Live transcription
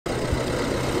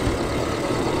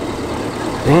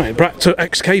Right, back to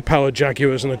XK powered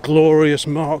Jaguars and a glorious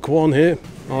Mark 1 here.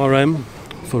 RM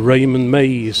for Raymond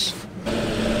Mays.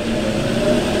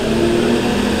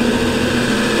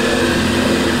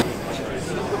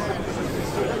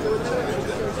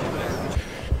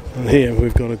 And here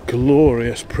we've got a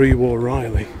glorious pre-war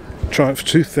Riley. Triumph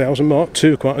 2000 Mark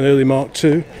II, quite an early Mark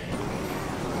II.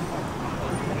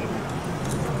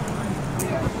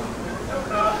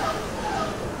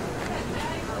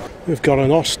 We've got an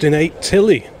Austin 8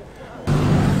 Tilly.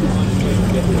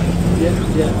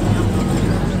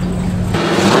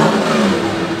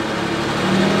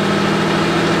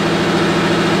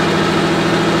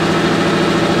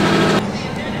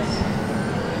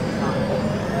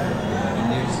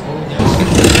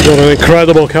 What an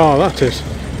incredible car that is.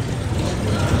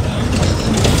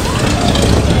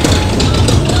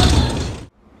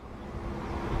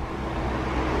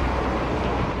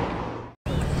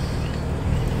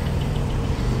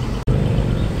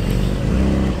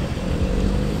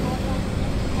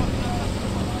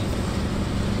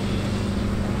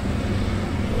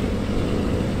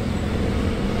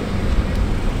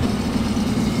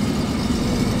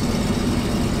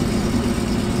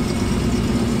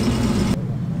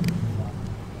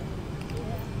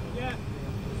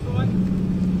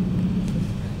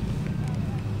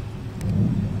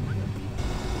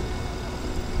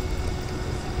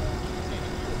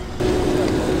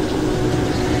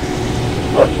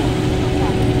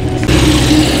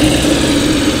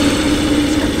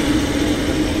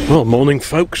 Well, morning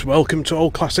folks, welcome to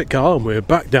Old Classic Car, and we're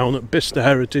back down at Bicester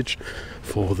Heritage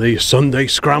for the Sunday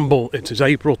Scramble. It is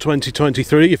April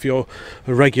 2023. If you're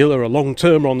a regular, a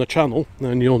long-termer on the channel,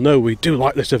 then you'll know we do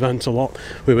like this event a lot.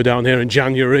 We were down here in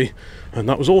January, and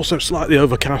that was also slightly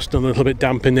overcast and a little bit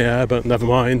damp in the air, but never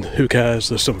mind, who cares?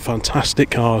 There's some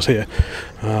fantastic cars here.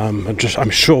 I'm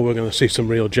sure we're going to see some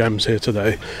real gems here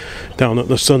today down at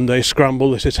the Sunday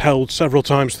Scramble. This is held several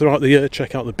times throughout the year.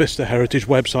 Check out the Bicester Heritage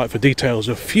website for details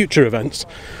of future events.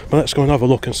 But let's go and have a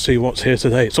look and see what's here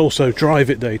today. It's also Drive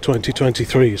It Day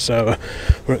 2023, so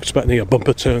we're expecting a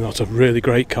bumper turnout of really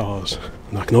great cars.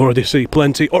 And I can already see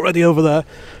plenty already over there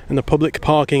in the public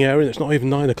parking area. It's not even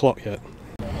 9 o'clock yet.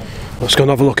 Let's go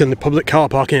and have a look in the public car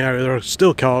parking area. There are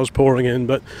still cars pouring in,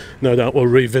 but no doubt we'll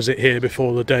revisit here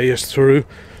before the day is through.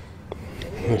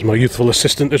 There's my youthful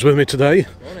assistant who's with me today.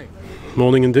 Morning.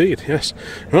 Morning indeed, yes.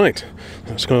 Right,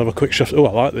 let's go and have a quick shift. Oh,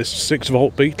 I like this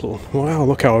 6-volt Beetle. Wow,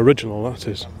 look how original that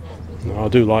is. No, I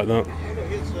do like that.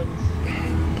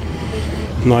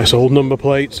 Nice old number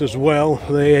plates as well.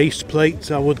 The ace plates,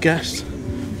 I would guess.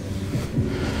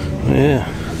 Yeah.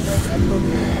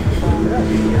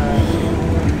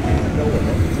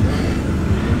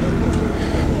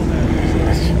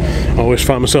 I always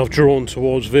find myself drawn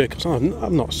towards vehicles.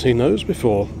 I've not seen those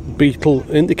before. Beetle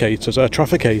indicators,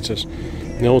 trafficators.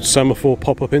 The old semaphore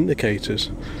pop-up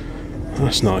indicators.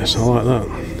 That's nice, I like that.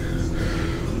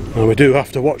 And we do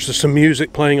have to watch, there's some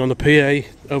music playing on the PA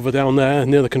over down there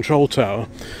near the control tower.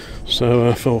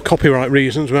 So for copyright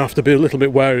reasons we have to be a little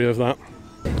bit wary of that.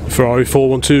 The Ferrari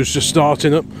 412 is just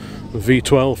starting up. The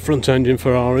V12 front engine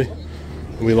Ferrari.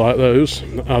 We like those,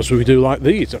 as we do like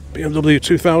these. BMW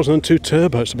 2002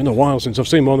 Turbo. It's been a while since I've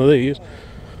seen one of these.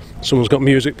 Someone's got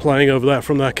music playing over there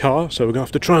from their car, so we're going to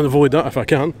have to try and avoid that if I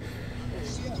can.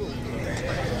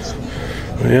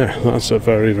 Yeah, that's a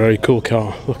very, very cool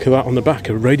car. Look at that on the back,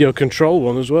 a radio control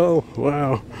one as well.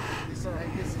 Wow.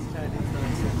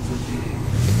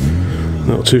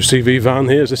 Little 2CV van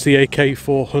here. Is this the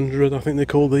AK400, I think they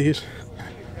call these?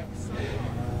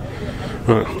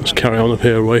 Right, let's carry on up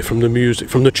here away from the music,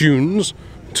 from the tunes.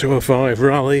 205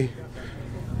 Rally,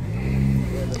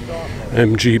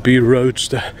 MGB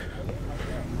Roadster,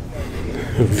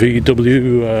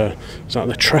 VW, is that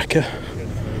the Trekker?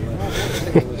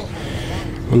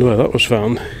 Wonder where that was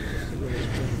found.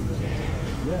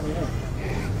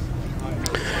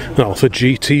 Alpha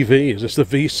GTV, is this the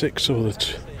V6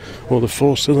 or the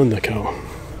 4-cylinder car?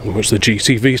 And what's the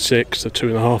GTV6, the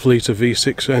 2.5 litre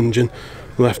V6 engine?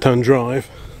 Left-hand drive.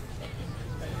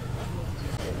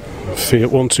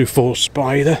 Fiat 124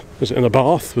 Spider. Is it in a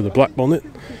Bath with a black bonnet?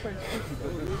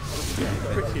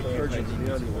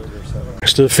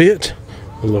 Next to the Fiat,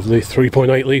 a lovely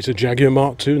 3.8 litre Jaguar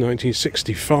Mark II,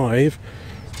 1965.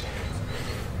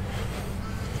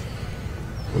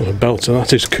 And a belt to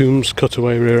that is Coombs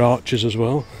cutaway rear arches as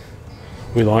well.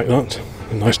 We like that.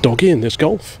 A nice doggy in this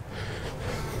Golf.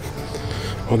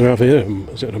 What do we have here?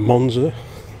 Is it a Monza?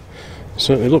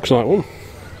 Certainly looks like one.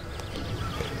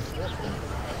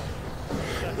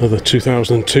 Another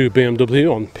 2002 BMW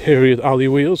on period alley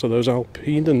wheels. Are those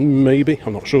Alpine? And maybe,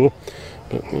 I'm not sure.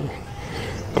 But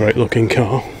great looking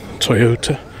car.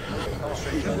 Toyota.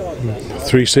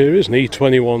 3 Series, an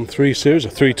E21 3 Series, a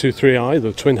 323i,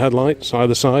 the twin headlights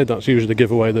either side. That's usually the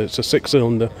giveaway that it's a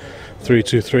 6-cylinder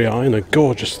 323i, and a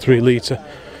gorgeous 3 litre,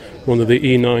 one of the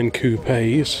E9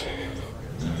 coupes.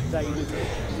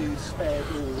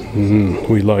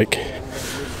 We like.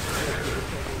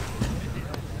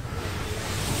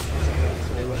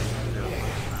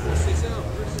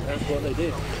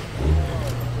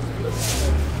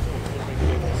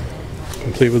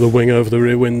 Complete with a wing over the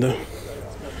rear window.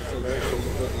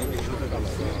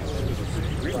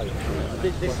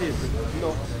 This is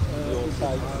not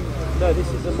no, this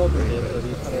is a modern.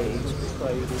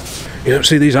 You don't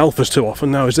see these Alphas too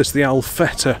often now. Is this the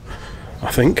Alfetta?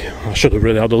 I think. I should have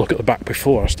really had a look at the back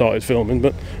before I started filming,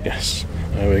 but yes,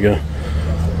 there we go.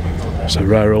 It's a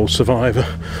rare old survivor.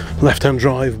 Left-hand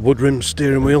drive, wood rim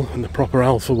steering wheel in the proper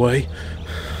Alpha way.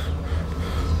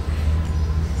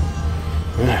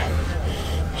 Yeah.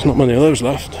 There's not many of those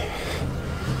left.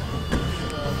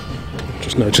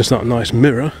 Just noticed that nice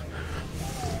mirror.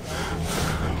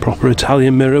 Proper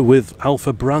Italian mirror with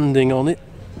Alpha branding on it.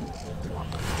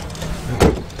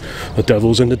 The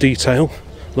devil's in the detail.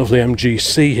 Lovely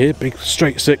MGC here, big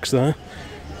straight 6 there.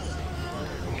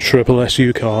 Triple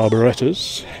SU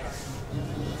carburetors.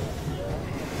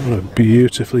 What a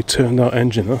beautifully turned out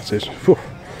engine that is. Whew.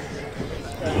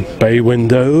 Bay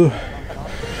window.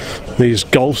 These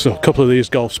Golfs, a couple of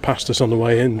these Golfs passed us on the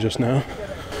way in just now.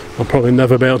 I'll probably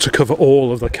never be able to cover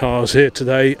all of the cars here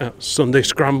today at Sunday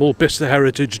Scramble, Bicester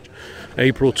Heritage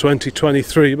April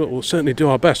 2023, but we'll certainly do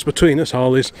our best between us.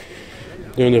 Harley's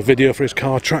doing a video for his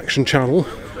car traction channel,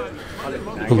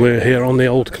 and we're here on the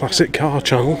old classic car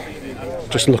channel,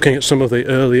 just looking at some of the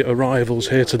early arrivals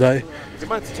here today.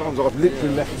 Like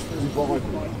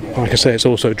I say, it's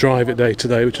also Drive It Day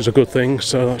today, which is a good thing,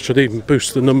 so that should even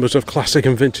boost the numbers of classic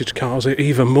and vintage cars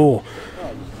even more.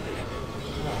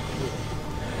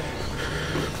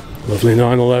 Lovely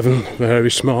 911,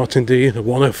 very smart indeed. A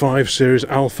 105 series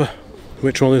Alpha.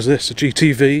 Which one is this? A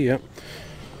GTV, yeah.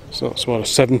 So that's what, a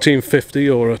 1750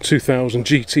 or a 2000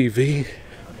 GTV.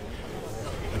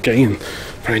 Again,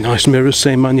 very nice mirrors,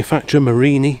 same manufacturer,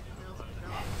 Marini.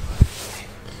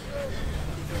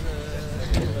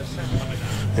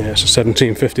 Yeah, it's a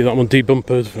 1750, that one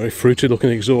debumpered, very fruity looking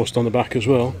exhaust on the back as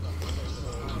well.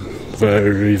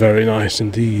 Very, very nice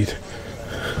indeed.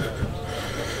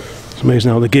 It's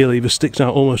amazing how the gear lever sticks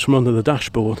out almost from under the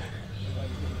dashboard.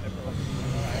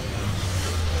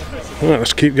 Alright,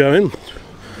 let's keep going.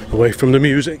 Away from the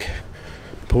music.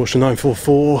 Porsche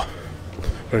 944.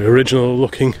 Very original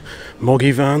looking Moggy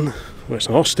van. Well, it's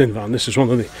an Austin van. This is one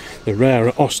of the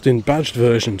rare Austin badged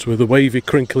versions with a wavy,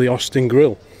 crinkly Austin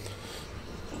grille.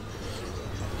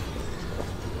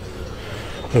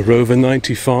 A Rover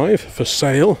 95 for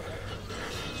sale.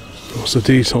 What's the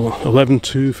detail?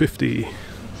 11250.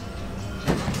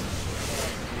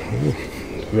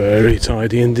 Very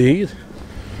tidy indeed.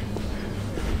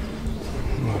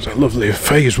 There's a lovely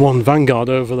Phase 1 Vanguard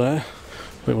over there.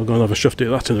 I think we'll go and have a shufty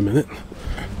at that in a minute.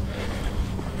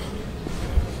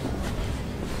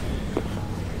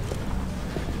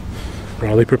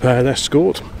 Rally prepared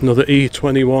Escort. Another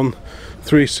E21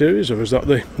 3 Series, or is that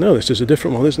the... No, this is a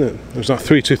different one, isn't it? There's that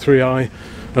 323i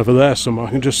over there somewhere,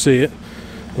 I can just see it.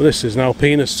 Well, this is an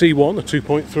Alpina C1, a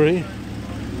 2.3.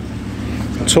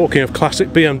 Talking of classic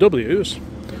BMWs,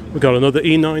 we've got another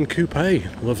E9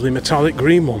 coupe, lovely metallic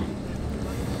green one.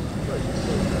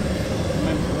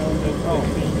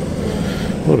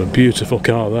 What a beautiful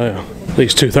car there.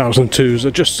 These 2002s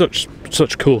are just such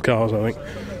cool cars, I think.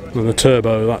 And the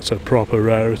turbo, that's a proper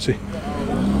rarity.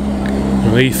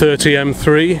 An E30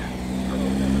 M3.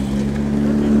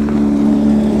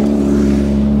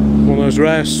 One of those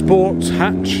rare sports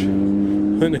hatch.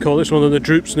 I think they call this one of the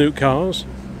Droop Snoot cars.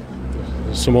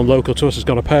 Someone local to us has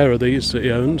got a pair of these that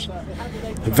he owns.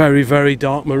 A very, very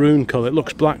dark maroon colour. It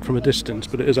looks black from a distance,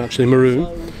 but it is actually maroon.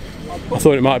 I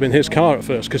thought it might have been his car at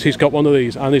first, because he's got one of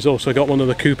these, and he's also got one of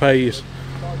the coupes,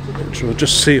 which we'll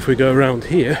just see if we go around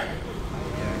here.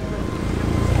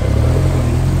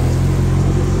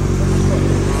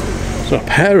 So a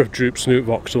pair of Droop Snoot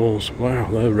Vauxhalls. Wow,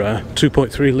 they're rare.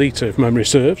 2.3 litre if memory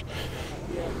serves.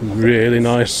 Really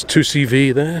nice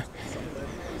 2CV there.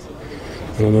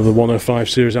 And another 105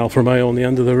 series Alfa Romeo on the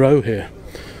end of the row here.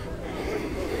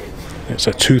 It's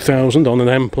a 2000 on an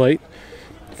M plate.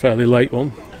 Fairly late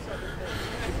one.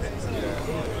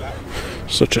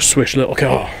 Such a swish little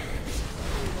car.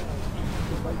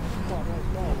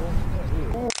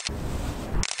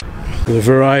 The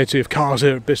variety of cars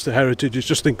here at Bicester Heritage is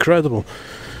just incredible.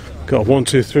 Got a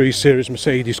 123 series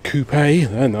Mercedes coupe,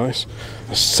 they're nice.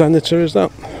 A Senator, is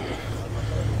that?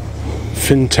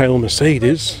 Fintail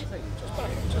Mercedes.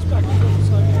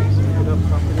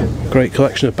 Great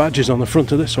collection of badges on the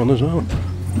front of this one as well.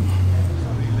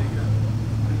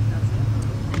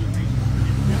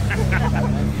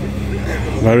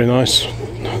 Very nice.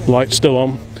 Light still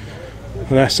on.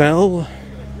 An SL.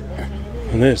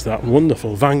 And there's that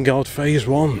wonderful Vanguard Phase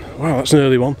 1. Wow, that's an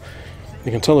early one.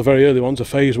 You can tell the very early ones are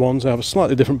Phase 1s. They have a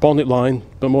slightly different bonnet line,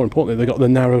 but more importantly they've got the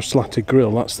narrow slatted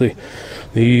grille. That's the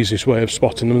easiest way of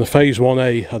spotting them. The Phase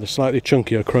 1A had a slightly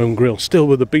chunkier chrome grille, still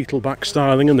with the beetle back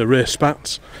styling and the rear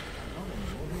spats.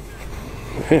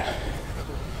 Yeah.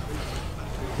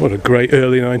 What a great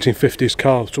early 1950s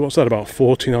car. So what's that, about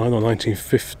 49 or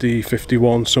 1950,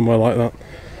 51, somewhere like that.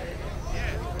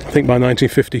 I think by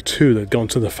 1952 they'd gone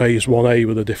to the Phase 1A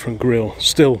with a different grille.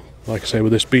 Still, like I say,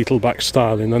 with this beetle back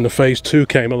styling. Then the Phase 2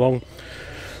 came along,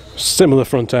 similar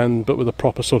front end but with a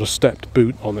proper sort of stepped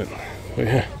boot on it. But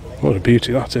yeah, what a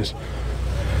beauty that is.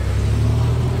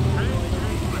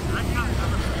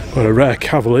 Got a rare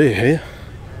Cavalier here.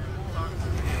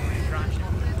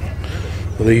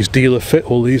 With these dealer fit,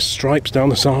 all these stripes down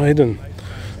the side and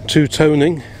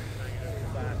two-toning.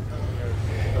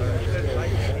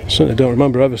 Certainly don't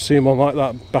remember ever seeing one like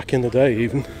that back in the day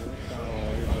even.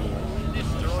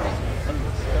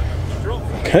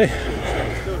 Okay.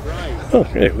 Oh,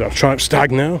 yeah, we've got a Triumph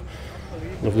Stag now.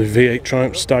 Lovely V8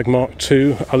 Triumph Stag Mark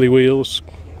II, alley wheels,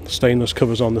 stainless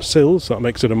covers on the sills. That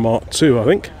makes it a Mark II, I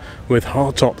think, with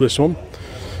hardtop this one.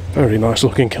 Very nice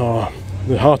looking car.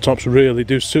 The hardtops really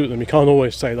do suit them. You can't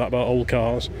always say that about old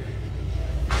cars.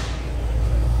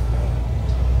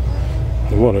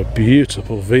 What a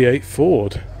beautiful V8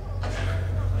 Ford.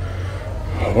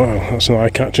 Oh, wow, that's an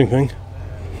eye-catching thing.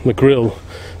 The grille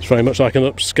is very much like an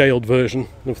upscaled version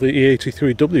of the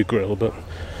E83W grille, but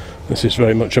this is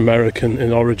very much American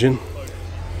in origin.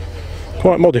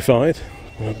 Quite modified.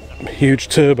 A huge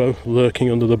turbo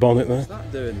lurking under the bonnet there. What's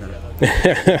that doing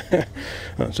there?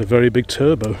 That's a very big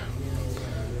turbo.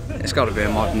 It's got to be a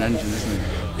modern engine, isn't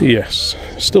it? Yes.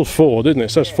 It's still Ford, isn't it?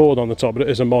 It says Ford on the top, but it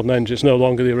is a modern engine. It's no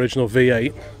longer the original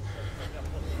V8.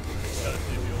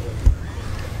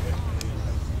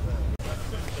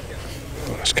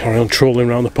 Let's carry on trawling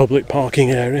around the public parking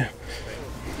area.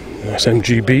 Nice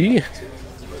MGB.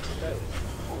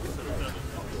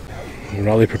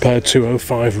 Rally prepared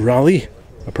 205 Rally,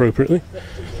 appropriately.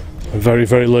 A very,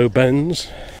 very low bends.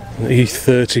 An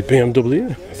E30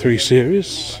 BMW 3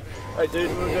 Series. Hey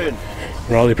dude, what are we doing?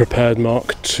 Rally prepared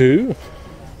Mark II.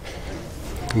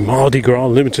 Mardi Gras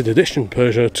limited edition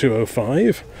Peugeot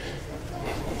 205.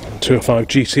 205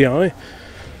 GTI.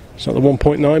 Is that the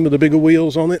 1.9 with the bigger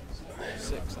wheels on it?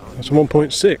 That's a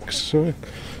 1.6.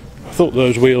 I thought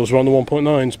those wheels were on the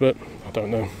 1.9s, but I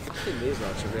don't know. I think these are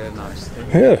actually really nice.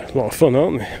 Yeah, a lot of fun,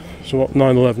 aren't they? So what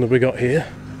 911 have we got here?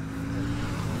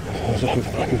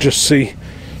 I can just see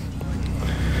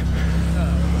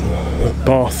the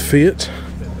Bath Fiat.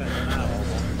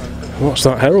 What's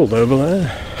that Herald over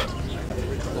there?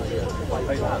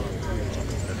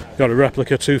 Got a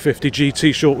replica 250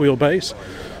 GT short wheelbase.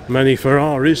 Many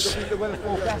Ferraris.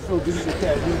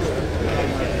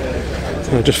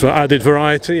 Just for added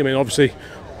variety. I mean, obviously,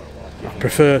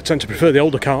 I tend to prefer the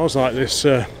older cars like this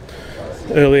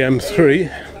early M3,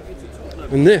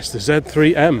 and this, the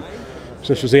Z3M. So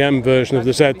this was the M version of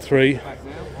the Z3,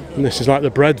 and this is like the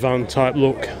bread van type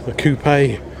look, the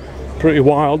coupe. Pretty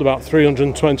wild, about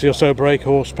 320 or so brake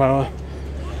horsepower.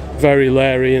 Very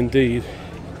Larry indeed.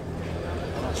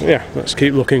 Yeah, let's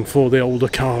keep looking for the older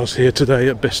cars here today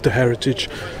at Bicester Heritage.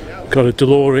 Got a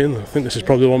DeLorean. I think this is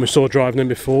probably the one we saw driving in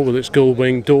before, with its gull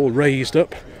wing door raised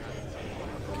up.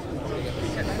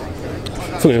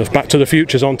 Funny enough, Back to the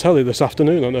Future's on telly this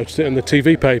afternoon. I noticed it in the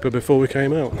TV paper before we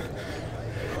came out.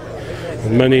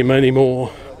 And many, many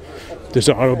more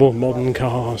desirable modern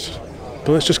cars.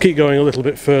 But let's just keep going a little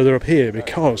bit further up here,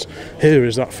 because here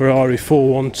is that Ferrari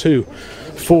 412,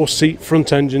 4-seat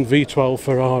front engine V12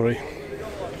 Ferrari.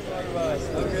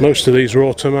 Most of these were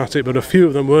automatic, but a few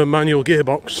of them were manual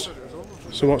gearbox.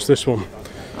 So what's this one?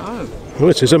 Oh,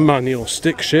 it is a manual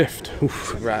stick shift.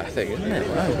 Oof. Right thing, isn't it?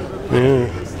 Wow. Yeah.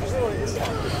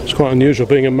 It's quite unusual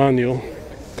being a manual.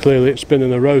 Clearly it's been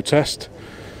in a road test,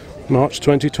 March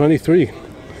 2023.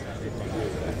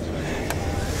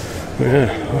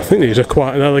 Yeah, I think these are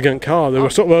quite an elegant car. They were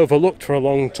sort of overlooked for a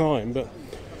long time, but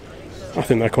I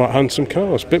think they're quite handsome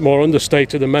cars. A bit more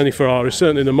understated than many Ferraris,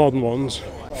 certainly the modern ones,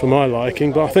 for my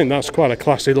liking, but I think that's quite a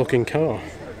classy looking car.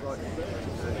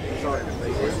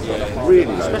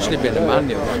 Really, especially being a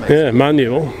manual. Yeah,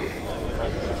 manual.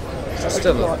 It's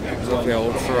still a lovely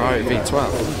old Ferrari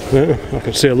V12. Yeah, I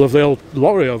can see a lovely old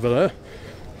lorry over there.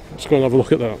 Let's go and have a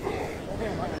look at that.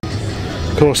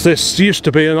 Of course, this used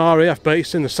to be an RAF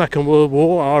base in the Second World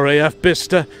War, RAF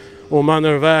Bicester, all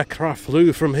manner of aircraft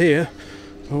flew from here.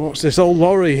 And what's this old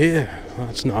lorry here?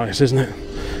 That's nice, isn't it?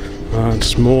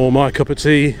 That's more my cup of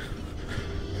tea.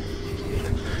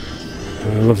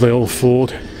 A lovely old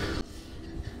Ford.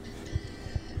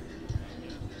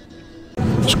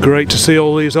 It's great to see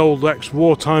all these old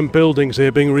ex-wartime buildings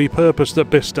here being repurposed at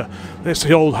Bicester. It's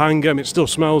the old hangar, it still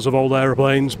smells of old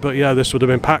aeroplanes, but yeah, this would have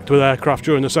been packed with aircraft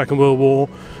during the Second World War.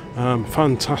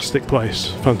 Fantastic place,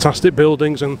 fantastic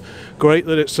buildings, and great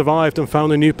that it survived and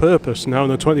found a new purpose now in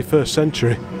the 21st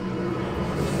century.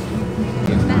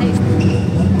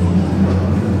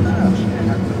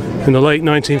 In the late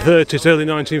 1930s, early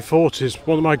 1940s,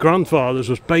 one of my grandfathers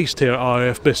was based here at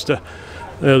RAF Bicester,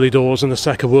 early doors in the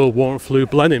Second World War, and flew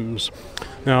Blenheims.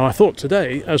 Now I thought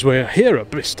today, as we're here at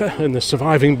Bicester in the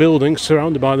surviving buildings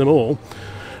surrounded by them all,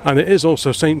 and it is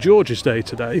also St George's Day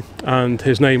today, and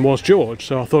his name was George,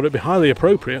 so I thought it'd be highly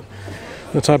appropriate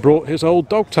that I brought his old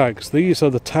dog tags. These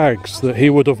are the tags that he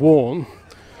would have worn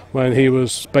when he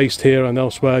was based here and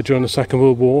elsewhere during the Second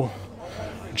World War.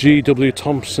 G.W.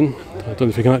 Thompson, I don't know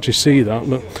if you can actually see that,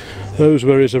 but those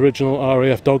were his original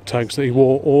RAF dog tags that he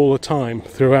wore all the time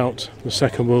throughout the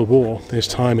Second World War, his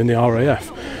time in the RAF.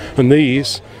 And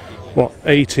these, what,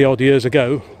 80 odd years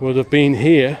ago, would have been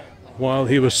here while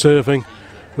he was serving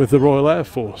with the Royal Air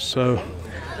Force. So,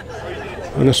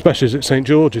 and especially as it's St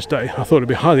George's Day, I thought it'd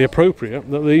be highly appropriate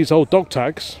that these old dog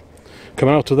tags come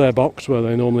out of their box where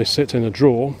they normally sit in a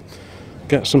drawer,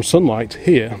 get some sunlight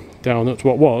here down at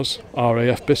what was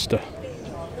RAF Bicester.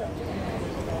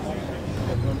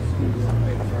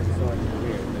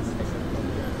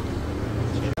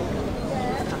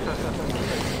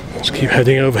 Let's keep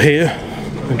heading over here.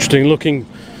 Interesting looking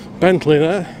Bentley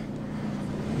there.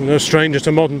 No stranger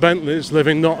to modern Bentleys,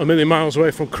 living not a million miles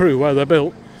away from Crewe where they're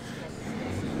built.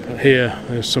 But here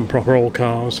there's some proper old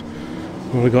cars.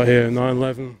 What have we got here?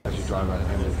 911.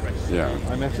 Yeah.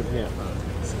 I met him here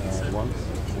once.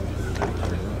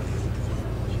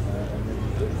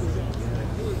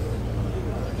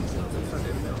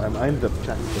 I ended up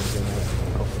chatting to him.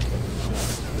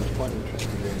 It was quite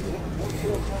interesting.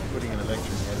 Putting an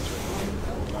electric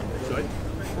motor. Sorry?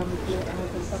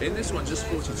 In this one, just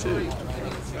 42.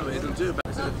 I mean, it'll do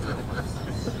about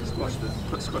squash the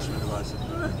device.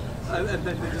 And then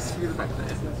they just feel back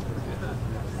there.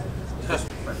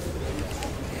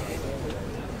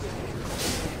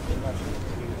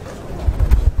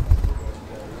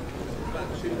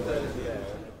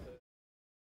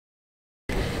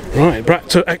 Right, back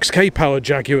to XK powered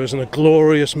Jaguars and a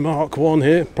glorious Mark 1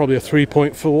 here, probably a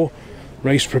 3.4,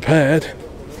 race prepared,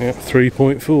 yeah,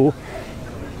 3.4.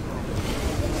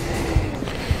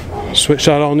 Switch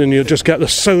that on and you'll just get the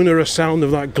sonorous sound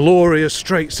of that glorious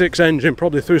straight 6 engine,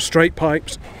 probably through straight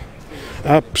pipes.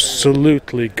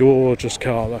 Absolutely gorgeous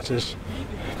car, that is.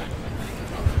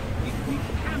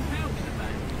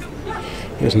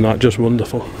 Isn't that just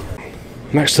wonderful?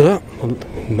 Next to that, a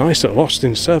nice little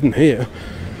Austin 7 here.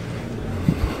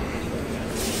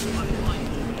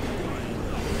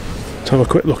 Let's have a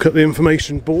quick look at the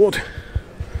information board.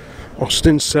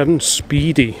 Austin 7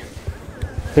 Speedy.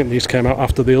 I think these came out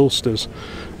after the Ulsters,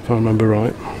 if I remember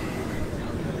right.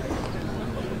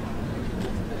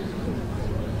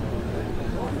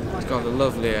 It's got a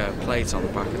lovely plate on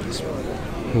the back of this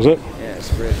one. Is it? Yeah,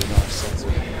 it's really nice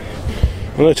setup.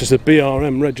 I noticed a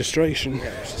BRM registration.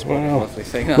 Yeah, which is wow. a lovely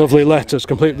thing. Lovely letters,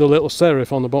 complete with the little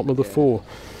serif on the bottom of the 4.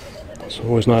 It's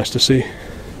always nice to see.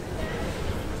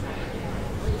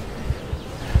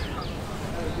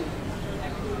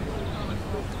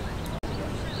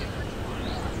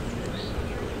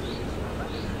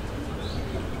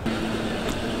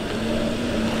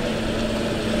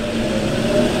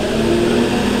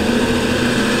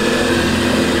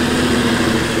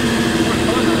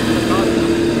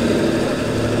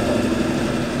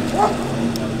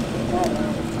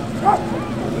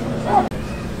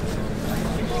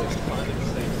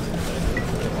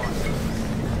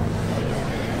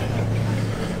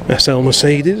 SL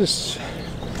Mercedes,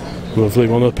 lovely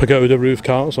one of the Pagoda roof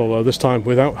cars, although this time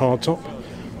without hardtop.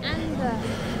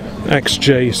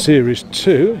 XJ Series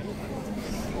 2.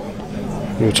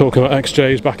 We were talking about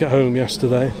XJs back at home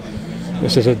yesterday.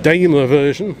 This is a Daimler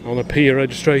version on a P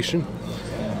registration.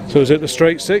 So is it the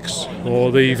straight 6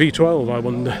 or the V12, I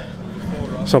wonder?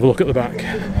 Let's have a look at the back.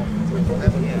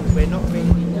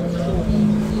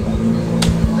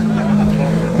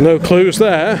 No clues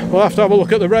there. We'll have to have a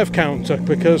look at the rev counter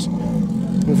because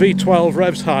the V12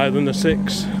 revs higher than the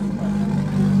 6.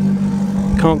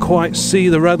 Can't quite see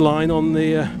the red line on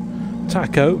the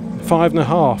tacho.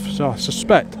 5.5, so I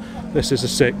suspect this is a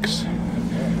 6.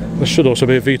 There should also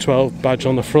be a V12 badge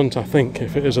on the front, I think,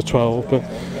 if it is a 12, but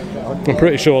I'm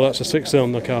pretty sure that's a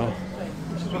 6-cylinder car.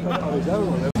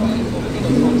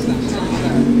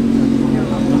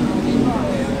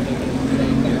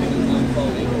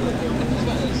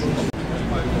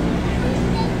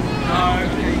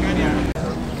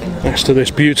 Next to this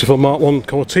beautiful Mark 1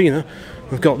 Cortina,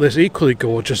 we've got this equally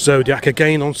gorgeous Zodiac,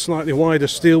 again on slightly wider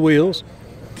steel wheels.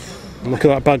 And look at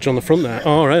that badge on the front there,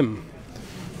 RM.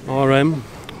 RM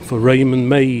for Raymond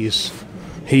Mays.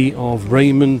 He of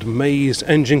Raymond Mays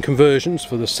engine conversions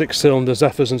for the 6-cylinder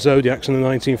Zephyrs and Zodiacs in the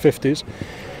 1950s.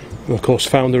 And of course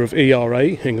founder of ERA,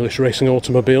 English Racing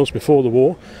Automobiles, before the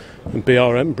war, and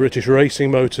BRM, British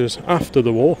Racing Motors, after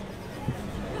the war.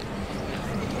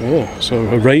 Yeah, so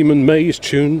a Raymond Mays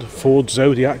tuned Ford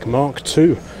Zodiac Mark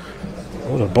II.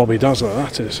 What a Bobby Dazzler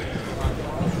that is.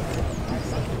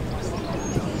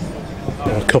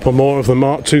 A couple more of the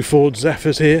Mark II Ford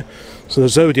Zephyrs here. So the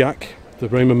Zodiac, the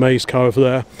Raymond Mays car over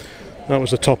there, that was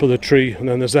the top of the tree, and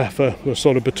then the Zephyr was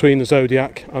sort of between the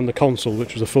Zodiac and the Consul,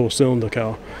 which was a 4-cylinder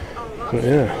car. But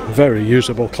yeah, very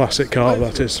usable classic car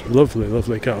that is. Lovely,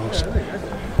 lovely cars.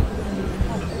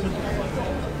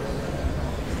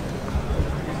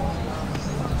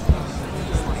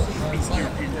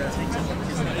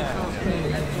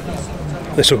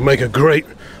 This would make a great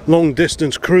long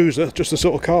distance cruiser, just the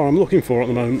sort of car I'm looking for at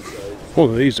the moment. One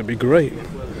of these would be great.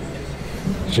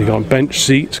 So you got a bench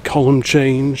seat, column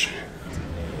change,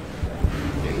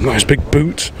 nice big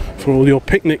boot for all your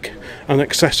picnic and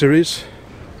accessories.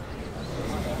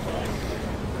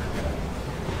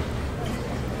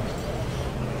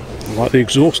 I like the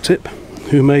exhaust tip.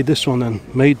 Who made this one then?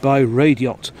 Made by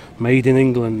Radiot, made in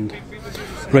England.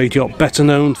 Radiot, better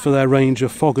known for their range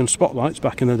of fog and spotlights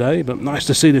back in the day, but nice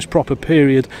to see this proper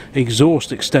period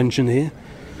exhaust extension here.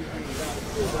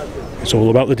 It's all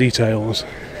about the details.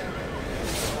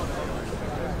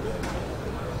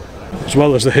 As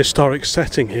well as the historic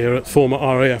setting here at former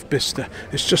RAF Bicester,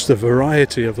 it's just the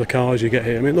variety of the cars you get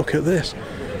here. I mean, look at this.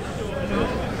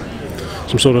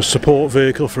 Some sort of support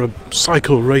vehicle for a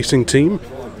cycle racing team.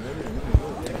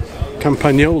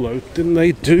 Campagnolo, didn't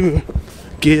they do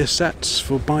gear sets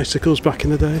for bicycles back in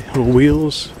the day, or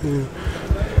wheels? Yeah.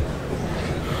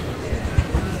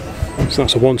 So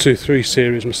that's a 123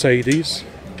 series Mercedes,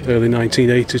 early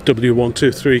 1980s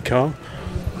W123 car.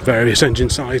 Various engine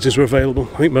sizes were available.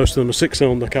 I think most of them are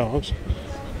 6-cylinder cars.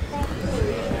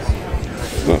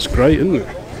 That's great, isn't it?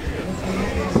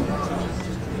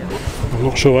 I'm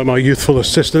not sure where my youthful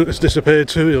assistant has disappeared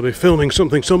to. He'll be filming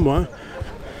something somewhere.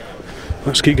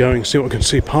 Let's keep going and see what we can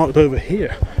see parked over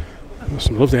here. There's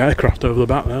some lovely aircraft over the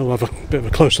back there. We'll have a bit of a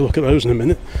closer look at those in a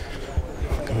minute.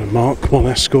 Got a Mark 1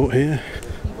 Escort here.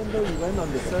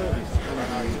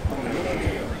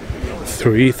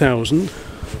 3,000.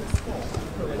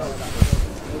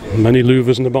 Many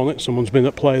louvers in the bonnet. Someone's been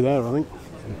at play there, I think.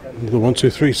 The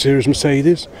 123 series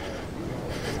Mercedes.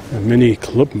 A Mini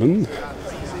Clubman.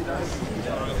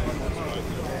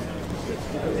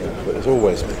 But there's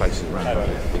always places around.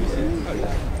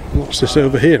 What's this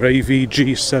over here?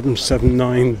 AVG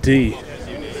 779D.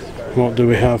 What do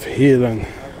we have here then?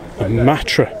 A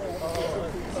Matra.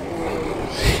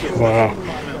 Wow.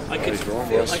 I could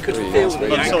feel the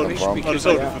anguish. I'd have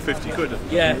sold it for 50 quid.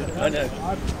 Yeah, I know.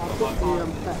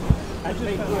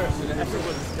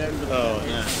 Oh,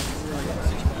 yeah.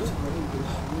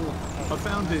 I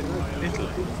found in Italy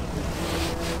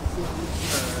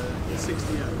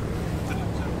 68.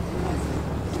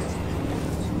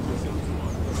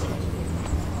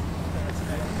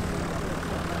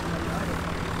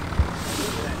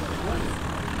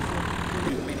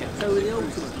 So the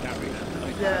ultimate carrier.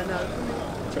 Yeah, no.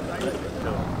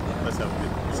 That's how we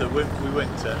did. So we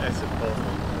went to Essen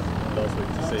last week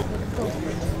to see.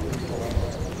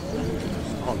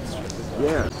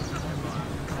 Yeah.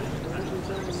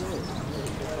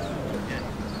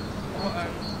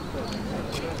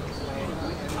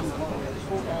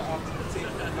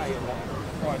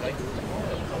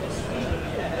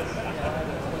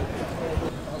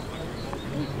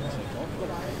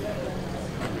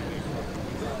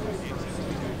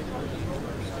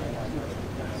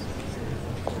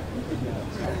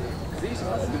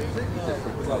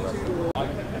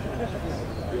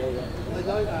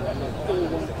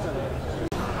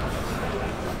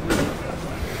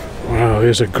 Wow,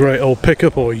 here's a great old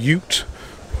pickup or ute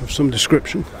of some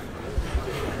description.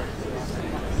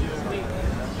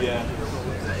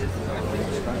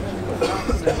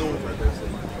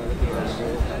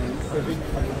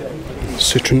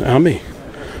 Citroen Ami.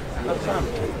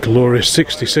 Glorious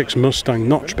 66 Mustang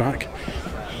notchback.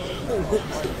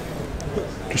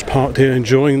 Just parked here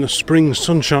enjoying the spring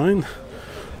sunshine.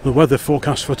 The weather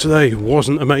forecast for today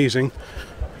wasn't amazing.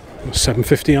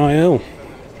 750 IL.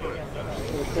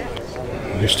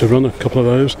 I used to run a couple of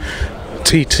those.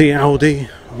 TT Audi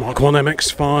Mark 1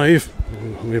 MX5.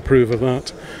 We approve of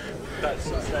that.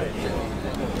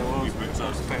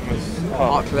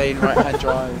 Park lane, right hand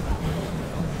drive.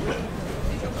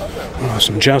 Oh,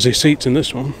 some jazzy seats in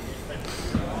this one.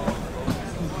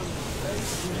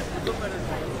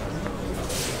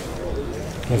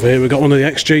 Over here we've got one of the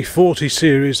XJ40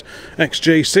 series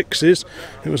XJ6s.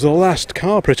 It was the last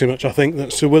car pretty much, I think,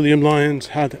 that Sir William Lyons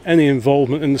had any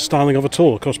involvement in the styling of at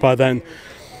all. Of course by then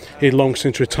he'd long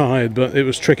since retired, but it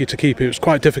was tricky to keep him. It was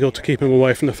quite difficult to keep him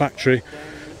away from the factory,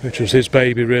 which was his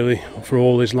baby really for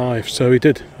all his life. So he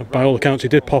did, by all accounts, he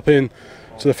did pop in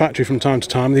to the factory from time to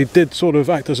time. He did sort of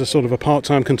act as a sort of a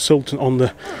part-time consultant on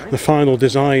the final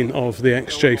design of the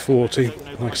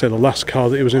XJ40. Like I said, the last car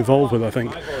that he was involved with, I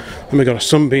think. Then we got a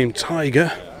Sunbeam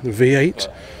Tiger, the V8.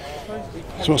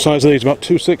 So what size are these? About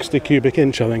 260 cubic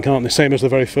inch, I think, aren't they? Same as the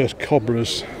very first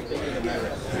Cobras,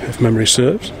 if memory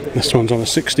serves. This one's on a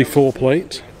 64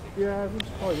 plate.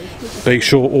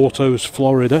 Bayshore Autos,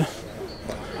 Florida.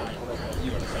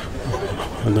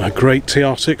 And a great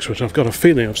TR6, which I've got a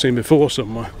feeling I've seen before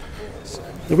somewhere.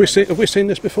 Have we seen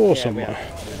this before somewhere?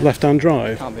 Left-hand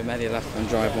drive? Can't be many left-hand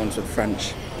drive ones with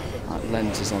French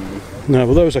lenses on them. No,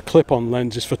 well those are clip-on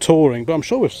lenses for touring, but I'm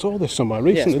sure we saw this somewhere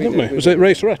recently, didn't we? Was it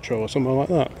Race Retro or something like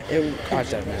that? I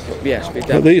don't know, but yes, we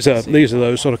But these are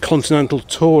those sort of Continental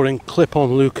touring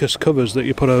clip-on Lucas covers that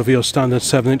you put over your standard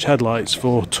 7-inch headlights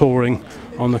for touring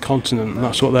on the continent, and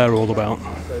that's what they're all about.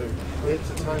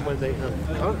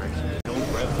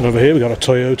 And over here we've got a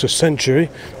Toyota Century,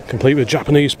 complete with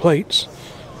Japanese plates.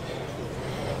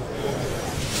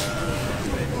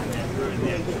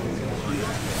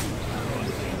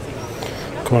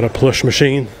 Quite a plush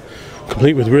machine,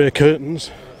 complete with rear curtains.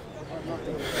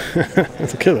 Look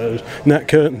at those net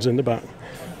curtains in the back.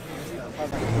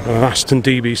 An Aston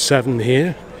DB7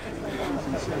 here.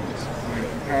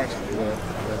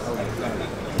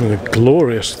 And a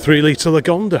glorious 3-litre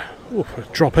Lagonda. Ooh, a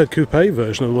drop-head coupe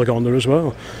version of the Lagonda as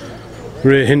well.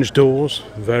 Rear hinge doors,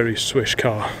 very swish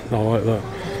car. I like that.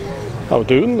 That would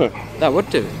do, wouldn't it? That would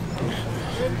do.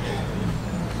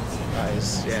 That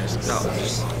is, yes, that would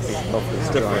just be lovely. It's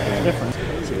different.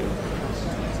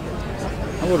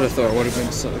 I would have thought it would have been,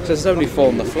 because it's only 4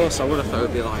 on the floor, so I would have thought it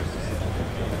would be like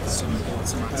some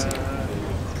automatic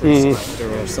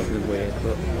selector or something weird.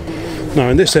 But now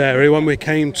in this area, when we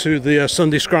came to the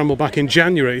Sunday Scramble back in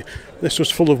January, this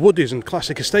was full of woodies and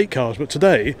classic estate cars, but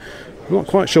today, I'm not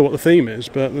quite sure what the theme is,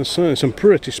 but there's certainly some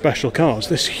pretty special cars.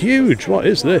 This huge, what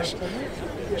is this?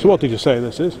 So what did you say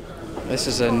this is? this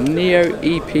is a Neo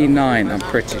EP9, I'm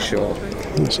pretty sure.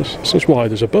 It's as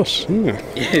wide as a bus, isn't it?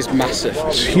 It is massive.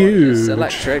 It's huge. It's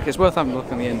electric, it's worth having a look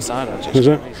on the inside actually. Is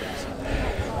it?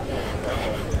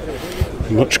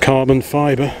 Much carbon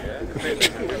fibre.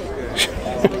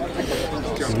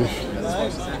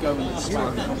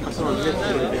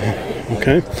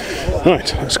 Okay,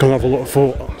 right, let's go and have a look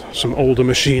for some older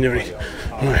machinery.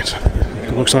 Right,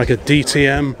 it looks like a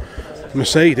DTM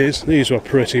Mercedes. These were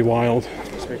pretty wild.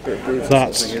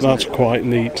 That's quite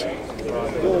neat.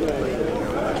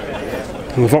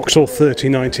 And the Vauxhall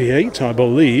 3098, I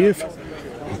believe.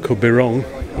 I could be wrong,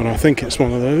 but I think it's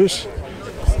one of those.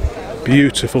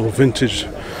 Beautiful vintage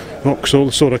Vauxhall,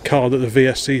 the sort of car that the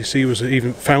VSCC was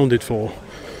even founded for.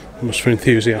 Almost for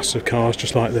enthusiasts of cars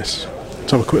just like this.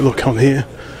 Let's have a quick look on here.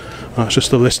 That's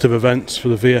just a list of events for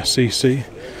the VSCC.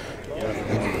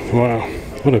 Wow,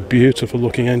 what a beautiful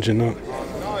looking engine that.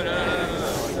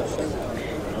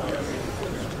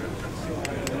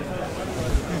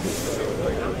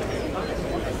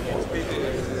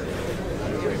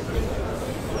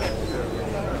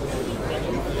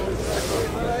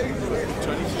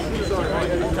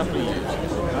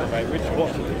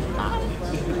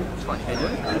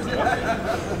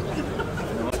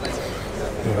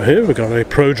 Here we've got a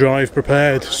ProDrive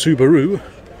prepared Subaru.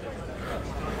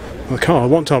 The car I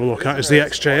want to have a look at is the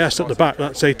XJS at the back.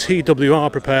 That's a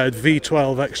TWR prepared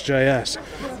V12 XJS.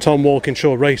 Tom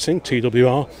Walkinshaw Racing,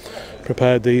 TWR,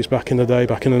 prepared these back in the day,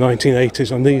 back in the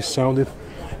 1980s, and these sounded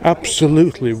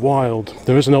absolutely wild.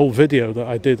 There is an old video that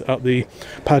I did at the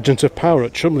Pageant of Power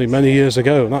at Chumley many years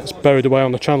ago, and that's buried away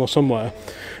on the channel somewhere.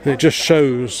 And it just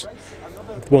shows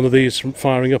one of these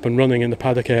firing up and running in the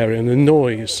paddock area, and the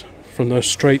noise from those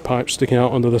straight pipes sticking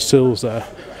out under the sills there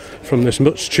from this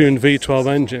much-tuned V12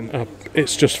 engine.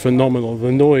 It's just phenomenal.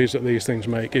 The noise that these things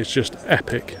make is just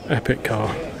epic, epic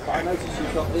car. I noticed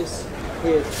you've got this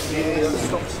here, the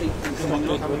stock sequence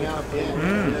coming out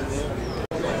here.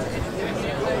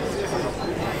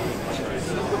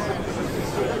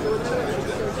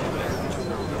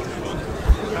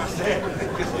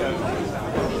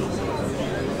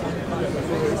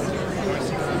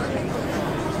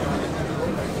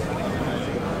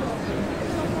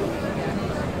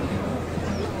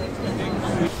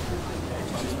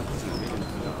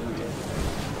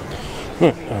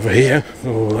 Right, over here,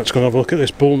 oh, let's go and have a look at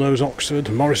this Bullnose Oxford,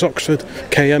 Morris Oxford,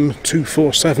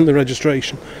 KM247, the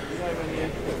registration.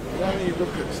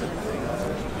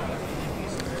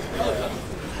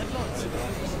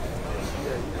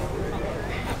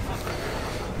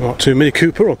 Mark 2 Mini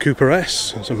Cooper or Cooper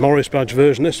S, it's a Morris badge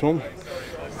version, this one.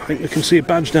 I think you can see a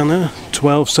badge down there,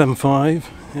 1275.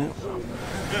 Yeah.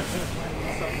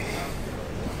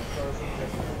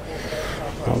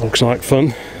 That looks like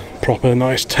fun. Proper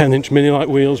nice 10-inch mini light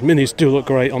wheels. Minis do look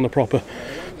great on the proper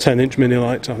 10-inch mini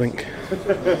lights, I think.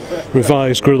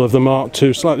 Revised grille of the Mark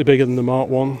II, slightly bigger than the Mark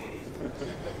I.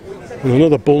 And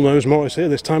another Bullnose Morris here,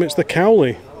 this time it's the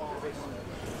Cowley.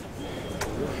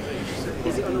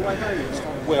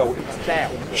 Well, it's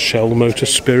down. Shell Motor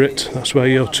Spirit, that's where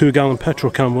your 2-gallon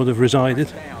petrol can would have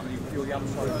resided.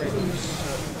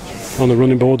 On the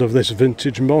running board of this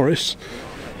vintage Morris.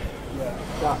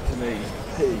 That to me is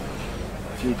peak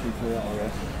GT3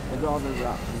 RAF. I'd rather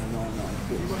that than the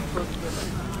 992.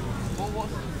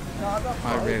 I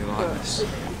really like this.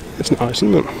 It's nice,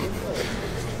 isn't it?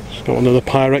 It's got one of the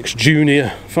Pyrex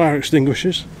Junior fire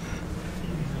extinguishers.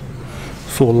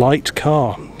 For light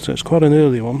car, so it's quite an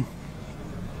early one.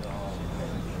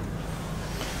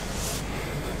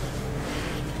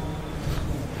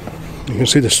 You can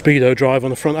see the speedo drive on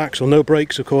the front axle, no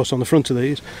brakes of course on the front of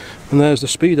these, and there's the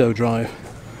speedo drive.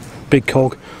 Big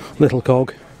cog, little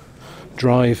cog,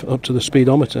 drive up to the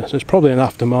speedometer, so it's probably an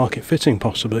aftermarket fitting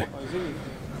possibly.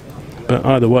 But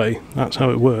either way, that's how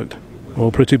it worked.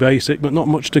 All pretty basic, but not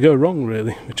much to go wrong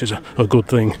really, which is a good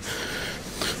thing.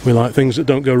 We like things that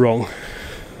don't go wrong.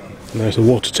 And there's the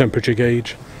water temperature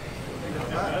gauge.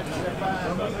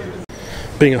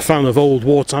 Being a fan of old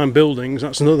wartime buildings,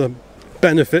 that's another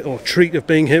benefit or treat of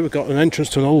being here. We've got an entrance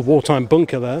to an old wartime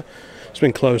bunker there. It's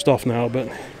been closed off now, but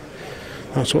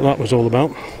that's what that was all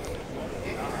about.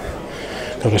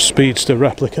 Got a Speedster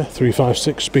replica,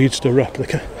 356 Speedster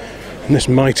replica. And this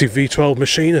mighty V12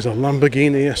 machine is a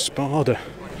Lamborghini Espada.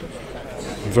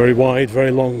 Very wide, very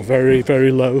long, very,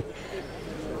 very low.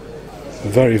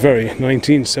 Very, very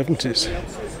 1970s.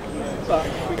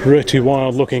 Pretty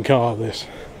wild looking car, this.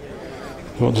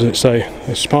 What does it say?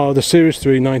 Espada Series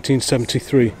 3,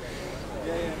 1973.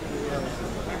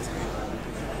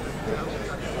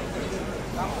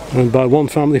 Owned by one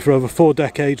family for over 4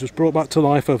 decades, was brought back to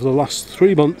life over the last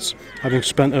 3 months, having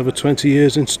spent over 20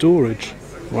 years in storage.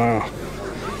 Wow.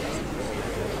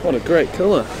 What a great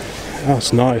colour.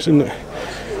 That's nice, isn't it?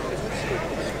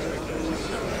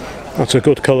 That's a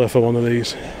good colour for one of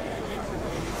these.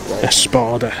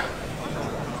 Espada.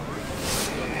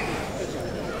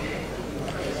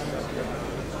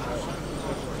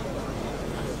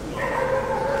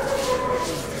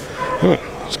 Right,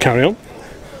 let's carry on.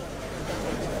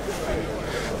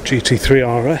 GT3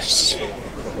 RS.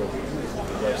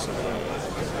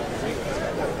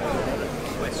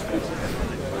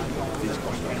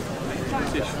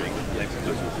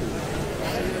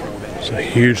 It's a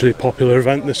hugely popular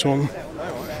event, this one.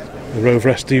 The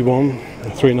Rover SD1, a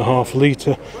 3.5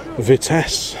 litre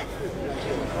Vitesse.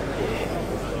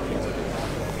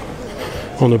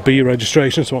 On a B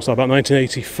registration, so what's that, about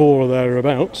 1984 or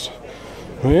thereabouts.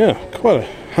 Oh yeah, quite a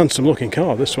handsome looking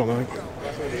car, this one, I think.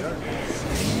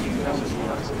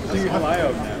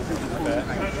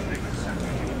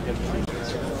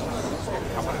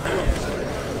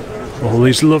 All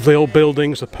these lovely old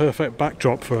buildings, a perfect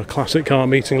backdrop for a classic car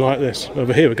meeting like this.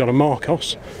 Over here we've got a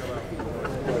Marcos.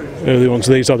 Early ones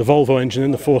of these had a Volvo engine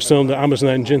in, the 4-cylinder Amazon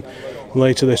engine.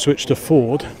 Later they switched to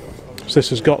Ford. So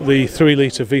this has got the 3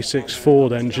 litre V6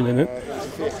 Ford engine in it.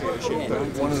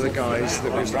 One of the guys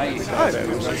that was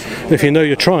If you know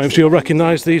your Triumphs, you'll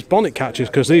recognise these bonnet catches,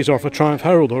 because these are off a Triumph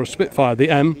Herald or a Spitfire. The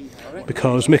M,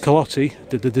 because Michelotti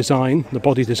did the design, the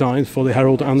body design for the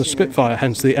Herald and the Spitfire,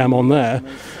 hence the M on there.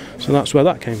 So that's where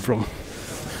that came from.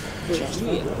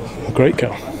 A great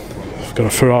car. I've got a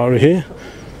Ferrari here.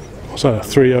 What's that, a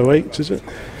 308, is it?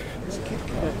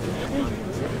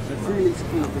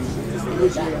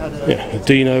 Yeah, a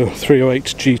Dino 308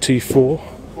 GT4.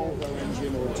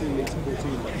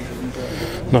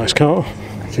 Nice car.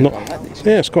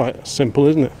 Yeah, it's quite simple,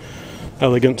 isn't it?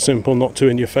 Elegant, simple, not too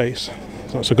in your face.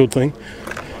 So that's a good thing.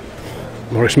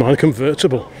 Morris Minor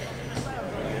convertible.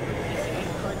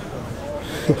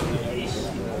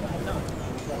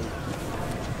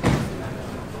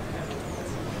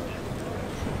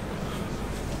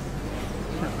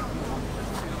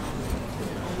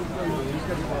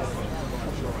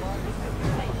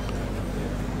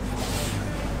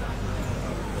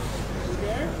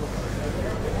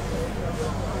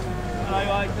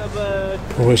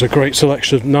 Always a great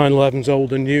selection of 911s,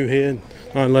 old and new here.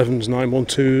 911s,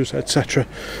 912s, etc.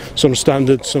 Some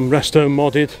standard, some resto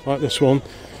modded, like this one.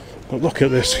 But look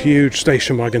at this huge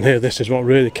station wagon here. This is what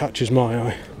really catches my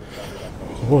eye.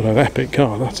 What an epic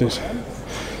car that is.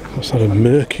 What's that, a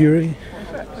Mercury?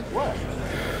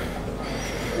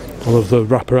 I love the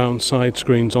wraparound side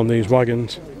screens on these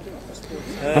wagons.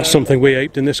 That's something we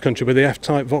aped in this country, but the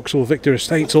F-Type Vauxhall Victor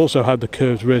Estates also had the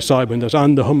curved rear side windows,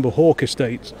 and the Humber Hawk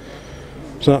Estates.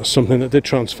 So that's something that did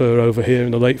transfer over here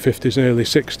in the late 50s and early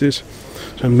 60s.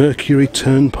 So Mercury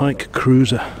Turnpike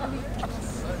Cruiser.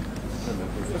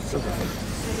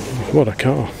 What a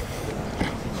car.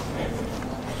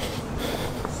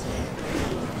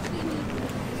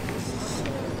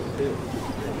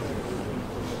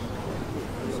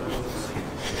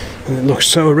 And it looks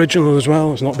so original as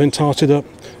well. It's not been tarted up,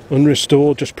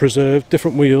 unrestored, just preserved,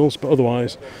 different wheels, but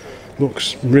otherwise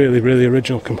looks really, really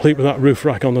original, complete with that roof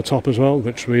rack on the top as well,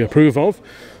 which we approve of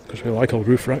because we like old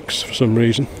roof racks for some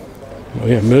reason. Oh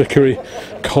yeah, Mercury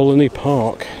Colony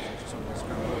Park.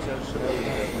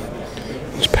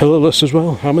 It's pillarless as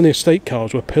well. How many estate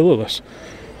cars were pillarless?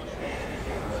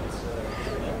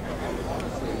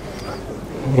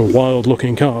 What a wild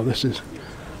looking car this is.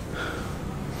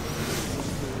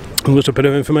 A little bit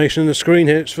of information on the screen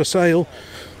here. It's for sale.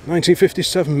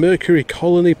 1957 Mercury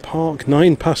Colony Park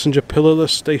 9-passenger pillarless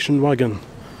station wagon.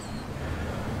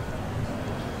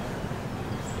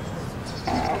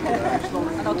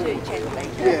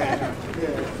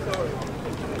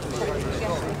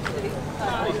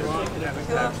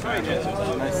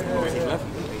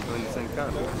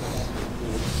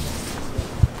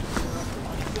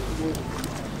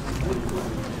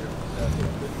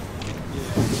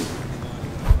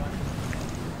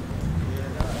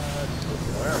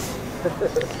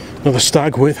 Another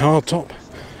Stag with hardtop.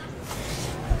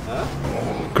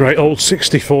 Great old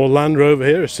 64 Land Rover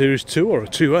here, a Series 2 or a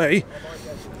 2A.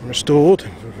 Restored.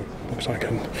 Looks like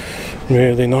a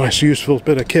really nice, useful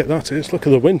bit of kit that is. Look at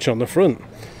the winch on the front.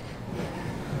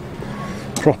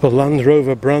 Proper Land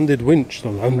Rover branded winch,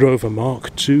 the Land Rover Mark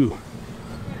II.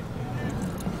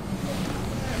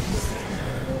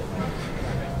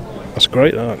 That's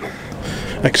great, that.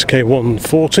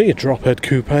 XK140, a drop-head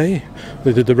coupe.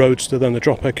 They did the Roadster, then the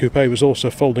drop-head coupe was also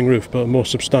folding roof, but a more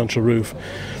substantial roof,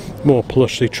 more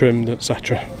plushly trimmed,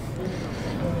 etc.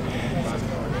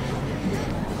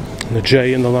 And the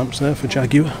J in the lamps there for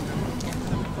Jaguar.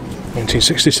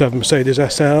 1967 Mercedes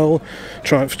SL,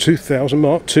 Triumph 2000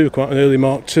 Mark II, quite an early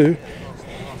Mark II.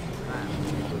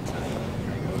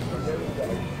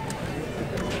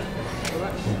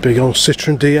 Big old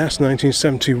Citroen DS,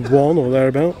 1971 or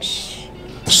thereabouts.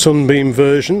 Sunbeam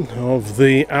version of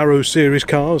the Arrow series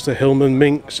cars, the Hillman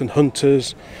Minks and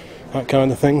Hunters, that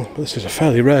kind of thing. But this is a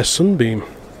fairly rare Sunbeam.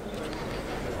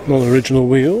 Not original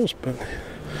wheels, but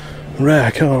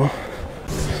rare car.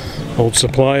 Old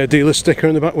supplier dealer sticker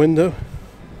in the back window.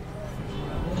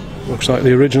 Looks like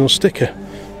the original sticker.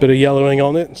 Bit of yellowing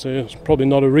on it, so it's probably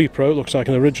not a repro, it looks like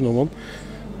an original one.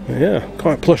 Yeah,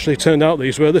 quite plushly turned out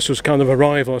these were. This was kind of a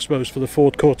rival, I suppose, for the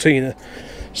Ford Cortina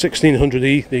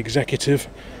 1600E, the executive.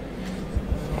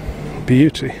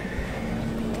 Beauty.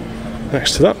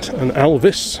 Next to that, an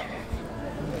Alvis.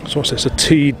 So what's this, a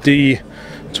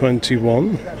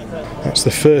TD21. That's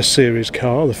the first series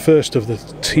car, the first of the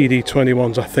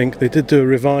TD21s, I think. They did do a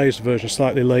revised version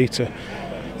slightly later,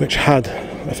 which had,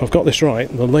 if I've got this right,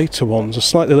 the later ones, the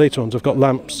slightly later ones have got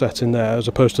lamps set in there as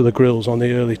opposed to the grills on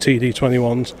the early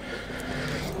TD21s.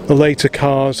 The later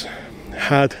cars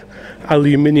had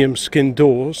aluminium skin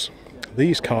doors.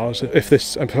 These cars,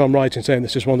 if I'm right in saying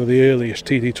this is one of the earliest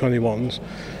TD21s,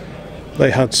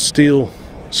 they had steel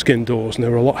skin doors and they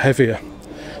were a lot heavier,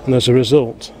 and as a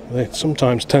result they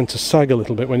sometimes tend to sag a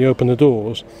little bit when you open the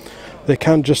doors. They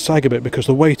can just sag a bit because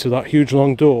the weight of that huge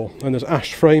long door, and there's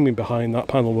ash framing behind that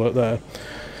panel work there,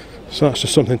 so that's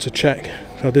just something to check.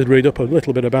 I did read up a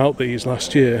little bit about these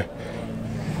last year.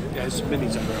 Yeah, it's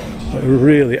minis. A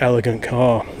really elegant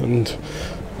car, and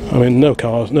I mean, no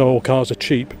all cars are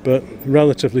cheap, but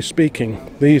relatively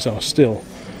speaking, these are still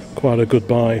quite a good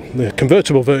buy. The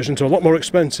convertible versions are a lot more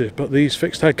expensive, but these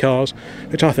fixed head cars,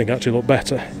 which I think actually look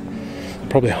better,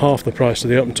 probably half the price of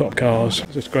the open top cars.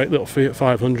 This great little Fiat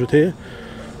 500 here,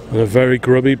 and a very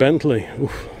grubby Bentley.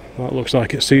 Oof, that looks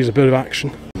like it sees a bit of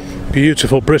action.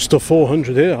 Beautiful Bristol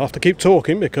 400 here. I'll have to keep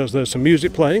talking because there's some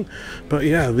music playing, but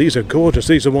yeah, these are gorgeous.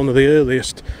 These are one of the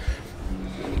earliest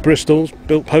Bristols,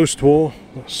 built post-war.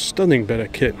 A stunning bit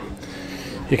of kit.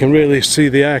 You can really see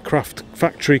the aircraft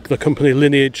factory, the company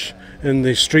lineage in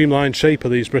the streamlined shape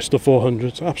of these Bristol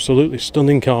 400s. Absolutely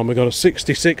stunning car. We've got a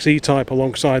 66 E-Type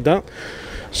alongside that,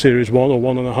 Series 1 or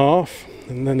 1.5,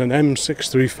 and then an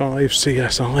M635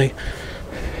 CSI.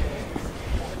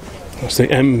 That's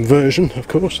the M version, of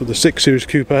course, of the 6 Series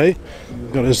Coupe.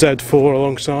 Got a Z4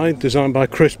 alongside, designed by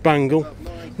Chris Bangle.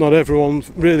 Not everyone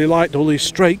really liked all these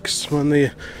strakes when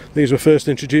these were first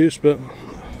introduced, but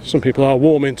some people are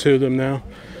warming to them now.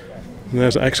 And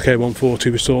there's the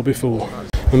XK140 we saw before.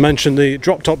 I mentioned the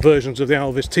drop-top versions of the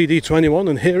Alvis TD21,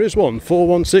 and here is one,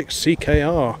 416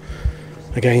 CKR.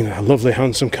 Again, a lovely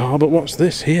handsome car, but what's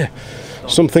this here?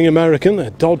 Something American,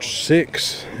 a Dodge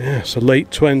 6, yeah, so late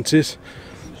 20s.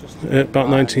 About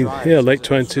 19, yeah, late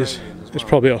 20s. It's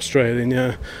probably Australian,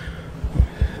 yeah.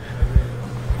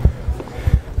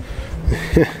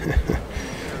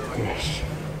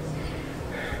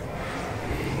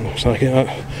 Looks like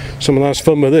someone has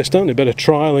fun with this, don't they? A bit of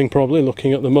trialling probably,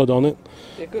 looking at the mud on it.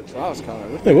 Yeah, good trials car.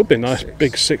 It would be nice,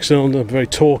 big 6-cylinder, very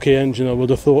torquey engine, I would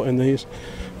have thought, in these.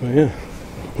 But yeah,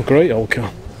 a great old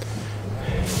car.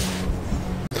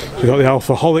 We've got the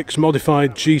Alphaholics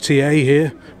modified GTA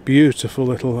here. Beautiful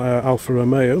little Alfa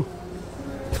Romeo.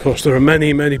 Of course, there are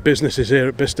many businesses here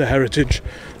at Bicester Heritage,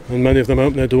 and many of them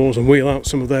open their doors and wheel out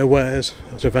some of their wares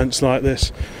at events like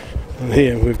this. And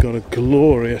here we've got a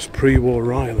glorious pre-war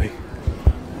Riley.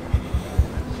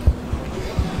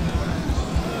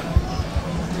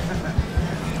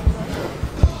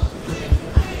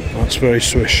 That's very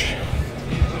swish.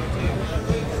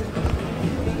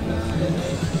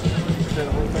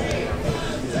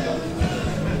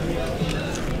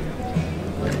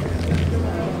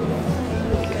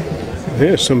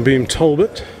 Here's Sunbeam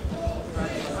Talbot.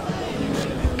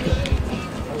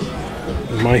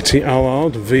 Mighty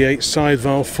Allard, V8 side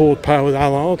valve Ford powered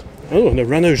Allard. Oh, and a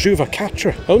Renault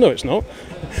Juvacatra. Oh no, it's not.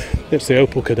 It's the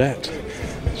Opel Kadett.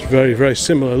 It's very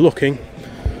similar looking.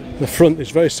 The front is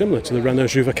very similar to the Renault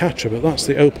Juvacatra, but that's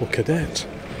the Opel Kadett.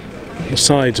 The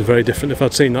sides are very different. If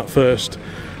I'd seen that first,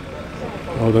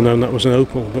 I would have known that was an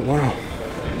Opel, but wow.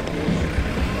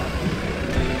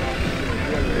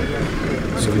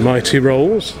 Some mighty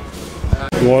rolls.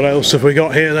 What else have we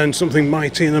got here then? Something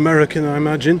mighty and American, I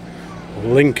imagine.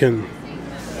 Lincoln.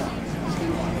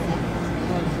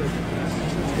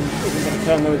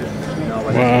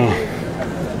 Wow.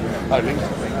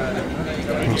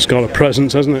 It's got a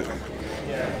presence, hasn't it?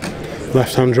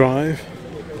 Left-hand drive.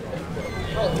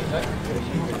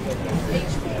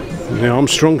 The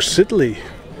Armstrong Siddeley.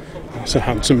 That's a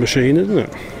handsome machine, isn't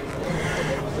it?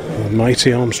 The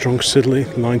mighty Armstrong Siddeley,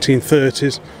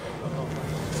 1930s.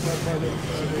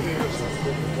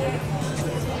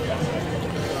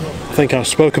 I think I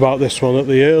spoke about this one at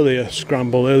the earlier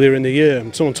scramble earlier in the year,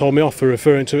 and someone told me off for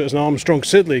referring to it as an Armstrong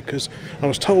Siddeley, because I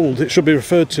was told it should be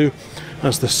referred to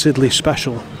as the Siddeley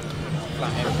Special.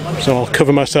 So I'll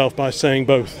cover myself by saying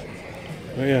both.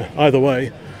 But yeah, either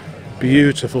way,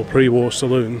 beautiful pre-war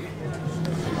saloon.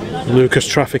 Lucas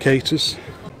Trafficators.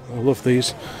 I love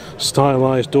these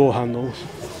stylised door handles.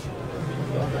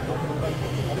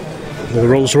 The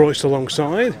Rolls Royce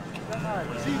alongside.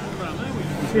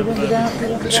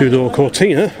 Two-door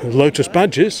Cortina with Lotus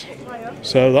badges.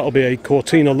 So that'll be a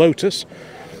Cortina Lotus,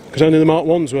 because only the Mark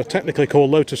 1s were technically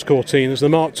called Lotus Cortinas. The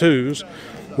Mark 2s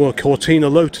were Cortina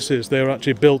Lotuses. They were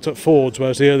actually built at Ford's,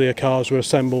 whereas the earlier cars were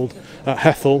assembled at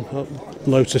Hethel, at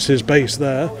Lotus's base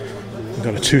there. We've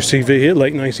got a 2CV here,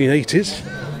 late 1980s.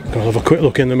 Got to have a quick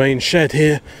look in the main shed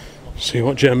here, see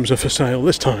what gems are for sale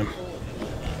this time.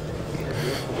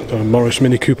 Got a Morris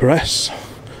Mini Cooper S,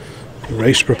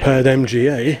 race prepared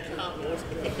MGA,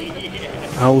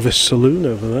 Alvis Saloon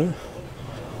over there,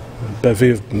 a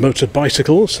bevy of motor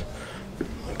bicycles.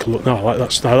 Look, no, I like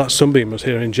that style. That Sunbeam was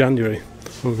here in January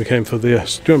when we came for the,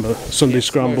 do you remember, Sunday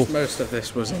Scramble? Most of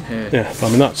this was in here. Yeah, I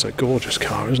mean that's a gorgeous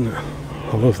car, isn't it?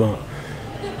 I love that.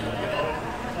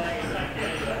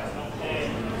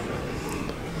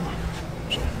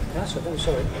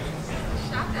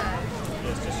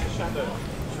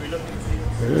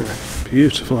 Yeah,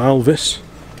 beautiful Alvis,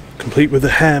 complete with the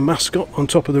hair mascot on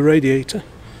top of the radiator.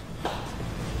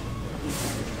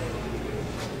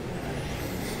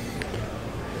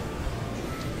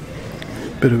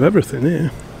 Bit of everything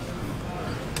here.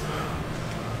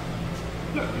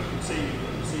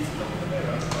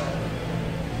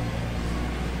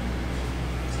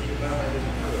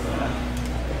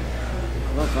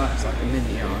 I love that, it's like a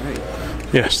mini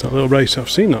R8. Yes, that little race, I've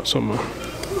seen that somewhere.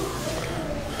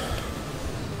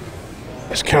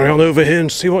 Let's carry on over here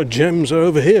and see what gems are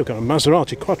over here. We've got a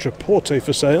Maserati Quattroporte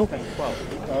for sale.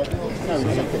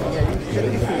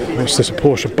 What's this, a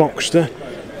Porsche Boxster?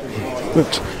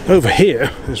 But over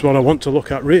here is what I want to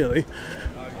look at really.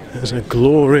 There's a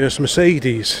glorious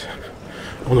Mercedes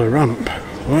on a ramp.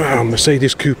 Wow,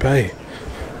 Mercedes Coupe.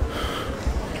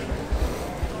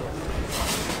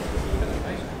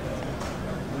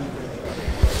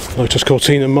 Lotus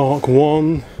Cortina Mark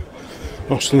 1,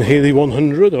 Austin Healey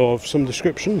 100 of some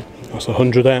description, that's the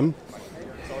 100M.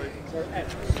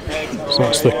 So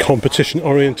that's the competition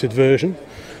oriented version.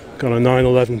 Got a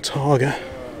 911 Targa.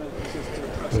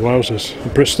 Wowzers, a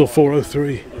Bristol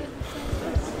 403.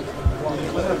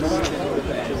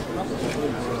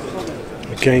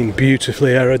 Again,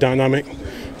 beautifully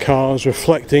aerodynamic cars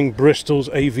reflecting Bristol's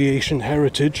aviation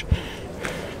heritage.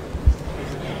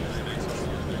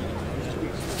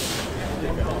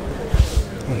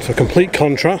 And for complete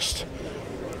contrast,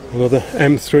 another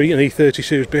M3, an E30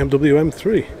 series BMW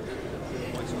M3.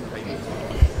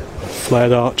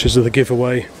 Flared arches are the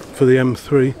giveaway for the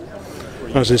M3,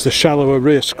 as is the shallower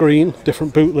rear screen,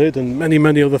 different boot lid and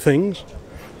many other things.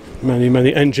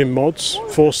 Many engine mods,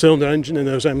 4-cylinder engine in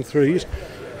those M3s.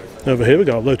 Over here we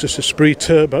got a Lotus Esprit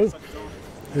Turbo.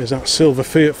 There's that silver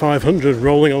Fiat 500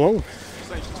 rolling along.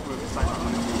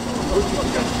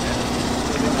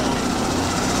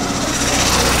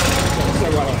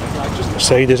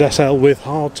 Mercedes SL with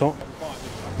hardtop,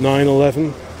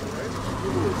 911.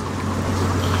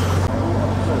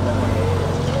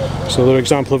 It's another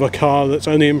example of a car that's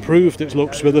only improved its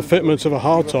looks with the fitment of a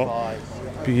hardtop.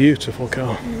 Beautiful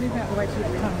car.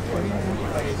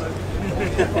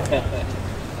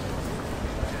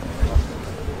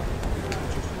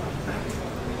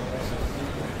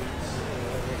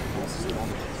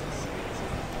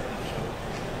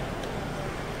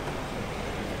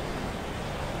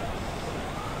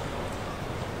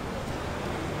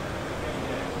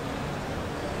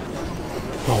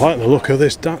 I like the look of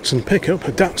this Datsun pickup,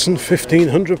 a Datsun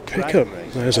 1500 pickup.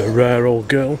 There's a rare old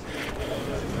girl.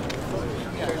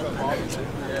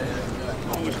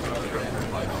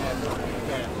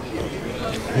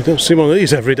 You don't see one of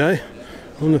these every day.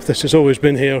 I wonder if this has always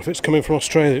been here, if it's coming from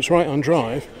Australia. It's right on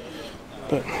drive,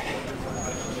 but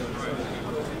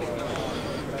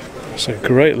it's a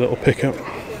great little pickup.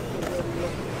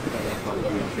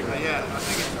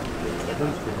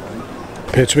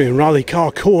 Appeared to be in Rally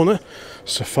Car Corner.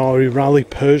 Safari Rally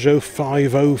Peugeot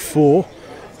 504. I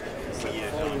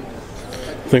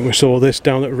think we saw this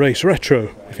down at Race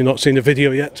Retro. If you've not seen the video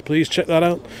yet, please check that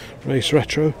out. Race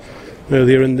Retro.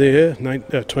 Earlier in the year,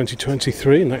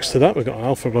 2023. Next to that we've got an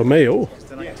Alfa Romeo.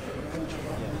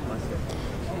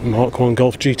 Mark 1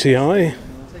 Golf GTI.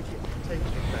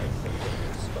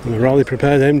 And the Rally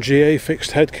Prepared MGA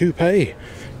Fixed Head Coupe.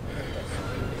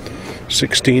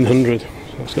 1600.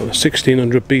 It's got the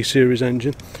 1600 B series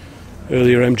engine.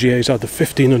 Earlier MGAs had the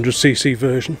 1500cc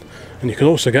version, and you could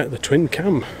also get the twin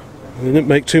cam. They didn't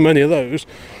make too many of those.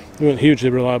 They weren't hugely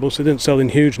reliable, so they didn't sell in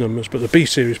huge numbers, but the B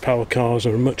series power cars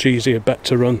are a much easier bet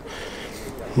to run.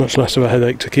 Much less of a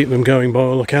headache to keep them going by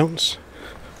all accounts.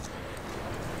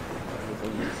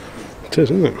 It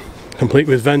is, isn't it? Complete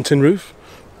with vent and roof.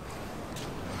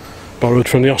 Borrowed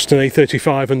from the Austin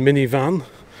A35 and minivan.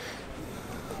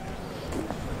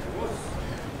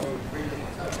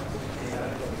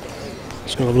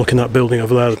 Just kind of looking at that building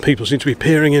over there, people seem to be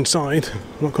peering inside. I'm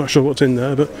not quite sure what's in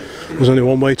there, but there's only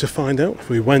one way to find out. If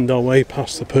we wend our way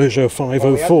past the Peugeot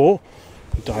 504,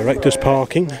 director's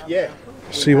parking,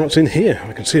 see what's in here.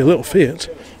 I can see a little Fiat.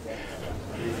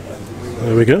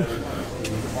 There we go. You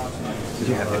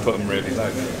have to put them really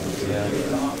low.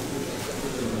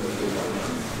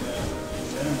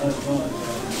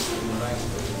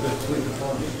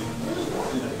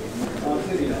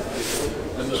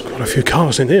 There's quite a few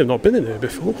cars in here, I've not been in here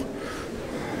before.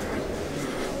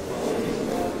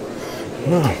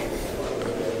 Wow.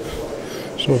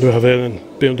 So what do we have here then?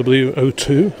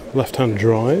 WW2 left-hand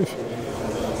drive.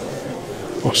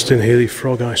 Austin Healey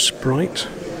Frog Eye Sprite.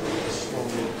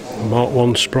 Mark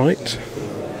 1 Sprite.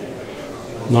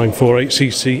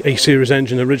 948cc A-series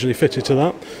engine originally fitted to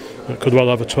that. That could well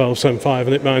have a 1275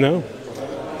 in it by now.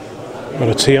 Got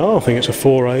a TR, I think it's a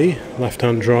 4A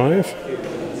left-hand drive.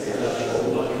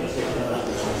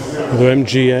 Another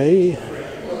MGA,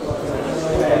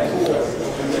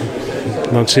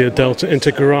 Lancia Delta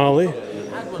Integrale.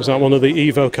 Is that one of the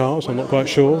Evo cars? I'm not quite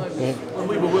sure. When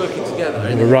we were working together.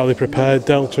 And a Rally Prepared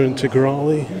Delta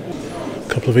Integrale. A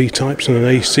couple of E-types and an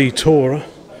AC Tourer.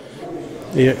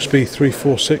 EXB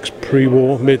 346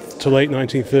 pre-war, mid to late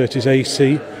 1930s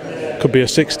AC. Could be a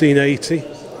 1680.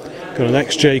 Got an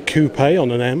XJ Coupe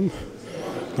on an M.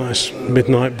 Nice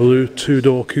midnight blue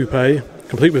two-door coupe.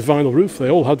 Complete with vinyl roof. They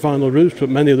all had vinyl roofs, but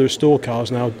many of the restore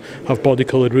cars now have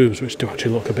body-coloured roofs, which do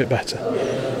actually look a bit better. A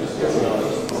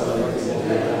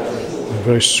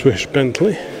very swish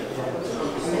Bentley.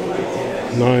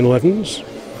 911s.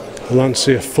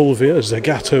 Lancia Fulvia,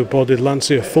 Zagato-bodied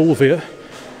Lancia Fulvia.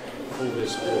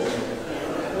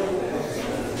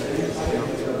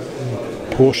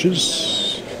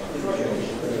 Porsches.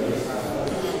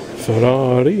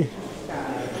 Ferrari.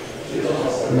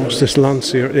 And what's this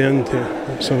Lancia at the end here?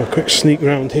 Let's have a quick sneak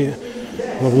round here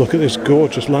and have a look at this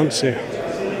gorgeous Lancia.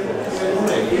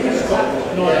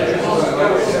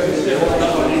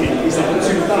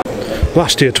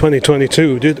 Last year,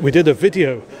 2022, we did a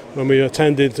video when we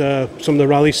attended some of the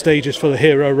rally stages for the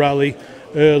Hero Rally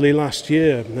early last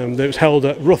year. It was held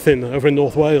at Ruthin over in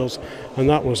North Wales, and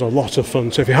that was a lot of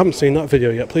fun. So if you haven't seen that video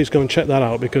yet, please go and check that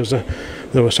out, because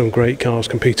there were some great cars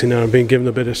competing there and being given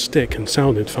a bit of stick and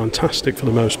sounded fantastic for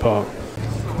the most part.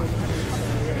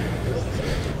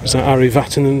 Is that Ari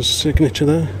Vatanen's signature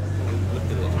there?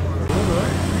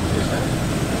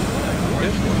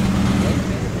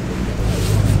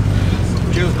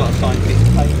 Jill's got a signed piece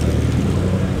of paper.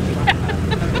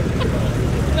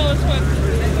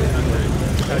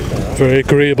 Very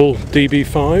agreeable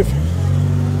DB5.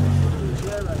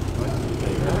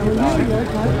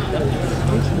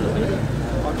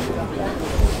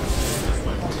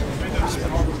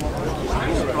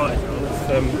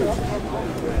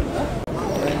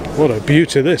 What a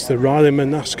beauty this, the Riley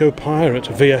Monasco Pirate,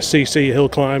 VSCC hill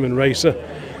climb and racer.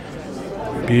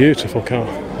 Beautiful car,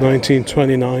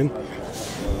 1929.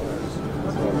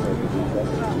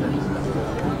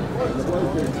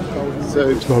 So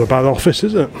It's not a bad office,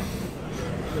 is it?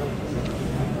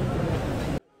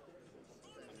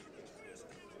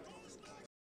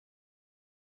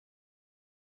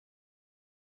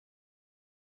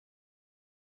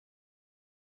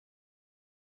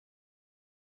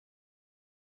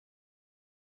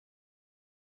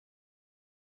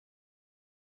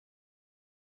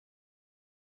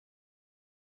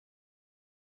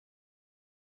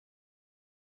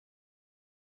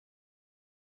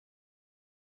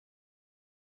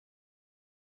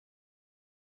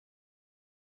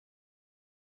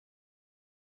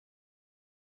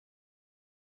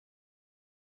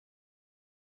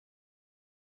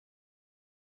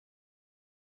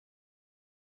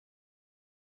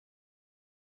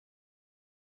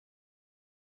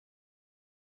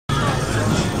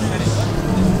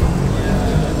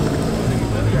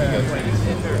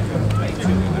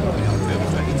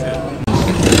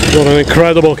 What an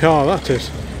incredible car that is.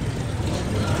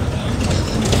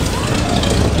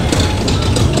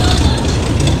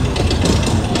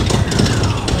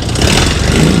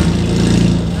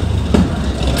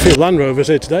 A few Land Rovers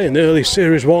here today, an early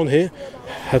Series 1 here.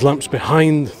 Headlamps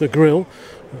behind the grille.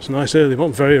 That's a nice early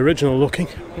one, very original looking.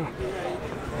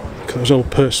 Look at those old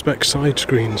Perspex side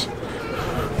screens.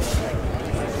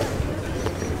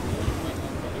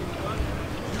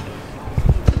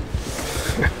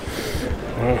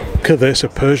 Look at this, a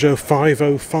Peugeot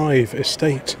 505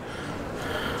 Estate.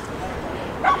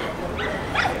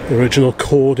 The original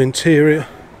cord interior.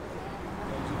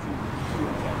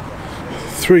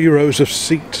 3 rows of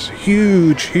seats,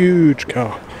 huge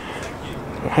car.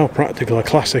 How practical a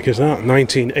classic is that?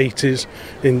 1980s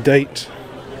in date.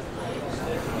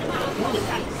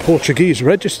 Portuguese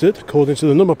registered according to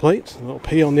the number plate. A little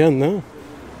P on the end there.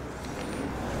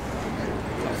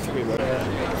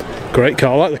 Great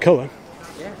car, I like the colour.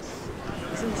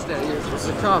 It's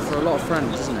a car for a lot of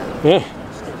friends, isn't it?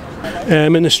 Yeah. Air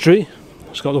Ministry.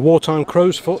 It's got the wartime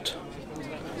crow's foot,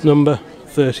 number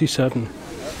 37.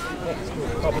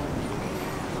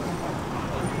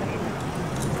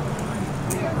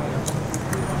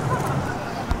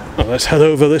 Well, let's head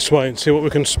over this way and see what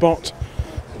we can spot.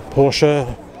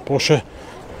 Porsche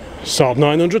Saab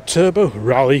 900 Turbo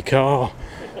rally car.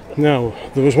 Now,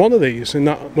 there was one of these in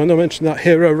that, when I mentioned that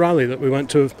Hero Rally that we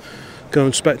went to go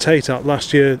and spectate at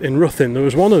last year in Ruthin, there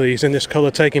was one of these in this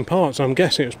colour taking part, so I'm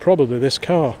guessing it was probably this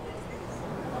car.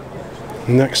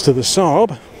 Next to the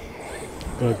Saab,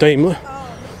 a Daimler.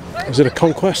 Is it a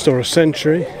Conquest or a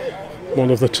Century?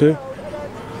 One of the two.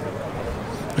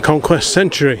 A Conquest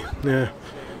Century, yeah.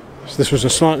 So this was a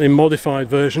slightly modified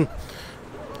version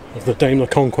of the Daimler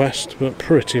Conquest, but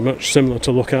pretty much similar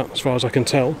to look at as far as I can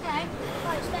tell.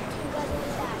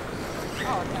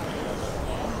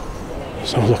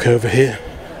 So I'll look over here.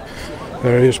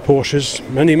 There is Porsches,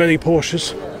 many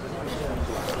Porsches.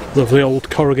 Lovely old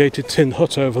corrugated tin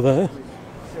hut over there.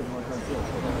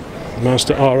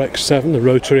 Mazda RX-7, the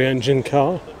rotary engine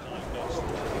car.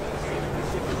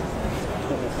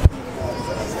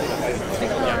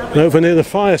 And over near the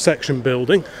fire section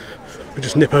building, we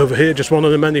just nip over here, just one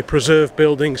of the many preserved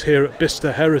buildings here at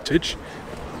Bicester Heritage.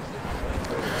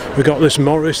 We've got this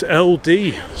Morris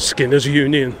LD Skinners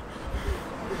Union.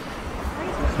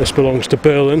 This belongs to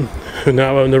Berlin, who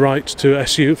now own the rights to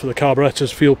SU for the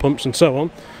carburetors, fuel pumps and so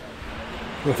on.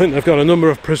 I think they've got a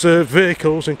number of preserved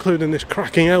vehicles, including this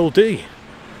cracking LD.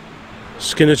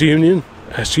 Skinners Union,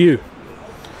 SU.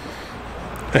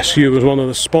 SU was one of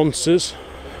the sponsors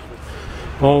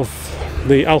of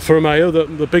the Alfa Romeo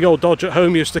that the big old Dodge at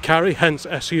home used to carry, hence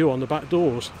SU on the back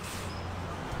doors.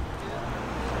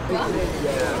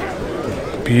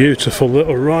 Beautiful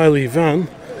little Riley van.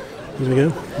 There we go,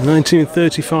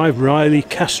 1935 Riley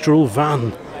Kestrel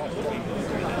van.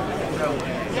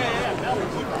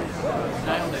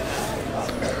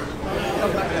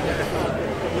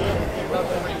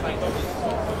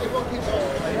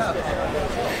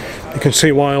 You can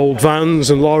see why old vans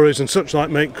and lorries and such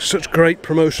like make such great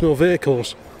promotional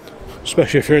vehicles,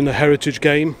 especially if you're in the heritage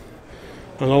game.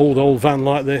 An old van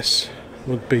like this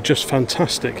would be just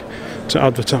fantastic to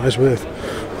advertise with.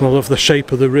 And I love the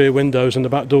shape of the rear windows and the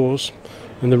back doors,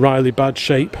 and the Riley badge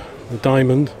shape, the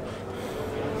diamond.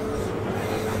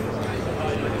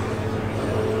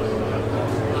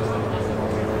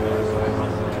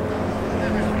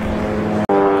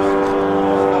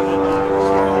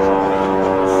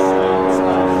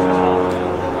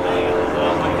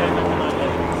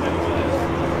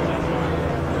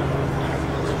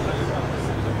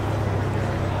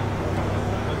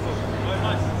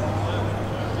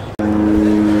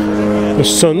 The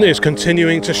sun is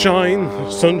continuing to shine. The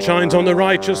sun shines on the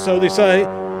righteous, so they say.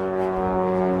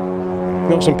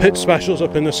 Got some pit specials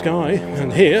up in the sky,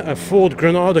 and here a Ford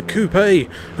Granada Coupe, a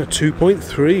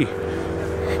 2.3.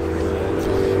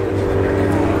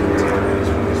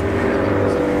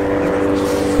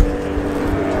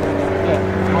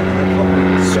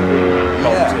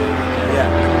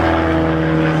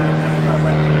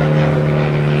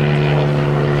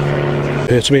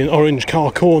 Appears to be an orange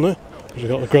car corner. We've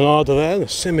got the Granada there, the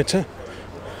Scimitar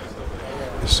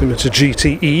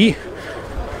GTE,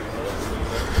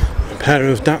 a pair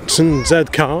of Datsun Z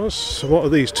cars. So what are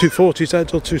these,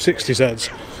 240Zs or 260Zs?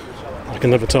 I can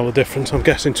never tell the difference. I'm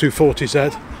guessing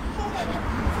 240Z.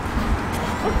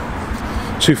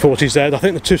 240Z, I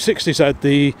think the 260Z,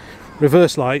 the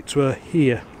reverse lights were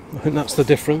here. I think that's the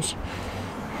difference.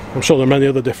 I'm sure there are many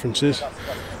other differences.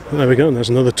 There we go, and there's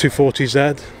another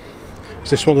 240Z. Is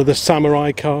this one of the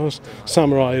Samurai cars?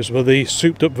 Samurais were the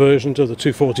souped up versions of the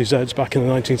 240Zs back in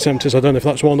the 1970s. I don't know if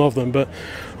that's one of them, but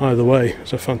either way,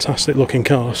 it's a fantastic looking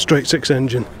car, straight six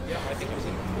engine.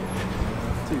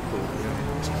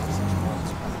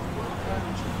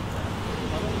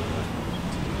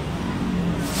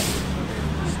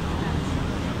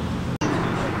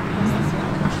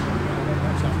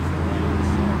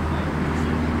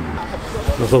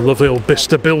 Another lovely old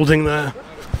Bicester building there.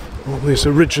 All these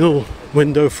original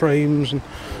window frames and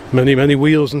many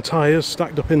wheels and tyres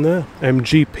stacked up in there.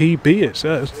 MGPB it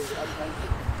says.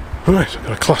 Right, so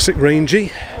got a classic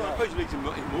Rangy.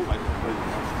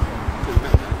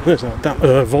 There's that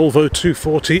Volvo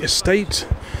 240 Estate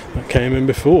that came in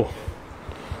before.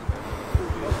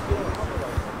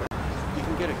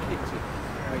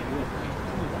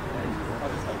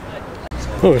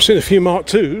 Oh, we've seen a few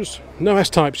Mark IIs, no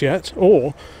S-types yet,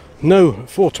 or no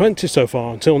 420 so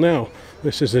far until now.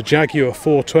 This is a Jaguar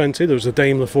 420, there was a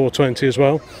Daimler 420 as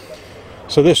well.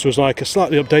 So this was like a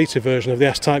slightly updated version of the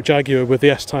S-Type Jaguar with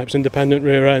the S-Type's independent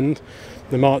rear end.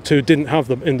 The Mark II didn't have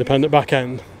the independent back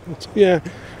end. Yeah.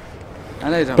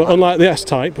 But unlike the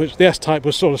S-Type, which the S-Type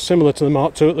was sort of similar to the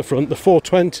Mark II at the front, the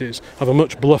 420s have a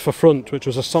much bluffer front, which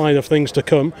was a sign of things to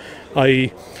come,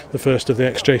 i.e. the first of the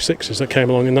XJ6s that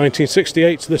came along in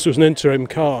 1968. So this was an interim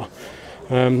car.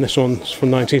 This one's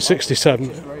from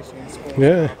 1967.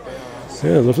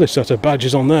 Yeah, lovely set of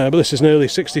badges on there, but this is an early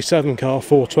 67 car,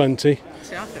 420.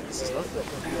 See, I think this is lovely.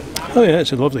 Oh yeah,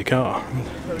 it's a lovely car.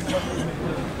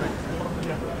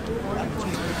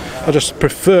 I just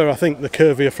prefer, I think, the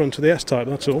curvier front of the S-Type,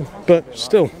 that's all. But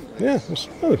still, yeah, there's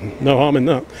no harm in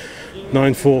that.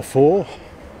 944.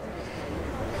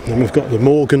 Then we've got the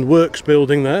Morgan Works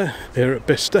building there, here at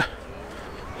Bicester.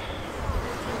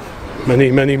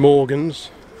 Many Morgans.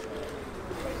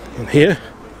 And here,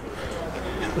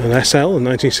 an SL, a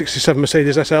 1967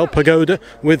 Mercedes SL Pagoda,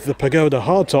 with the Pagoda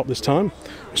hardtop this time.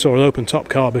 We saw an open top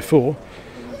car before.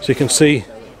 So you can see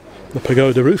the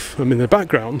Pagoda roof, and in the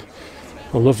background,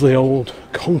 a lovely old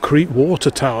concrete water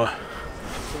tower.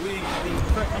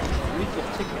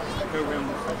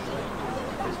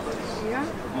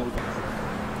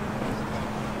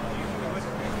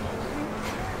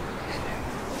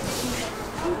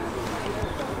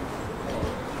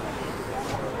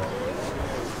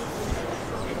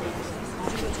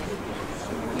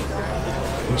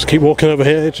 Let's keep walking over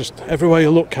here, just everywhere you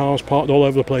look, cars parked all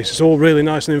over the place. It's all really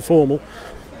nice and informal,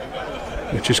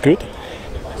 which is good.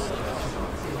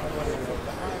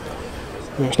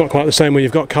 Well, it's not quite the same when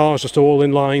you've got cars just all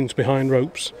in lines behind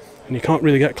ropes and you can't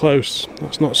really get close.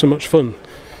 That's not so much fun.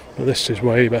 But this is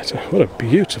way better. What a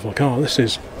beautiful car. This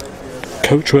is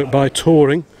coachwork by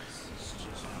Touring.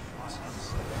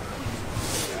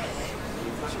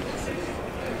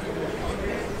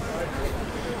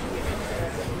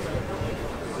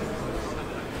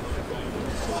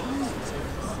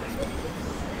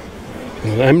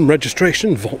 M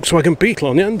registration, Volkswagen Beetle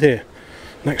on the end here,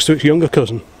 next to its younger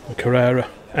cousin, the Carrera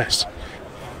S.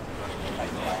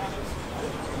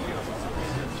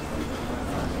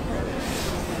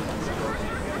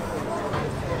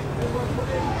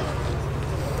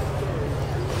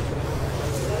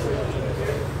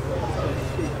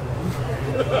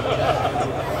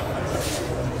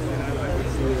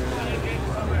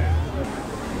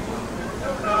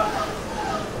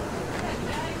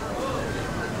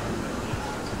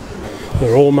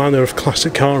 There are all manner of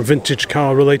classic car and vintage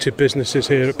car related businesses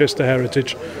here at Bicester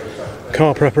Heritage.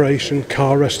 Car preparation,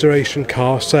 car restoration,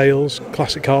 car sales,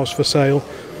 classic cars for sale.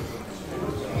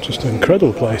 Just an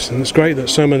incredible place, and it's great that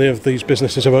so many of these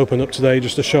businesses have opened up today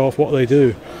just to show off what they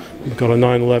do. We've got a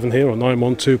 911 here, or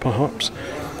 912 perhaps,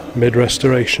 mid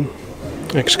restoration.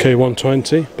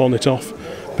 XK120, bonnet off,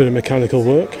 bit of mechanical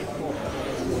work.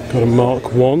 Got a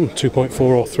Mark 1, 2.4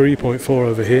 or 3.4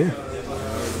 over here.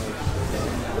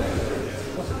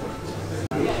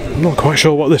 I'm not quite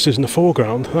sure what this is in the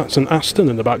foreground. That's an Aston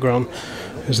in the background.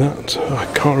 Is that?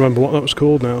 I can't remember what that was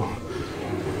called now.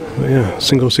 But yeah,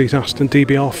 single seat Aston,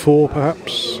 DBR4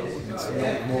 perhaps.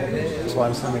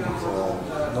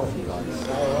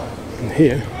 And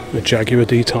here, the Jaguar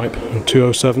D-Type and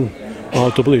 207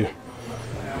 RW.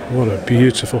 What a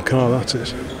beautiful car that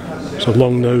is. It's a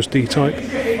long nose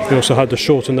D-Type. We also had the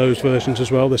shorter nose versions as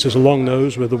well. This is a long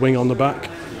nose with the wing on the back.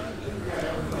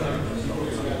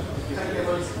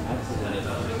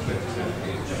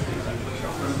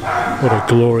 What a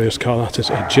glorious car that is.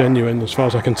 A genuine, as far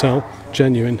as I can tell,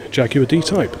 genuine Jaguar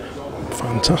D-Type.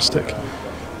 Fantastic.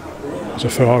 There's a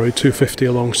Ferrari 250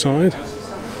 alongside.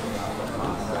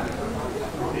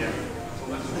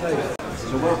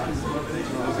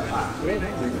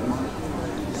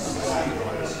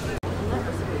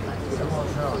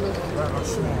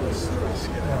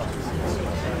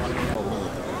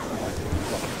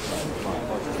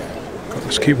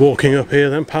 Let's keep walking up here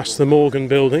then, past the Morgan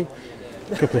building.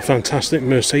 A couple of fantastic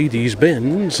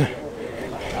Mercedes-Benz. I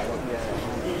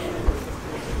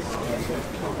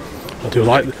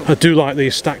do like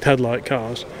these stacked headlight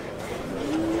cars.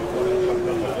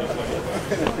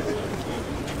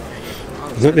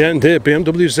 And at the end here,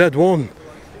 BMW Z1.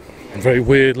 A very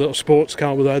weird little sports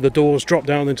car where the doors drop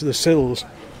down into the sills.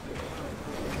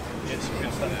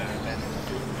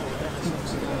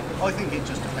 I think it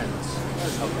just depends.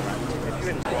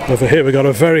 Over here we've got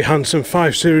a very handsome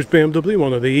 5 Series BMW,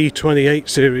 one of the E28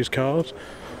 series cars.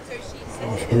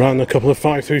 Ran a couple of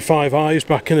 535i's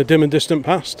back in the dim and distant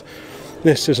past.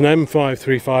 This is an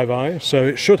M535i, so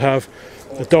it should have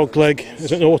a dogleg.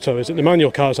 Is it an auto? Is it the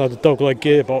manual cars had a dogleg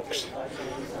gearbox?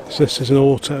 So this is an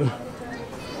auto.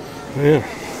 Yeah.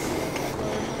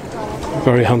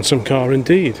 Very handsome car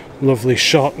indeed. Lovely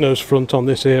sharp nose front on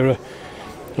this era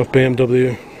of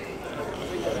BMW.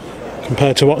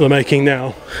 Compared to what they're making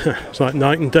now, it's like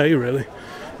night and day really.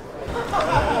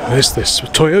 There's this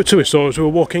Toyota we saw as we were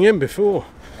walking in before.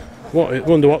 I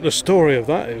wonder what the story of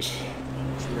that is.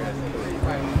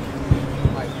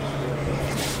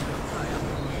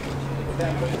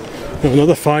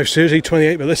 Another 5 Series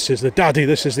E28, but this is the daddy,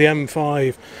 this is the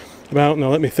M5. About, now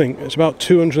let me think, it's about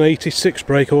 286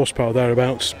 brake horsepower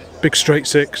thereabouts, big straight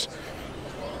six.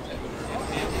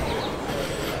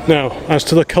 Now, as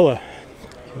to the colour,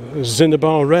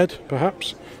 Cinnabar red,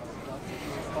 perhaps.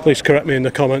 Please correct me in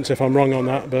the comments if I'm wrong on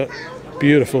that, but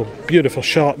beautiful, beautiful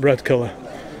sharp red colour.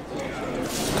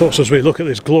 Of course, as we look at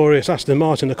this glorious Aston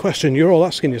Martin, the question you're all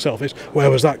asking yourself is, where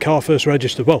was that car first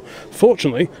registered? Well,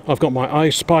 fortunately, I've got my I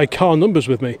Spy car numbers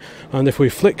with me, and if we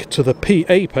flick to the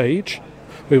PA page,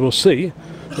 we will see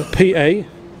that PA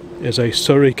is a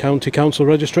Surrey County Council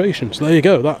registration. So there you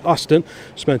go, that Aston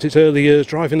spent its early years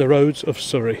driving the roads of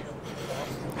Surrey.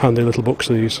 Handy little books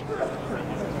these.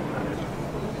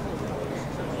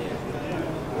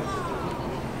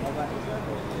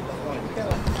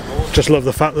 Just love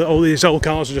the fact that all these old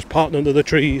cars are just parked under the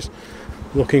trees,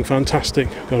 looking fantastic.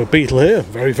 Got a Beetle here,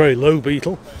 very very low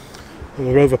Beetle, and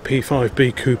a Rover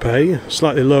P5B Coupe,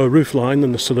 slightly lower roofline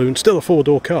than the saloon, still a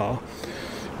 4-door car,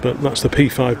 but that's the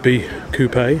P5B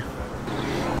Coupe.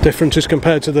 Differences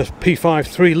compared to the P5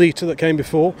 3 litre that came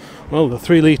before. Well, the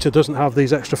 3 litre doesn't have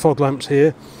these extra fog lamps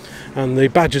here, and the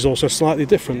badge is also slightly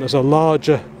different. There's a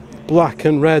larger black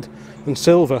and red and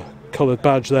silver coloured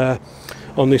badge there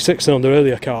on the 6-cylinder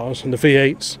earlier cars, and the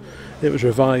V8s it was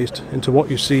revised into what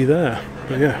you see there.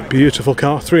 But yeah, beautiful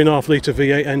car, 3.5 litre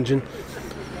V8 engine,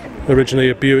 originally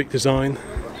a Buick design,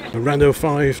 a Renault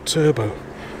 5 turbo.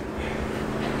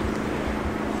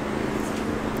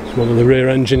 It's one of the rear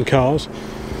engine cars,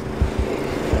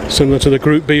 similar to the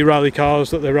Group B rally cars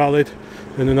that they rallied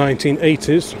in the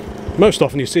 1980s. Most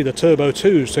often you see the Turbo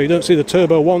 2s, so you don't see the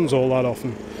Turbo 1s all that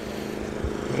often.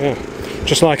 Yeah.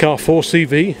 Just like our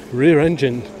 4CV, rear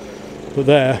engine, but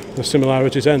there the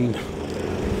similarities end.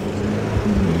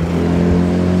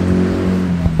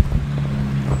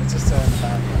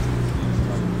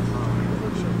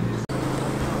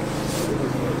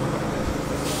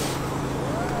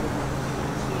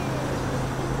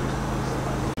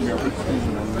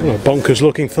 Oh, a bonkers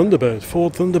looking Thunderbird,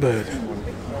 Ford Thunderbird.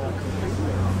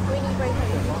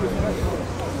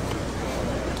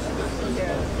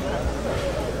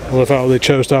 I love how they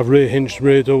chose to have rear hinged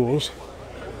rear doors.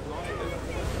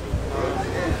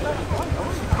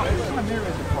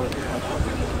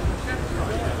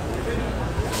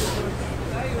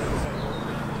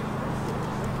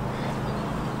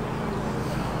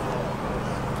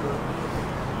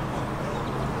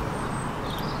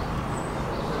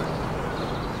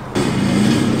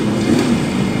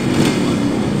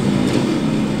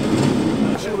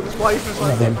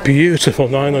 Another beautiful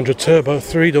 900 turbo,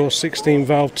 3-door 16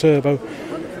 valve turbo.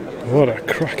 What a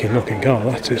cracking looking car.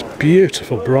 That is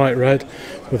beautiful, bright red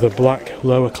with a black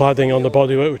lower cladding on the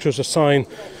bodywork, which was a sign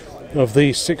of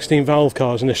these 16 valve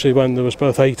cars initially when there was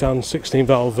both 8 and 16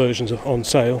 valve versions on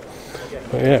sale.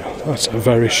 But yeah, that's a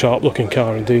very sharp looking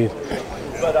car indeed.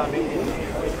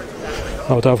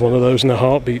 I would have one of those in a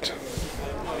heartbeat.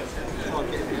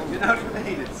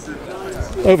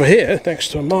 Over here, next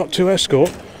to a Mark II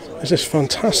Escort, is this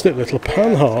fantastic little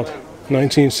Panhard,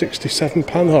 1967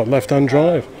 Panhard, left-hand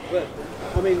drive. Well,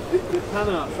 I mean, the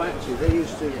Panhard factory, they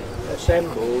used to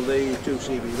assemble the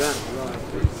 2CV van.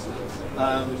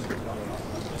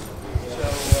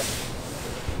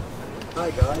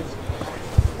 Hi guys.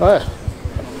 Oh.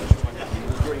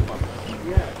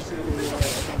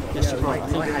 Yes, right.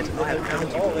 I had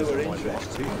oh, they were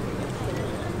interested.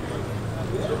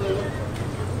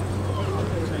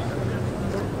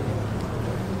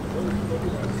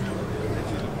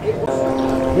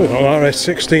 RS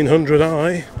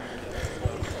 1600i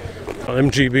on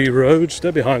MGB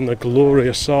Roadster behind the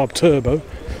glorious Saab Turbo.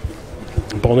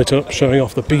 Bonnet up, showing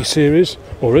off the B series,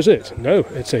 or is it? No,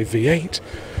 it's a V8.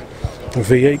 A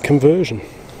V8 conversion.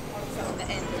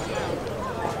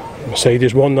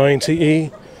 Mercedes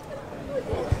 190e.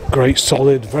 Great,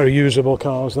 solid, very usable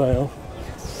cars there.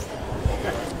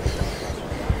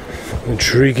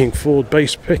 Intriguing Ford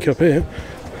base pickup here.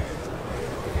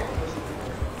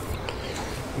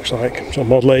 Looks like it's a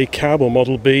Model A cab or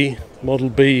Model B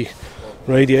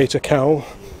radiator cowl,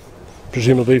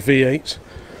 presumably V8,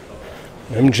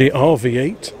 MGR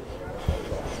V8,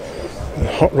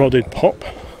 a hot rodded pop.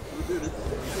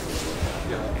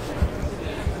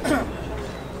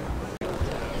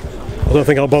 I don't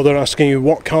think I'll bother asking you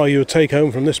what car you would take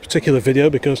home from this particular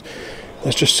video because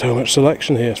there's just so much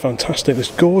selection here. It's fantastic. This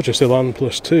gorgeous Elan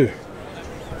Plus 2.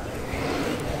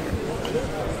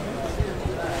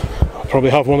 Probably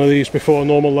have one of these before a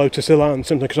normal Lotus Elan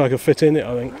simply because I could fit in it,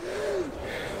 I think.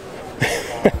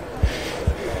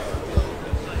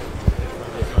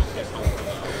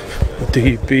 A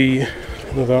DB,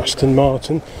 another Aston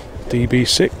Martin,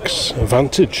 DB6, a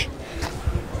Vantage.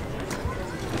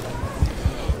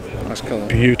 Nice colour.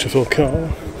 Beautiful car.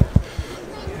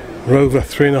 Rover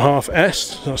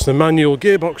 3.5S, that's the manual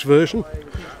gearbox version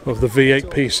of the V8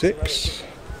 P6.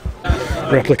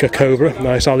 Replica Cobra,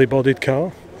 nice alley-bodied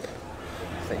car.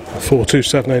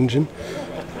 427 engine.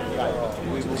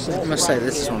 I must say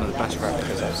this is one of the best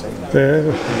replicas I've seen.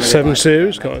 Yeah, 7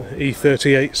 Series, got an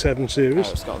E38 7 Series.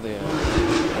 Oh, it's got the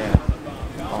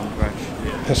arm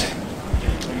brush.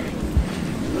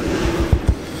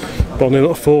 Bonny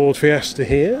little Ford Fiesta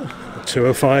here,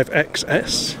 205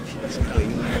 XS.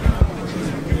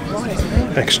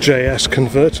 XJS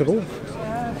convertible.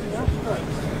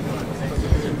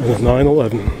 And a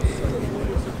 911.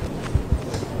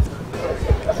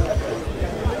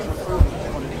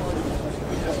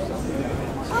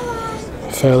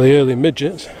 Fairly early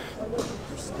midget.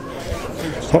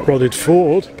 Hot rodded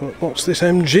Ford, but what's this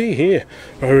MG here?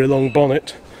 Very long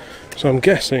bonnet. So I'm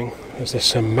guessing, is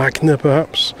this a Magna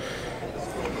perhaps?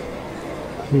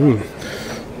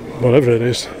 Whatever it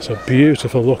is, it's a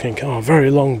beautiful looking car,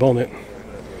 very long bonnet.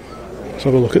 Let's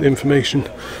have a look at the information.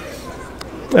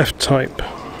 F-Type.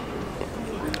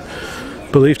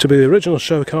 Believed to be the original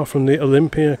show car from the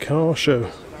Olympia car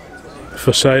show.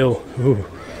 For sale. Ooh.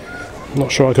 Not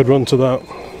sure I could run to that.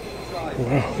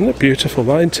 Wow, isn't it beautiful,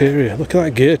 that interior? Look at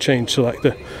that gear change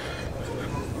selector.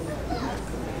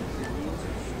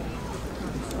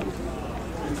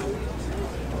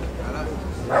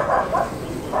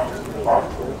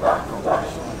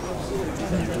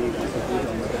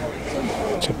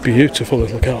 It's a beautiful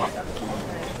little car.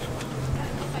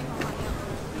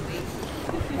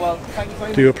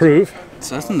 Do you approve?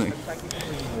 Certainly.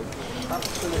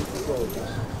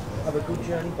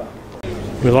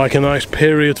 We like a nice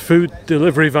period food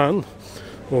delivery van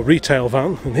or retail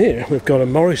van, and here we've got a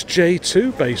Morris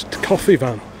J2 based coffee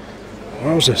van.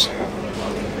 Wowzers.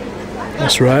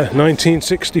 That's rare,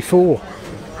 1964.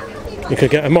 You could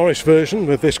get a Morris version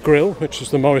with this grille, which is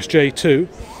the Morris J2,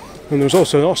 and there was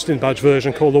also an Austin badge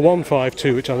version called the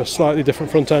 152, which had a slightly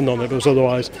different front end on it, but was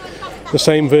otherwise the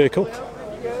same vehicle.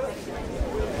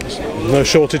 No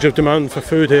shortage of demand for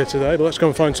food here today, but let's go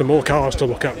and find some more cars to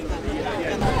look at.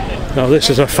 Now this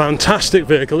is a fantastic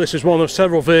vehicle. This is one of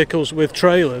several vehicles with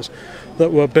trailers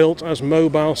that were built as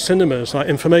mobile cinemas, like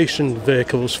information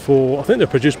vehicles for, I think they're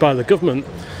produced by the government,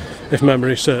 if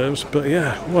memory serves. But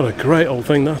yeah, what a great old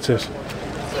thing that is.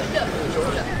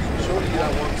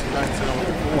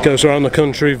 It goes around the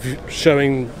country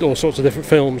showing all sorts of different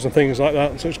films and things like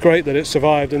that, so it's great that it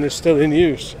survived and is still in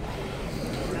use.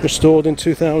 Restored in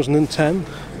 2010.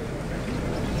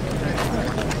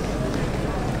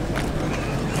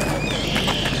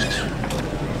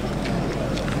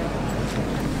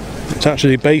 It's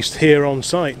actually based here on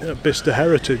site at Bicester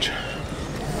Heritage.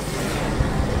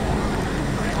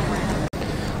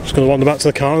 Just going to wander back to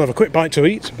the car and have a quick bite to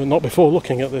eat, but not before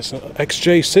looking at this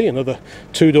XJC, another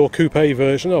two-door coupe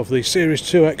version of the Series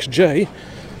 2 XJ.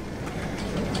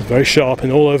 Very sharp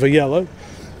in all over yellow.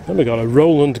 Then we've got a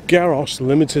Roland Garros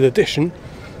limited edition,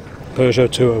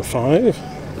 Peugeot 205,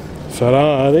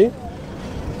 Ferrari,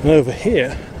 and over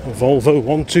here a Volvo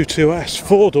 122S,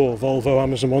 four-door Volvo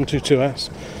Amazon 122S,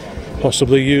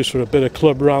 possibly used for a bit of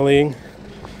club rallying,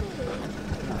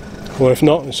 or if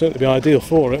not, it'd certainly be ideal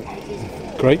for it.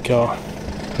 Great car,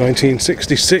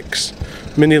 1966,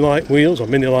 mini light wheels, or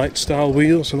mini light style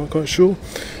wheels, I'm not quite sure,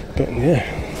 but yeah,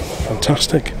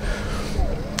 fantastic.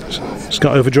 It's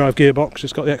got overdrive gearbox,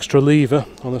 it's got the extra lever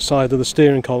on the side of the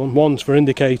steering column. One's for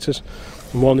indicators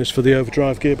and one is for the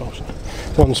overdrive gearbox.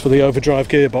 One's for the overdrive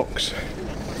gearbox.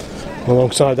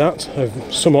 Alongside that,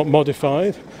 a somewhat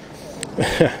modified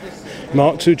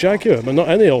Mark II Jaguar, but not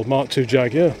any old Mark II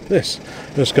Jaguar. This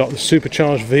has got the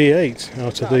supercharged V8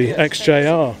 out of the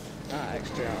XJR.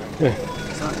 Yeah.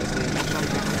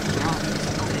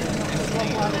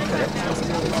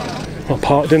 Well,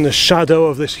 parked in the shadow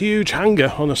of this huge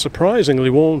hangar on a surprisingly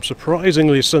warm,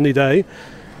 surprisingly sunny day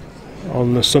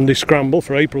on the Sunday Scramble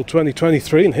for April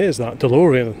 2023, and here's that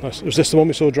DeLorean. Was this the one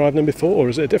we saw driving in before, or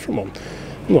is it a different one?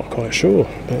 I'm not quite sure,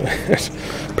 but it's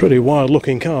a pretty wild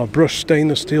looking car. Brushed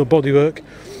stainless steel bodywork,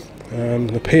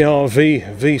 the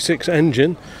PRV V6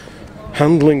 engine,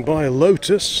 handling by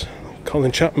Lotus.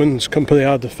 Colin Chapman's company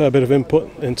had a fair bit of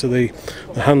input into the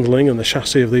handling and the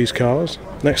chassis of these cars.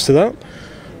 Next to that,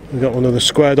 we've got one of the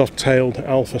squared off tailed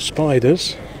Alpha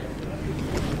Spiders.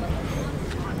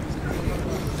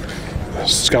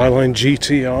 Skyline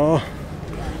GTR,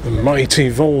 a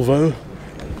mighty Volvo.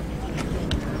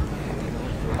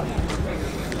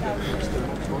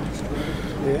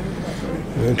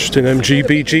 An interesting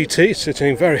MGB GT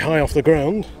sitting very high off the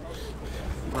ground.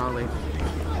 Rally.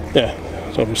 Yeah,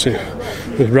 it's obviously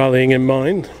with rallying in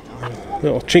mind.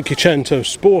 Little Cinquecento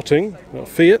Sporting, little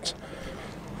Fiat.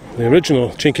 The original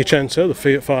Cinquecento, the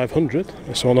Fiat 500.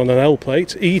 This one on an L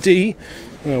plate. ED.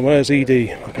 Where's ED?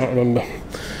 I can't remember.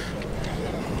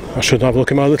 I should have a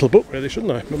look in my little book, really,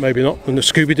 shouldn't I? But maybe not. And the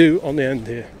Scooby-Doo on the end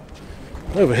here.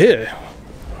 Over here,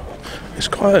 it's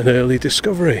quite an early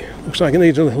discovery. Looks like it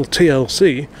needs a little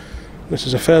TLC. This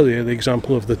is a fairly early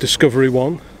example of the Discovery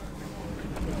 1.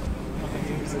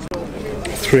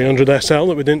 300 SL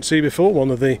that we didn't see before,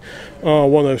 one of the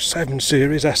R107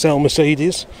 series SL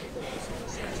Mercedes.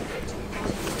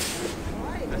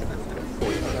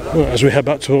 Well, as we head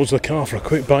back towards the car for a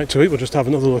quick bite to eat, we'll just have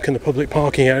another look in the public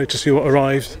parking area to see what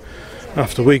arrived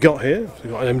after we got here.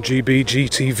 We've got an MGB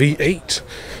GT V8,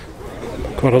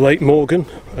 quite a late Morgan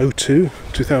 02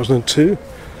 2002,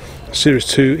 Series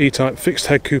 2 E-Type fixed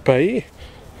head coupe. Got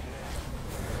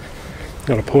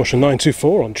a Porsche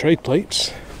 924 on trade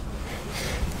plates.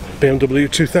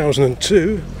 BMW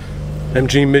 2002,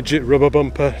 MG midget rubber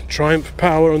bumper, Triumph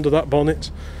power under that bonnet.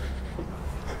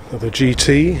 Another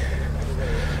GT.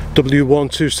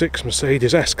 W126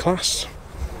 Mercedes S-Class.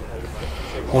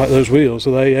 I like those wheels.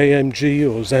 Are they AMG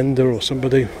or Zender or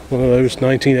somebody? One of those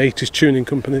 1980s tuning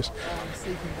companies.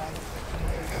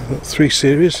 3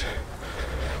 Series.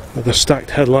 The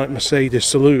stacked headlight Mercedes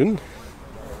saloon.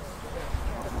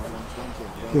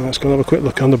 Let's go and have a quick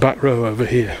look on the back row over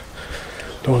here.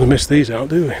 Don't want to miss these out,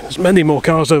 do we? There's many more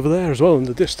cars over there as well in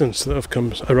the distance that have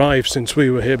arrived since we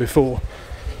were here before.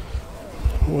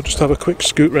 We'll just have a quick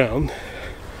scoot round.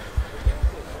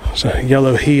 It's a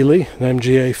yellow Healy, an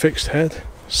MGA fixed head,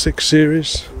 6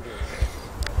 Series,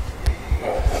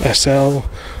 SL,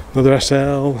 another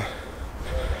SL.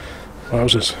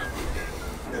 Wowzers.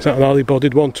 Is that an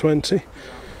alley-bodied 120?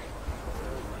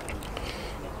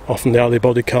 Often the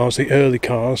alley-bodied cars, the early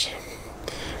cars,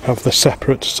 have the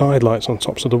separate side lights on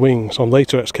tops of the wings. On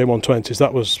later XK120s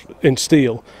that was in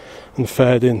steel and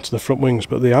faired into the front wings,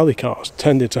 but the alley cars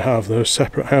tended to have those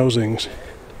separate housings.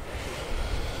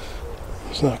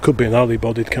 So that could be an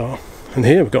alley-bodied car. And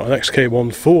here we've got an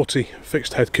XK140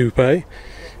 fixed head coupe.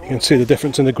 You can see the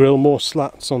difference in the grille, more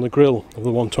slats on the grille of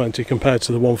the 120 compared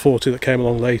to the 140 that came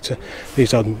along later.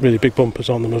 These had really big bumpers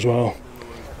on them as well.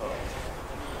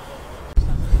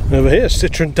 Over here,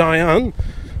 Citroen Diane,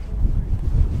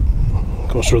 of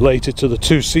course related to the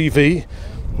 2CV,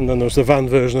 and then there's the van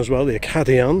version as well, the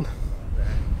Acadian.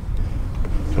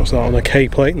 Of course that on a K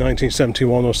plate,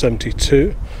 1971 or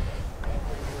 72.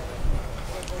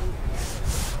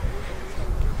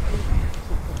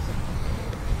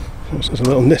 There's a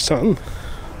little Nissan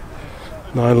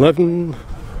 911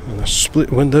 and a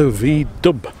split window V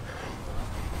dub.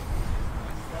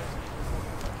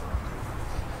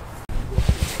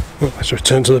 Well, let's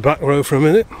return to the back row for a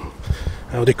minute.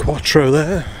 Audi Quattro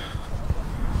there.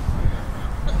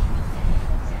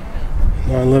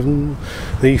 911,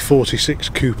 the 46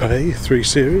 Coupe 3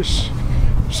 Series,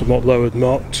 somewhat lowered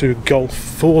Mark II Golf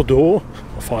 4-door,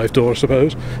 or 5-door I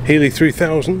suppose, Healy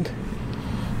 3000.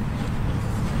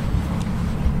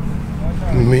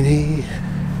 Mini,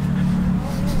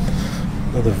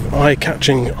 another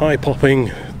eye-catching,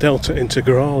 eye-popping Delta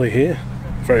Integrale here,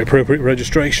 very appropriate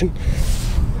registration.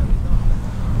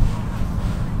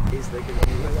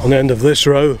 On the end of this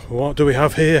row, what do we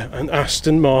have here? An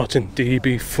Aston Martin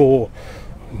DB4.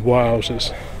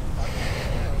 Wowzers.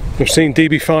 We've seen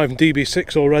DB5 and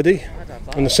DB6 already,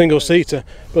 and the single-seater,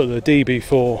 but the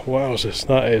DB4, wowzers,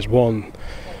 that is one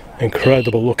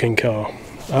incredible looking car.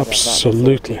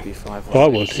 Absolutely. I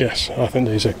would, yes. I think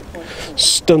these are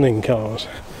stunning cars.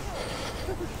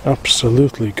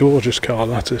 Absolutely gorgeous car,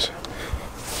 that is.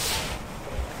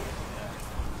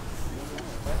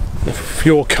 If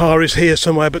your car is here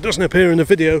somewhere but doesn't appear in the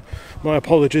video, my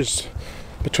apologies.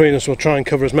 Between us we'll try and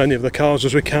cover as many of the cars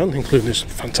as we can, including this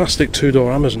fantastic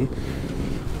 2-door Amazon.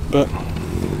 But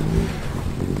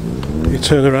you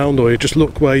turn around or you just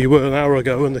look where you were an hour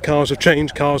ago and the cars have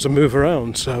changed, cars have moved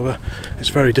around, so it's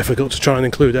very difficult to try and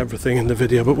include everything in the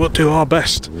video, but we'll do our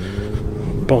best.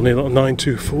 Bonnie little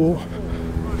 924.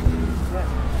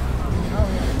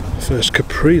 First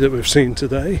Capri that we've seen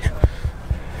today.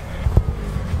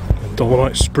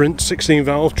 Dolomite Sprint, 16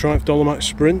 valve Triumph Dolomite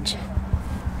Sprint.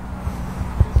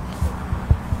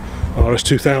 RS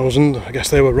 2000, I guess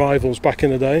they were rivals back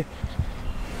in the day.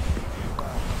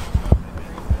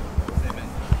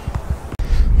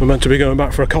 We're meant to be going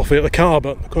back for a coffee at the car,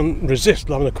 but I couldn't resist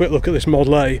having a quick look at this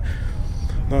Model A.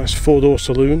 Nice 4-door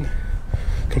saloon,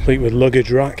 complete with luggage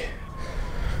rack.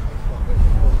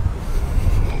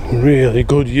 Really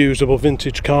good usable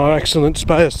vintage car, excellent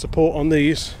spare support on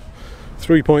these.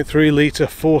 3.3 litre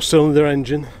 4-cylinder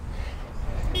engine.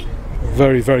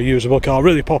 Very, very usable car,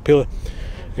 really popular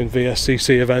in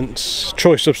VSCC events.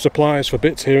 Choice of suppliers for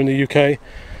bits here in the UK.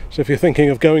 So if you're thinking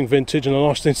of going vintage and an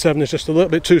Austin 7 is just a little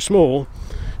bit too small,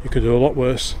 you could do a lot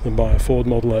worse than buy a Ford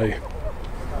Model A.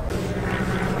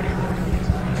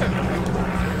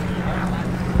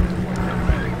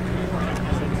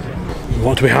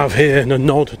 What do we have here in a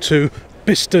nod to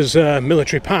Bicester's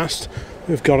military past?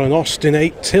 We've got an Austin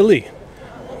 8 Tilly.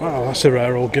 Wow, that's a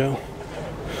rare old girl.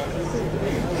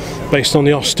 Based on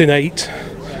the Austin 8.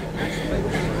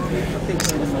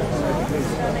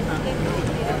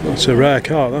 That's a rare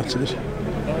car, that is.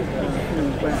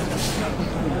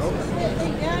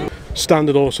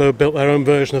 Standard also built their own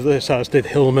version of this, as did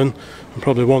Hillman and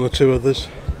probably one or two others.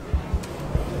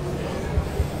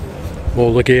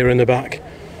 All the gear in the back.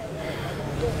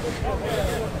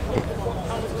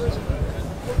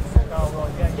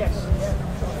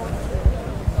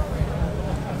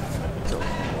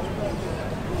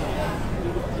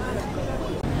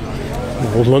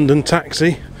 Old London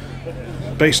taxi,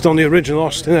 based on the original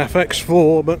Austin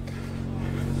FX4, but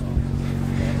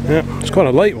yeah, it's quite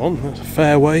a late one. That's a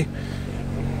fairway,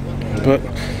 but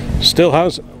still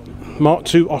has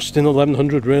Mark II Austin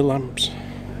 1100 rear lamps.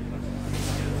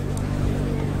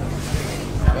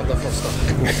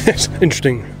 It's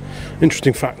interesting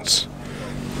Interesting facts.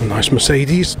 A nice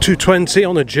Mercedes 220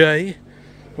 on a J.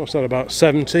 What's that, about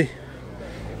 70?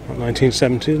 About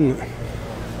 1970, isn't it?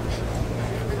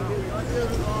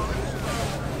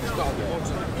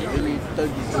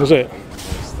 Is it?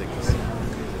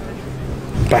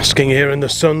 Basking here in the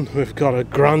sun, we've got a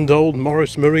grand old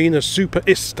Morris Marina Super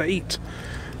Estate.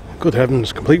 Good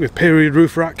heavens, complete with period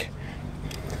roof rack,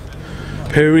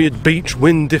 period beach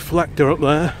wind deflector up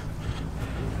there,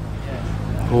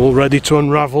 all ready to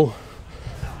unravel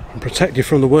and protect you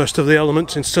from the worst of the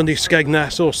elements in sunny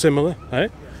Skegness or similar, eh?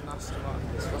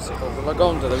 The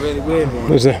Lagonda, the really weird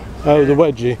one. Is there? Oh, the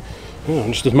wedgie. Oh,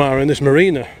 I'm just admiring this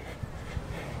marina.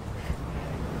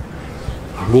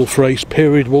 Wolf race,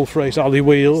 period wolf race, alley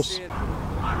wheels.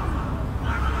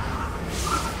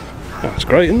 That's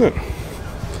great, isn't it?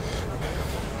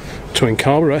 Twin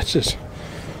carburettors.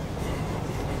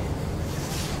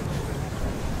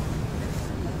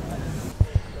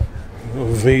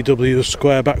 VW,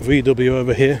 square back VW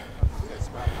over here.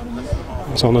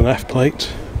 It's on an F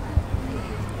plate.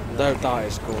 That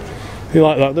is gorgeous. You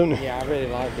like that, don't you? Yeah, I really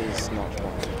like these notch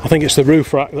ones. I think it's the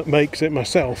roof rack that makes it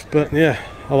myself, but yeah,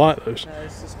 I like those.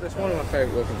 It's one of my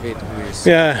favourite looking VWs.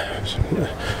 Yeah,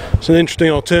 it's an interesting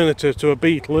alternative to a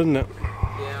Beetle, isn't it?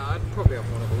 Yeah, I'd probably have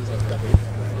one of these.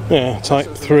 Yeah, Type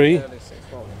 3.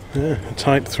 Yeah,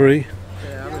 Type 3.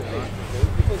 Yeah, I really like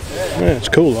it. Yeah, it's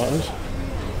cool, that is.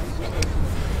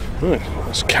 Right,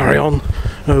 let's carry on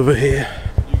over here.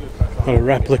 Got a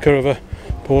replica of a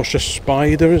Porsche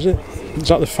Spider, is it? Is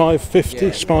that the 550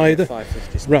 Yeah, Spider?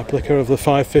 550 Spider. Replica of the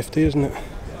 550, isn't it?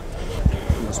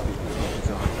 Must be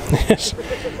Yes.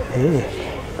 Yeah.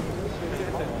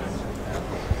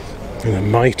 And a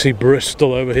mighty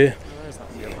Bristol over here.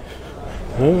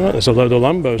 Oh, right, there's a load of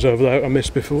Lambos over there I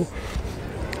missed before.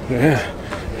 Yeah.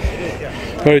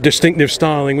 Very distinctive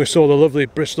styling. We saw the lovely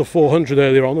Bristol 400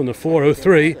 earlier on and the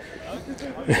 403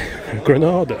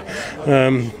 Granada.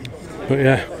 But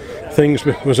yeah, things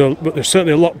but there's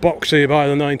certainly a lot boxier by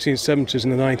the 1970s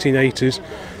and the 1980s.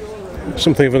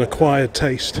 Something of an acquired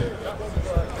taste,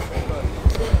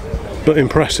 but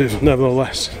impressive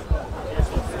nevertheless.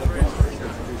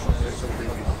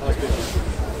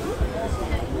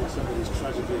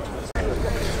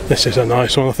 This is a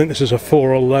nice one. I think this is a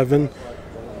 411.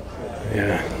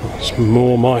 Yeah, that's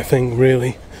more my thing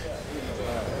really.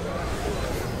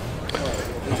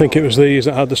 I think it was these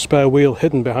that had the spare wheel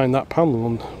hidden behind that panel,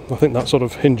 and I think that sort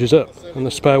of hinges up and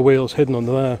the spare wheel's hidden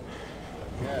under there.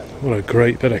 What a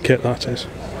great bit of kit that is.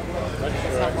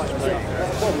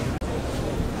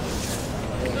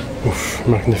 Oof,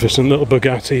 magnificent little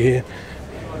Bugatti here.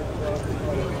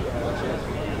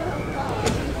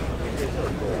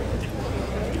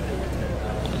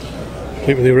 I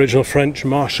think with the original French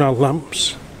Marshall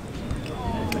lamps.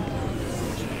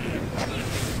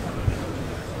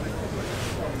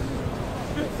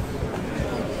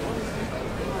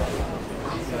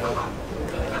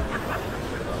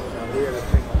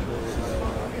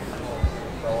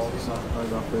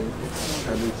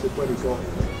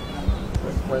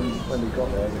 When he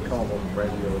got there, the car wasn't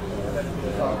ready.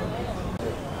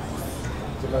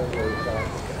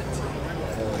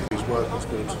 His work was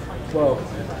good. Well,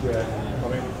 yeah, I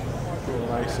mean,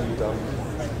 nice and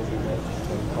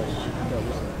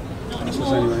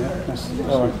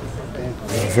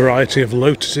A variety of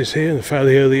Lotuses here, a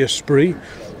fairly early Esprit.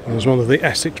 There's one of the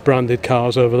Essex branded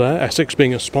cars over there, Essex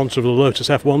being a sponsor of the Lotus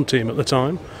F1 team at the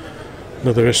time.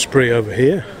 Another Esprit over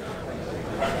here.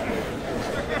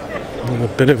 And a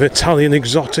bit of Italian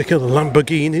exotica, the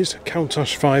Lamborghinis,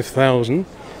 Countach 5000.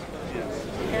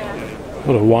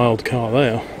 What a wild car they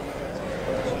are.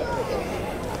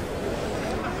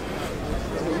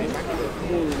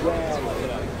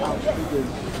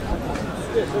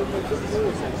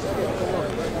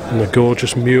 And the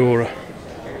gorgeous Miura.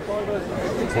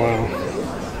 Wow.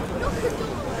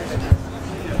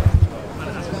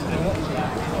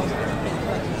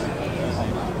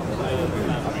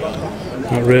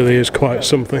 That really is quite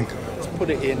something. Let's put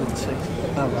it in and see.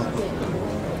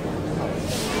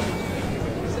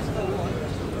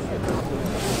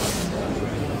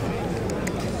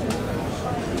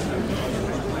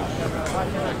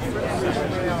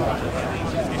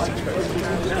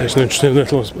 It's an interesting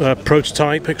little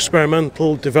prototype,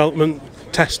 experimental development,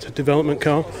 test development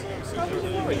car.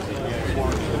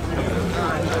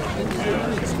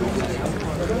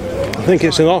 I think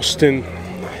it's in Austin.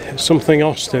 It's something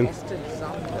Austin.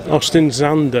 Austin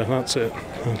Zander, that's it.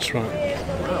 That's right.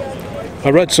 I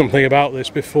read something about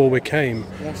this before we came.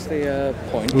 What's the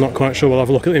point? I'm not quite sure. We'll have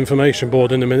a look at the information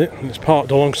board in a minute. It's parked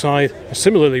alongside a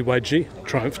similarly wedgy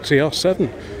Triumph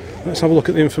TR7. Let's have a look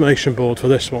at the information board for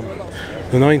this one.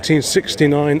 The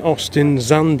 1969 Austin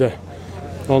Zander,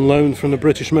 on loan from the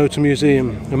British Motor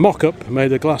Museum. A mock-up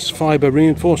made of glass fibre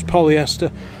reinforced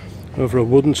polyester over a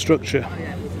wooden structure.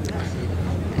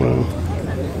 Well,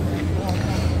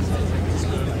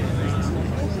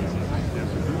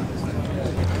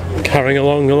 carrying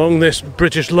along this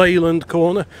British Leyland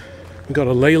corner, we've got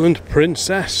a Leyland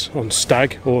Princess on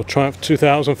Stag or Triumph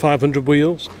 2500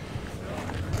 wheels.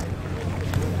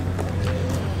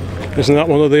 Isn't that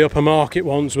one of the upper market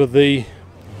ones with the, I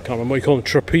can't remember what you call them,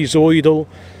 trapezoidal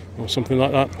or something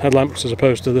like that, headlamps as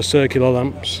opposed to the circular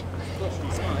lamps?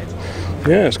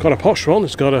 Yeah, it's got a posh one.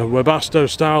 It's got a Webasto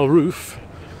style roof,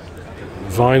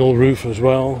 vinyl roof as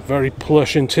well, very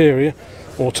plush interior,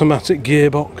 automatic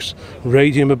gearbox,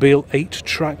 Radiomobile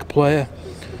 8-track player.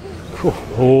 Whew,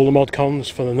 all the mod cons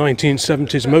for the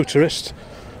 1970s motorist.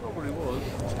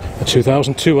 A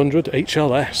 2200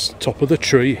 HLS, top of the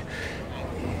tree.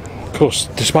 Of course,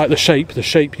 despite the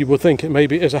shape you would think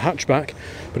maybe it is a hatchback,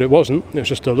 but it wasn't. It was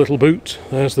just a little boot.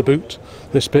 There's the boot.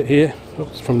 This bit here,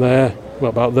 from there,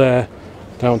 well, about there,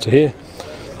 down to here.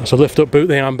 That's a lift-up boot.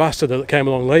 The Ambassador that came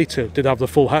along later did have the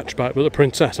full hatchback, but the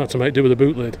Princess had to make do with a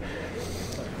boot lid.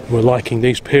 We're liking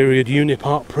these period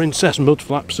Unipart Princess mud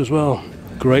flaps as well.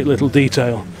 Great little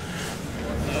detail.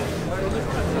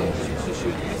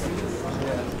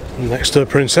 Next to the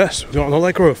Princess, we've got an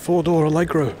Allegro, a 4-door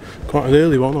Allegro. Quite an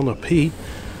early one on a P.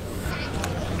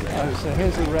 Oh, so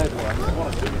here's a red one.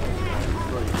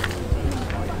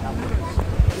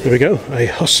 Here we go, a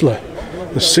Hustler.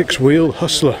 A 6-wheel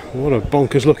Hustler. What a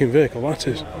bonkers looking vehicle that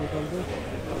is.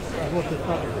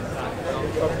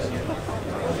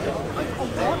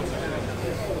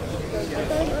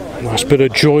 Nice bit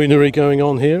of joinery going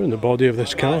on here in the body of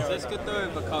this car.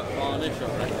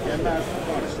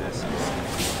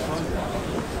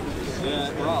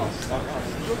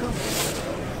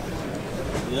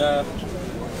 Yeah.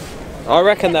 I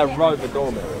reckon they're Rover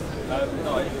door mirrors. Are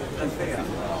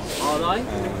they?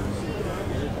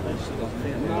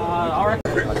 I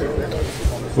reckon.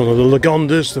 One of the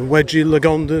Lagondas, the wedgy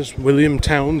Lagondas, William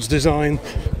Towns design.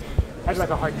 That's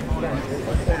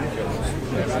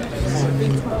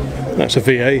a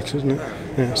V8, isn't it?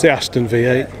 Yeah, it's the Aston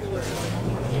V8.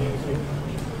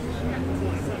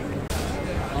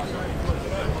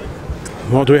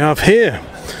 What do we have here?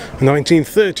 A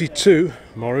 1932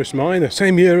 Morris Minor,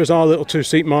 same year as our little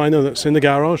 2-seat Minor that's in the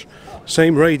garage.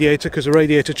 Same radiator, because the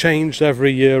radiator changed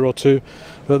every year or two.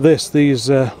 But these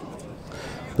little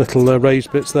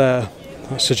raised bits there,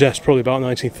 that suggests probably about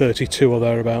 1932 or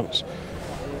thereabouts.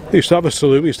 We used to have a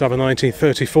saloon. We used to have a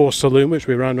 1934 saloon, which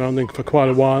we ran around in for quite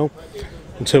a while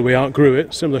until we outgrew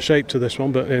it. Similar shape to this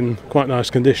one, but in quite nice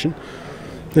condition.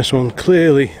 This one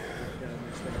clearly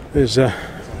is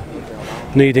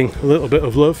needing a little bit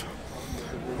of love.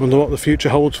 Wonder what the future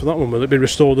holds for that one. Will it be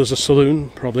restored as a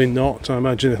saloon? Probably not. I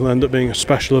imagine it'll end up being a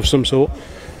special of some sort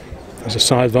as a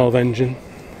side valve engine.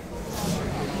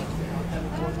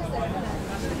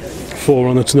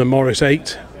 Forerunner to the Morris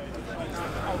 8.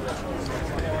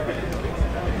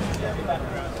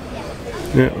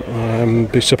 Yeah,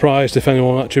 I'd be surprised if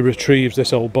anyone actually retrieves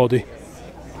this old body.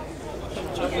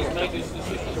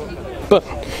 But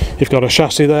you've got a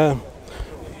chassis there,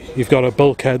 you've got a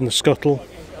bulkhead and a scuttle,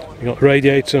 you've got the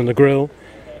radiator and the grille,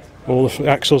 all the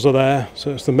axles are there,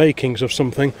 so it's the makings of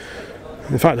something.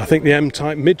 In fact, I think the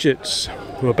M-type midgets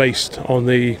were based on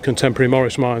the contemporary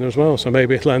Morris Minor as well, so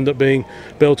maybe it'll end up being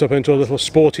built up into a little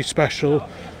sporty special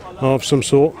of some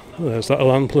sort. There's that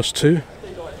Elan Plus 2.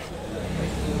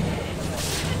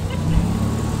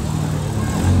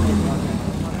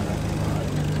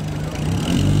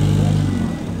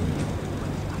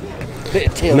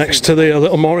 Next to the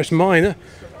little Morris Minor,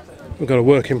 we've got a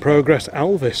work in progress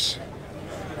Alvis.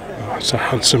 Oh, it's a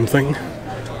handsome thing.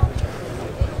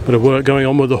 Bit of work going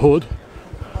on with the hood.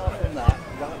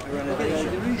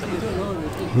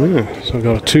 Yeah, so I've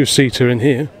got a 2-seater in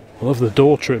here. I love the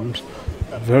door trims,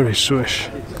 very swish.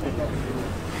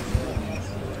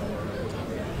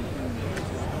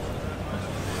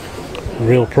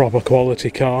 Real proper quality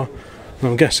car.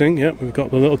 And I'm guessing, yep, we've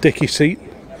got the little dicky seat,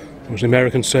 or as the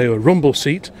Americans say, a rumble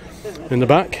seat in the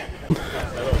back.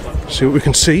 See what we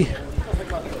can see.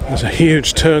 There's a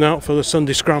huge turnout for the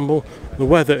Sunday Scramble. The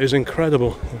weather is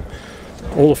incredible.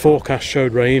 All the forecasts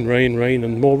showed rain, rain, rain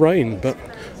and more rain, but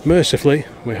mercifully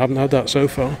we haven't had that so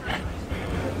far.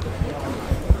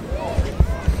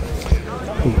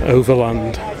 And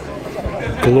Overland,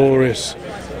 glorious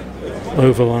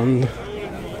Overland.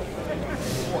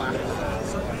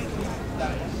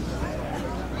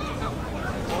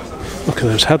 Look at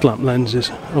those headlamp lenses.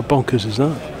 How bonkers is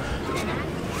that?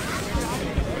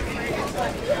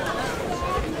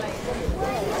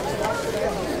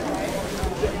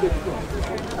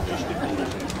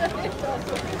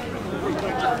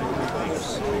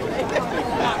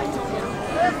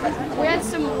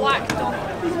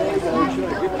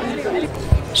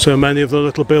 So many of the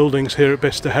little buildings here at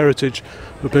Bicester Heritage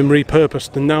have been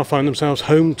repurposed and now find themselves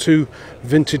home to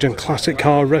vintage and classic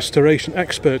car restoration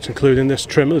experts, including this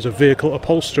trimmer. There's a vehicle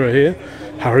upholsterer here,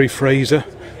 Harry Fraser,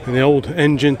 in the old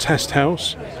engine test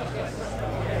house.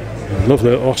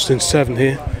 Lovely Austin 7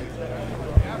 here.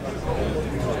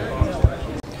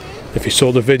 If you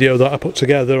saw the video that I put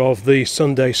together of the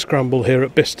Sunday Scramble here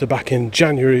at Bicester back in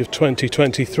January of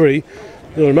 2023,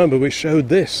 you'll remember we showed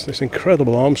this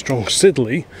incredible Armstrong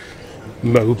Siddeley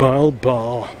mobile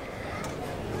bar.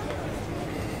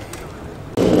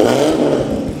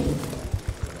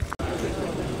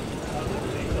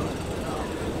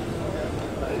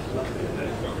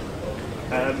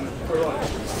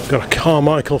 Got a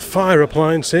Carmichael fire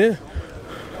appliance here.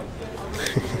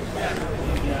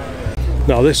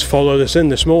 Now this followed us in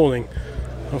this morning.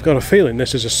 I've got a feeling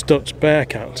this is a Stutz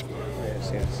Bearcat.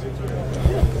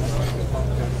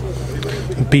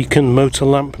 Beacon Motor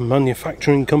Lamp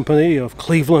Manufacturing Company of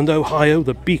Cleveland, Ohio,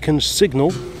 the Beacon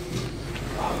Signal.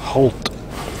 Halt.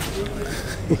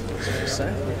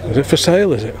 Is it for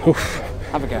sale, is it? Oof.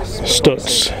 Have a guess.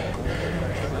 Stutz.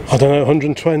 I don't know,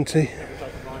 120.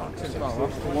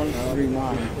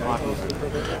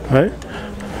 Right?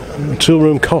 A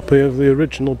two-room copy of the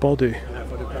original body.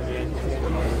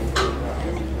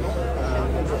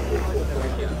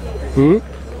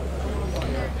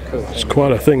 It's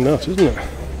quite a thing, that, isn't it?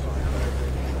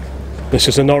 This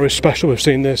is a Norwich special. We've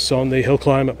seen this on the hill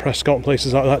climb at Prescott and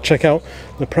places like that. Check out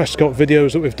the Prescott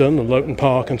videos that we've done on Loughton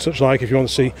Park and such like if you want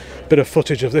to see a bit of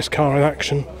footage of this car in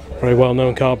action. Very well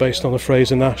known car based on the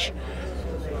Fraser Nash.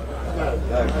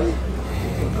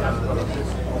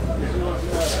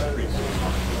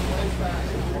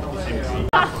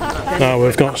 Now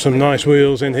we've got some nice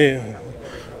wheels in here,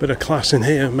 bit of class in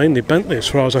here, mainly Bentley as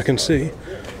far as I can see.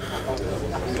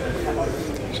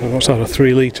 So what's that, a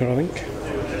 3 litre I think?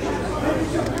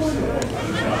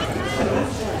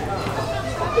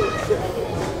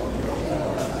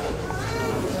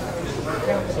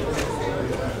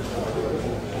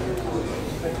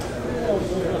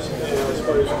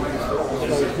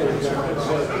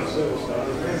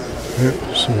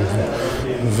 Yep, some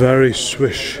very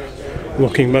swish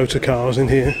looking motor cars in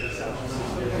here.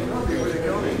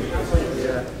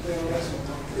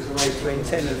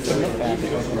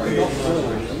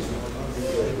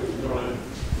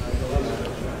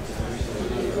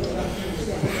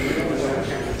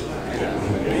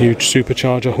 Huge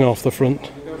supercharger hung off the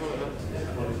front.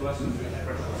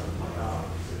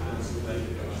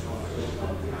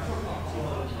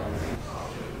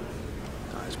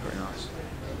 That is pretty nice.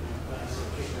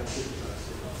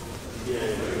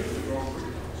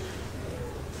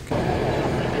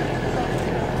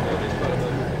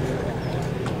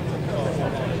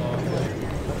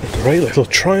 Great little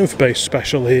Triumph base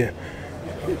special here.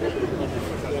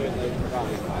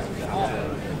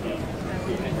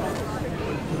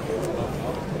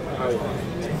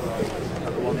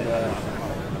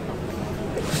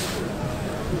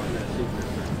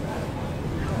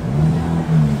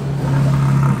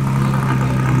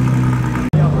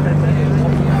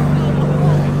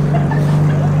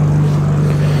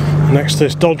 Next to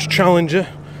this Dodge Challenger,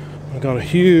 I've got a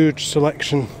huge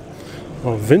selection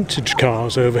of vintage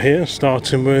cars over here,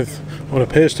 starting with what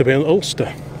appears to be an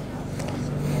Ulster.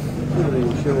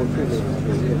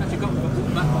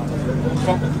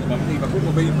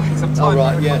 Oh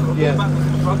right, yeah.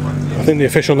 I think the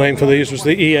official name for these was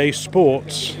the EA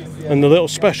Sports, and the little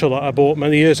special that I bought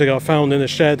many years ago, I found in a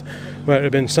shed where it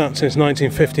had been sat since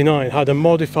 1959, had a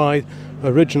modified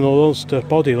original Ulster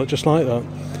body, looked just like that.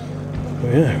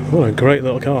 But yeah, what a great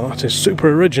little car. That is super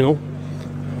original.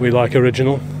 We like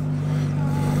original.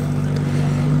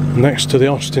 Next to the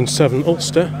Austin 7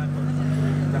 Ulster,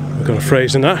 we've got a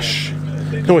Fraser Nash.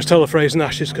 You can always tell the Fraser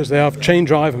Nashes because they have chain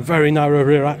drive and very narrow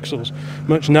rear axles,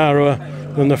 much narrower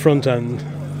than the front end.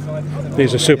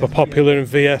 These are super popular in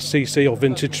VSCC or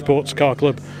Vintage Sports Car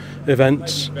Club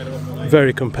events.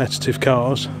 Very competitive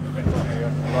cars.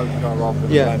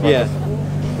 Yeah, yeah.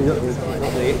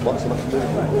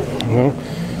 Well,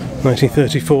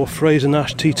 1934 Fraser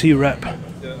Nash TT Rep.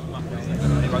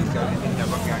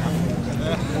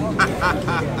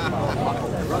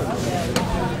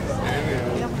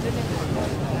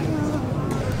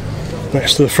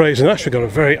 Next to the Fraser Nash we've got a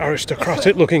very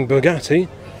aristocratic looking Bugatti.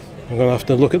 I'm going to have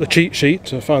to look at the cheat sheet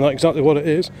to find out exactly what it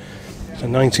is. It's a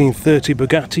 1930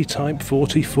 Bugatti Type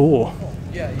 44.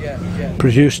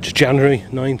 Produced January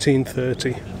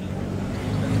 1930.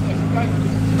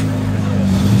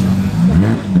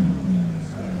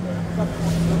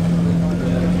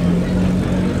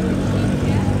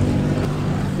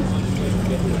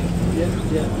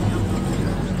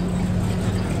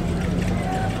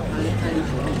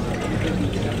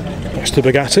 Next to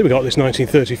Bugatti, we've got this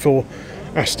 1934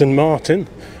 Aston Martin,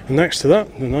 and next to that,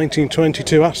 the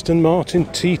 1922 Aston Martin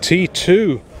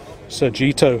TT2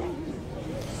 Sergito.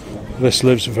 This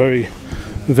lives very,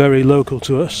 very local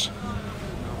to us.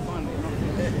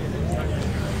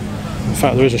 In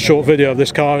fact, there is a short video of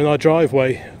this car in our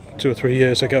driveway 2 or 3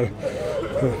 years ago.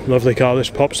 Lovely car. This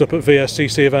pops up at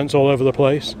VSCC events all over the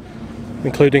place,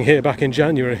 including here back in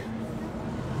January.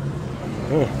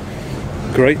 Oh,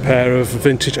 great pair of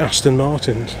vintage Aston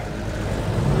Martins.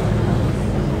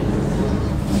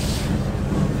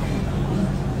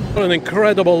 What an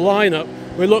incredible lineup.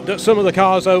 We looked at some of the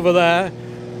cars over there.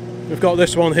 We've got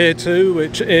this one here too,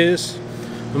 which is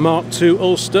a Mark II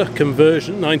Ulster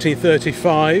conversion,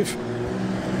 1935.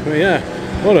 But yeah,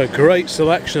 what a great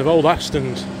selection of old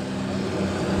Astons.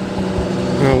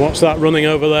 What's that running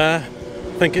over there?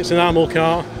 I think it's an Amel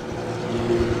car.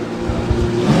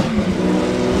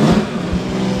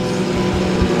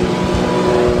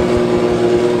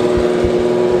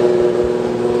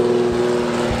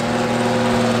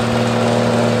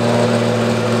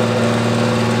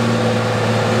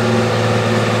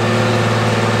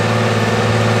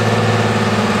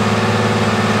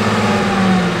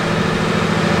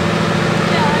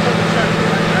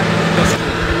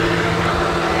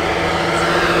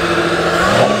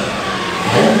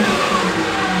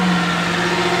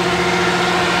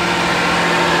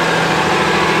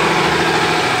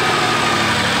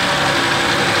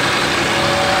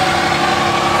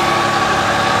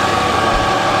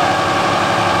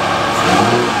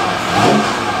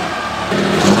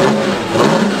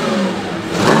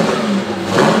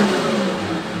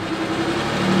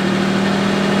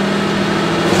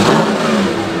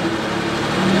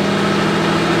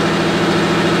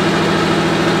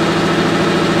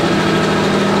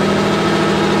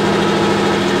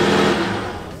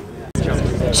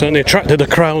 Certainly attracted the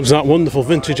crowds, that wonderful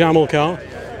vintage Amel car.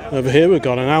 Over here we've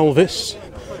got an Alvis,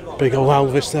 big old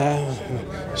Alvis there,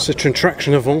 Citroen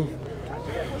traction of all.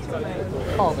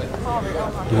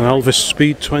 An Alvis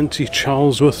Speed 20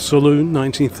 Charlesworth Saloon,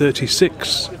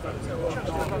 1936.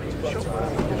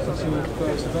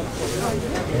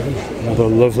 Another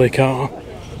lovely car.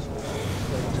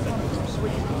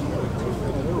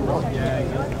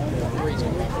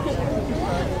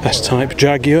 S-Type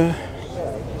Jaguar.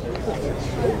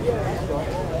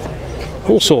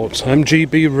 All sorts.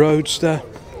 MGB Roadster,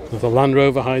 with a Land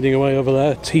Rover hiding away over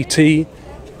there, TT,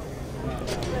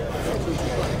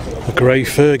 a grey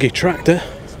Fergie tractor,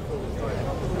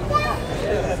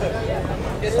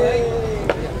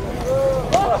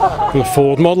 and a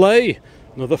Ford Model A,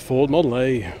 another Ford Model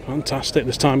A, fantastic,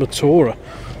 this time a Tourer.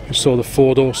 We saw the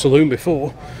four-door saloon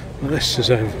before, and this is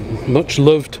a much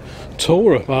loved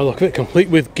Tourer by the look of it, complete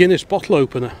with Guinness bottle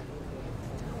opener.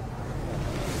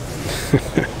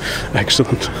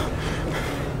 Excellent.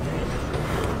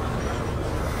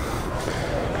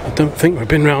 I don't think we've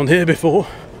been round here before.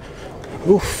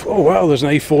 Oof, oh wow, there's an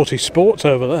A40 Sports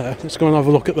over there. Let's go and have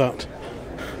a look at that.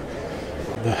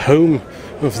 The home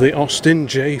of the Austin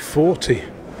J40.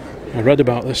 I read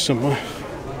about this somewhere.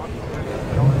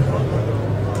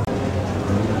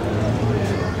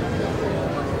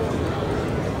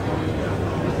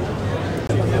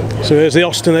 So here's the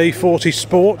Austin A40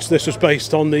 Sports. This was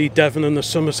based on the Devon and the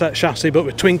Somerset chassis, but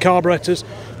with twin carburetors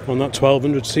on that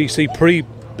 1200cc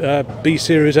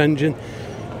pre-B-series engine.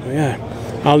 Yeah,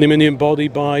 aluminium body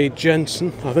by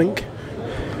Jensen, I think.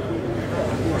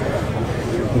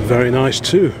 Very nice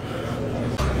too.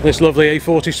 This lovely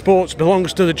A40 Sports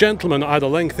belongs to the gentleman I had a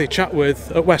lengthy chat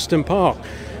with at Weston Park.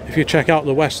 If you check out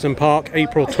the Weston Park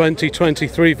April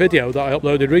 2023 video that I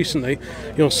uploaded recently,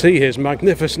 you'll see his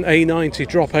magnificent A90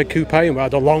 drop-head coupe, and we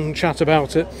had a long chat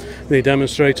about it. And he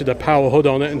demonstrated a power hood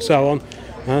on it and so on.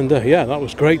 And yeah, that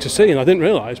was great to see, and I didn't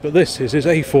realise, but this is his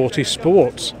A40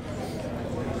 Sports.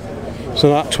 So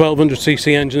that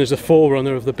 1200cc engine is the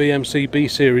forerunner of the BMC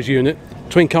B-Series unit.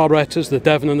 Twin carburetors, the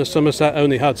Devon and the Somerset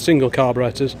only had single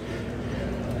carburetors.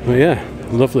 But yeah,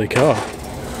 lovely car.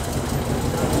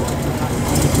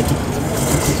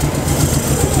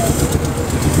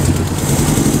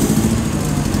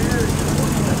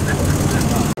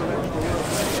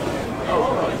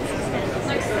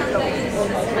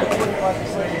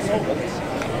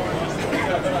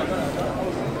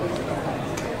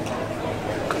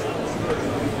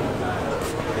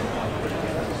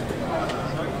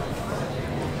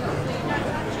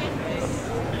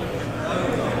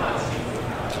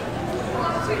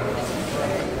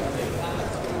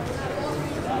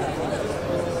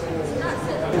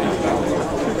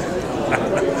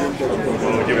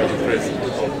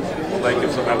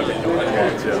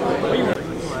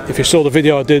 If you saw the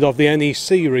video I did of the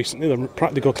NEC recently, the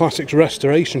Practical Classics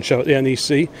Restoration Show at the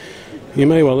NEC, you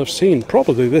may well have seen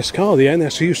probably this car, the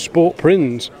NSU Sport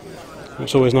Prinz.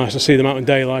 It's always nice to see them out in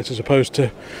daylight as opposed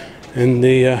to in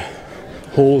the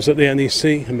halls at the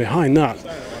NEC. And behind that,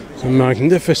 a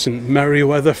magnificent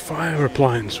Merryweather fire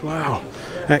appliance. Wow,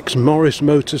 ex-Morris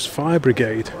Motors Fire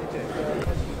Brigade.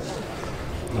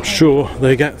 I'm sure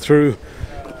they get through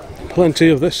plenty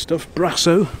of this stuff.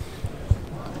 Brasso.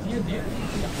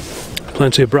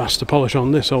 Plenty of brass to polish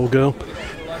on this old girl.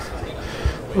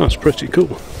 That's pretty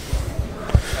cool.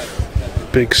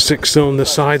 Big 6-cylinder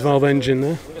side valve engine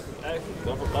there.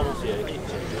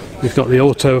 We've got the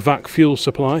auto vac fuel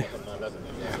supply.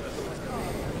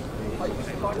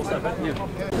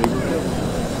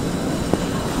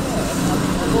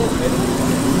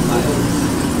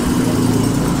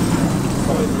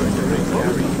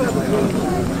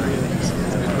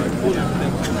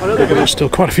 There's still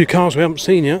quite a few cars we haven't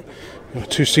seen yet.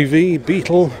 2CV,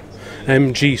 Beetle,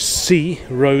 MGC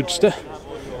Roadster,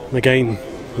 and again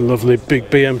lovely big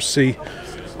BMC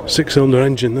 6-cylinder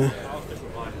engine there.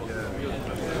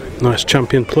 Nice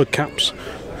Champion plug caps.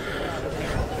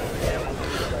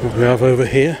 What we have over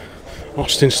here,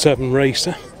 Austin 7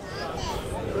 Racer.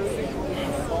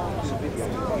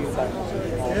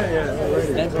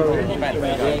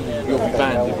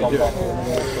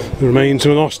 The remains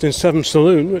of an Austin 7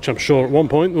 saloon, which I'm sure at one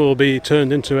point will be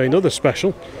turned into another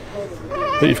special.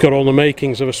 But you've got all the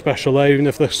makings of a special there, even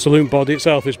if the saloon body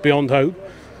itself is beyond hope.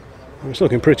 It's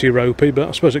looking pretty ropey, but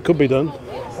I suppose it could be done.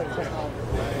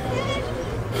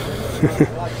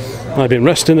 I've been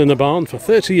resting in the barn for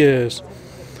 30 years.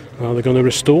 Now they're going to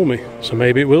restore me, so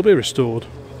maybe it will be restored.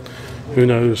 Who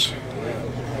knows?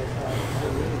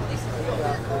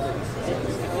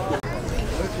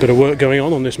 Bit of work going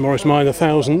on this Morris Minor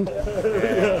 1000.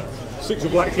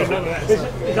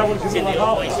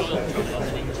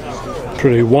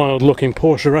 Pretty wild looking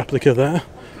Porsche replica there.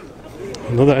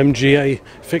 Another MGA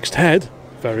fixed head.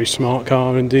 Very smart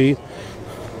car indeed.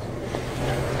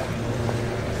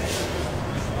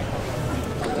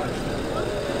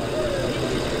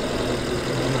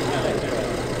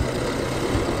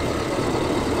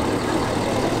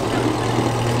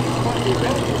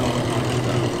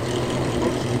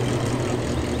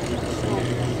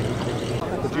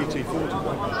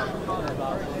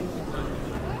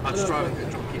 I'm just driving the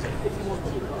jockeys.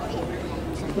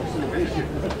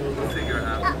 We'll figure it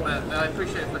out. But I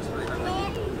appreciate flexibility.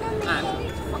 And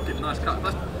it's a fucking nice car.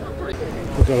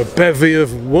 We've got a bevy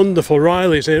of wonderful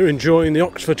Rileys here enjoying the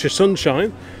Oxfordshire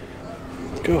sunshine.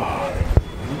 God.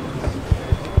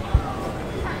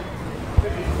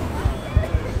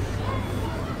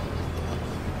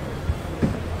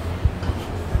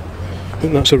 I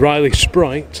think that's a Riley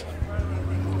Sprite.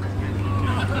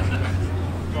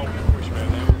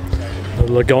 A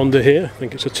Lagonda here, I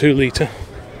think it's a 2 litre.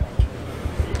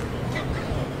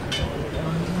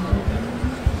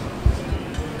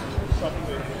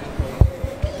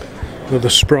 Another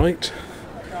Sprite,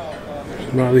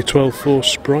 Riley 12.4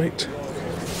 Sprite.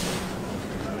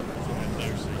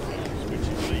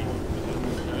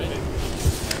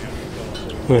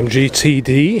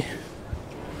 GTD.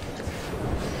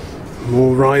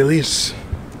 More Rileys.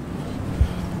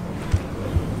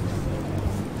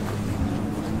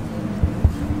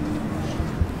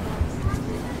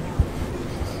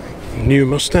 New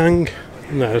Mustang.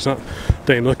 And there's that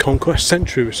Daimler Conquest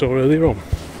Century we saw earlier on.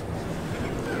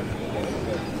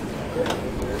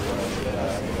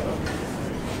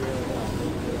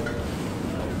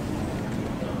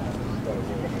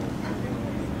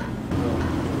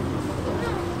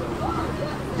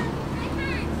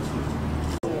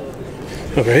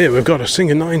 Over here we've got a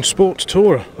Singer 9 Sports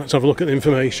Tourer. Let's have a look at the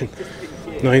information.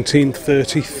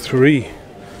 1933.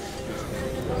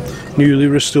 Newly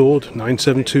restored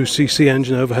 972cc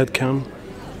engine, overhead cam.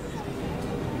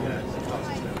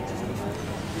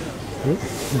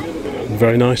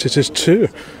 Very nice it is too.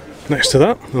 Next to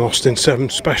that, an Austin 7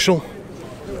 Special.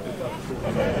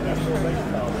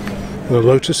 And a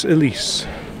Lotus Elise.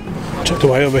 Tucked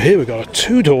away over here we've got a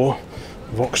 2-door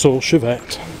Vauxhall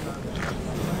Chevette.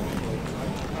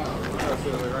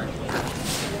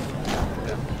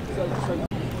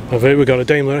 Over here we've got a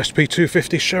Daimler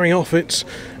SP250 showing off its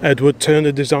Edward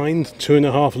Turner designed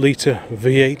 2.5 litre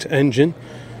V8 engine.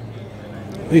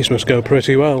 These must go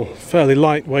pretty well. Fairly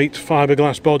lightweight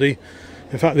fiberglass body.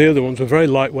 In fact the other ones were very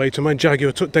lightweight, and when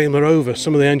Jaguar took Daimler over,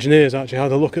 some of the engineers actually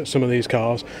had a look at some of these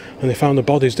cars and they found the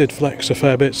bodies did flex a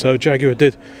fair bit, so Jaguar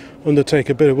did undertake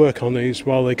a bit of work on these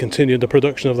while they continued the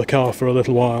production of the car for a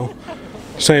little while.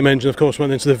 Same engine of course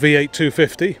went into the V8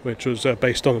 250, which was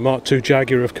based on the Mark II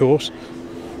Jaguar of course.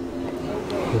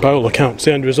 By all accounts,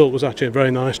 the end result was actually a very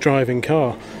nice driving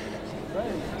car.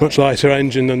 Much lighter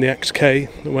engine than the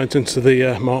XK that went into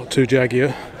the Mark II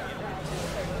Jaguar.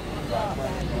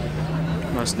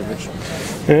 Nice and original.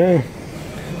 Yeah.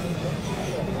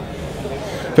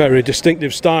 Very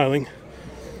distinctive styling.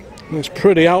 It's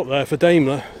pretty out there for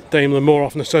Daimler. Daimler more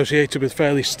often associated with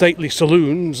fairly stately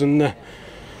saloons and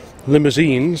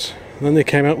limousines. And then they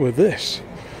came out with this,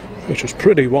 which was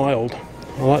pretty wild.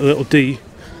 I like the little D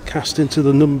cast into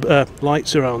the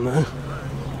lights around there.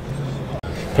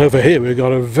 Over here we've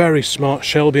got a very smart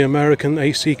Shelby American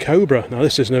AC Cobra. Now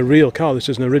this isn't a real car, this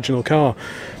is an original car.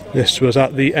 This was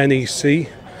at the NEC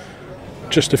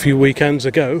just a few weekends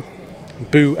ago.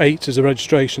 Boo 8 is the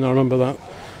registration, I remember that.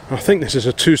 I think this is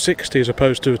a 260 as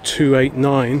opposed to a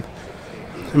 289.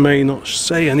 It may not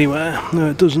say anywhere,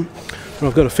 no it doesn't. But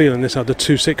I've got a feeling this had the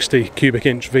 260 cubic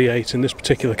inch V8 in this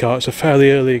particular car. It's a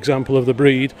fairly early example of the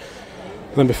breed.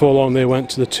 And then before long they went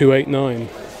to the 289.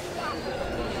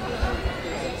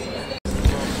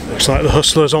 Looks like the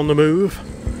Hustler's on the move.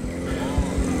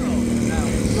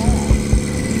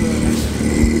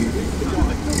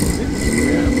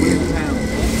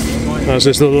 There's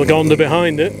this little Lagonda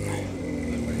behind it.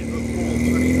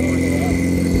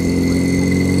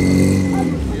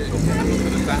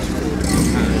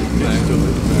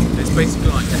 It's basically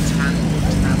like a tan.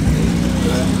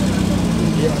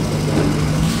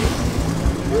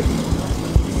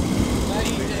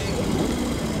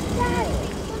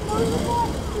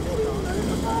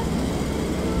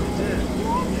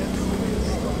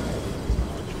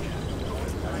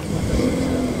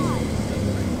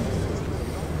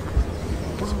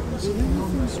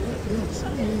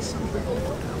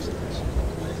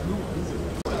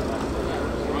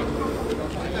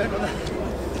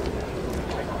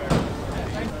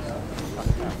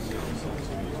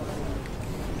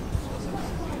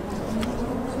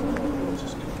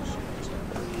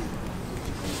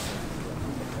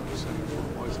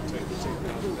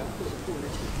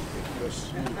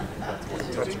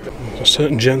 A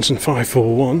certain Jensen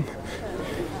 541,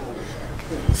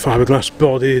 fiberglass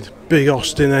bodied, big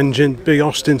Austin engine, big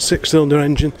Austin 6-cylinder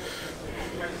engine.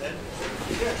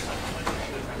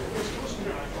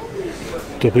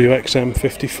 WXM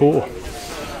 54.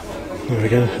 There we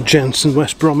go, Jensen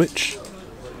West Bromwich.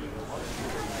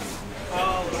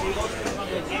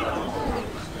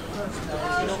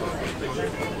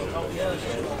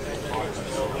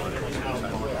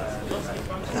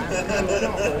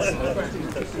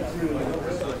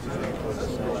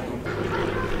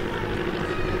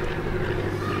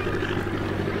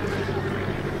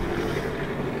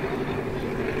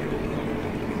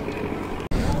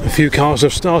 A few cars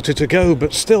have started to go,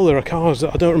 but still there are cars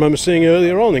that I don't remember seeing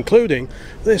earlier on, including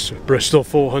this Bristol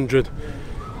 400.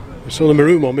 We saw the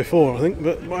maroon one before, I think,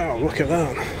 but wow, look at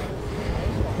that.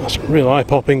 That's a real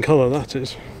eye-popping colour, that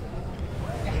is.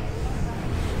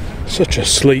 Such a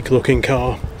sleek looking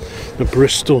car. A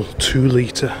Bristol 2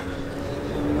 litre.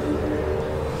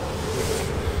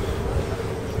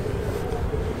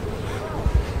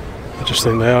 I just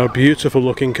think they are a beautiful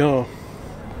looking car.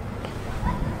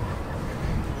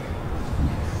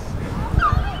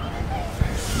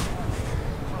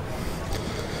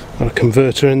 Got a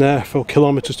converter in there for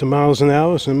kilometres to miles an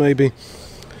hour, so maybe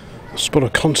a spot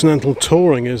of Continental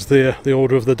Touring is the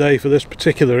order of the day for this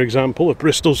particular example of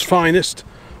Bristol's finest.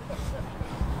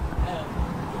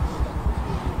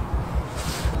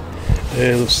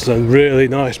 It's a really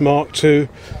nice Mark II,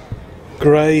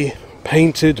 grey,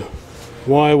 painted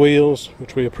wire wheels,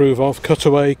 which we approve of,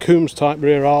 cutaway, Coombs type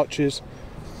rear arches.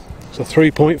 It's a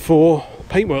 3.4.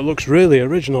 Paintwork looks really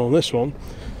original on this one.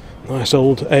 Nice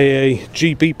old AA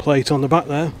GB plate on the back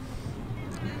there.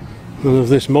 None of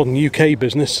this modern UK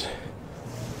business.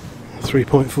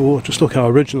 3.4, just look how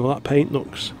original that paint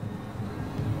looks.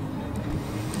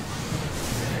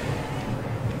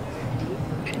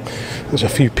 There's a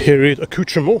few period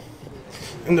accoutrements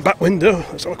in the back window.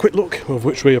 Let's have a quick look, of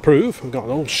which we approve. We've got an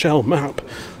old shell map,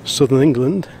 Southern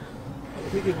England,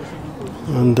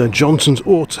 and Johnson's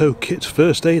Auto Kit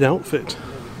first aid outfit.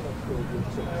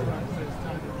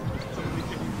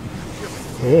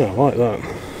 Yeah, I like that.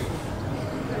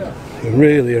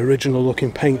 Really original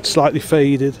looking paint, slightly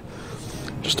faded,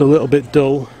 just a little bit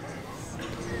dull.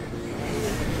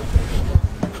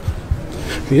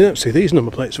 You don't see these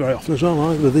number plates very often as well,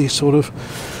 either, with these sort of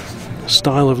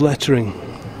style of lettering.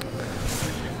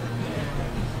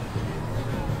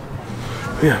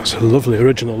 Yeah, it's a lovely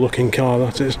original looking car,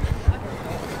 that is.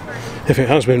 If it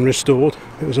has been restored,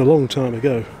 it was a long time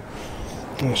ago.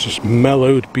 It's just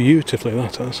mellowed beautifully,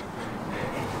 that has.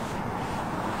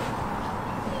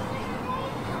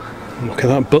 Look at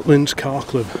that, Butlins Car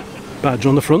Club. Badge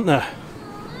on the front there.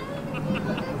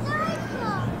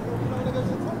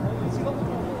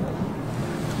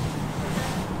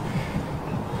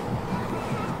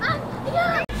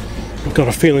 I've got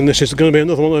a feeling this is going to be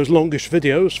another one of those longish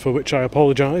videos, for which I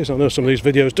apologise. I know some of these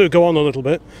videos do go on a little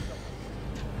bit,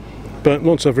 but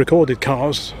once I've recorded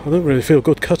cars, I don't really feel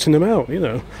good cutting them out, you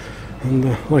know. And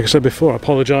like I said before, I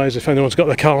apologise if anyone's got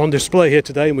their car on display here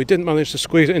today and we didn't manage to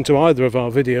squeeze it into either of our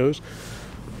videos.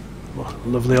 Oh,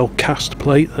 lovely old cast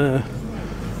plate there.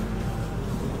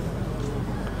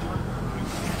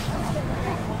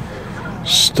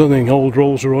 Stunning old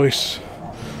Rolls Royce.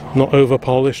 Not over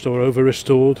polished or over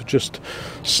restored, just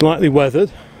slightly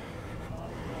weathered.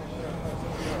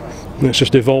 And it's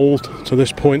just evolved to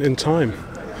this point in time.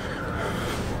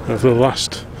 Over the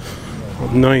last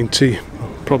 90,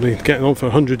 probably getting on for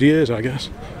 100 years, I guess.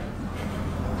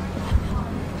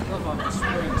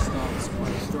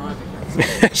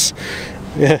 Yes,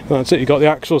 yeah, that's it. You've got the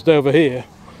axles over here,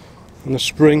 and the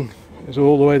spring is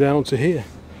all the way down to here.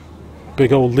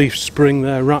 Big old leaf spring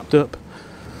there wrapped up.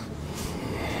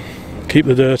 Keep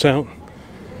the dirt out.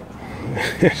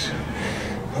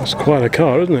 That's quite a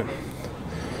car, isn't it?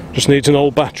 Just needs an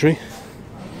old battery.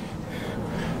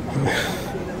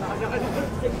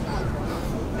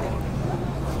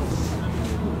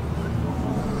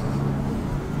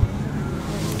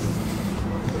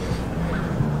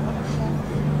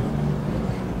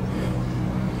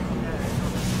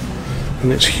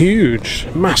 And it's huge,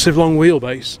 massive long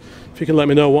wheelbase. If you can let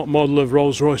me know what model of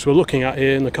Rolls Royce we're looking at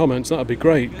here in the comments, that would be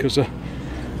great, because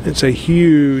it's a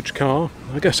huge car.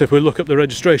 I guess if we look up the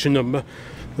registration number,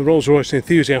 the Rolls Royce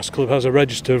Enthusiast Club has a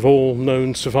register of all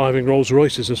known surviving Rolls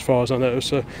Royces as far as I know,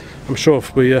 so I'm sure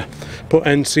if we put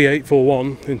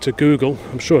NC841 into Google,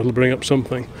 I'm sure it'll bring up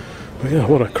something. But yeah,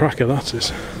 what a cracker that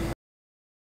is.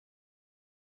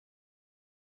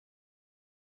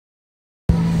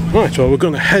 Right, well, we're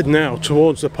going to head now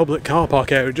towards the public car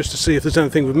park area just to see if there's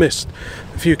anything we've missed.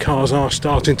 A few cars are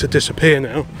starting to disappear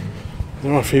now.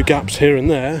 There are a few gaps here and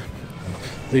there.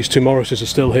 These two Morrises are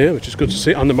still here, which is good to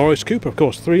see, and the Morris Cooper, of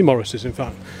course, 3 Morrises in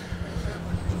fact.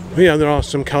 But yeah, there are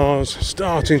some cars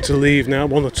starting to leave now,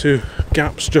 1 or 2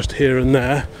 gaps just here and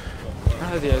there.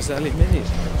 Oh, there's the Elite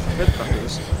Minis. Red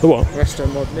packers. The what? Resto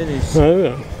Mod Minis.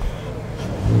 Oh,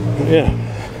 yeah. Yeah.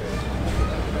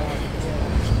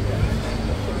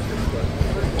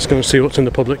 Let's go and see what's in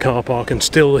the public car park, and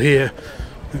still here.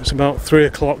 It's about 3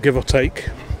 o'clock, give or take.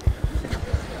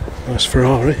 Nice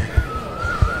Ferrari.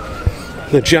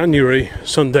 The January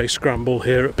Sunday Scramble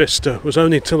here at Bicester was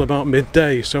only till about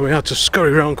midday, so we had to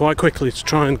scurry around quite quickly to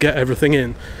try and get everything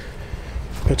in.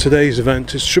 But today's event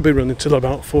should be running till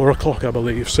about 4 o'clock, I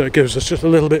believe, so it gives us just a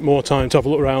little bit more time to have a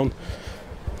look around,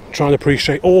 try and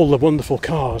appreciate all the wonderful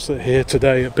cars that are here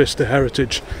today at Bicester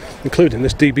Heritage, including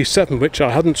this DB7, which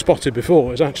I hadn't spotted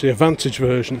before. It's actually a Vantage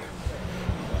version,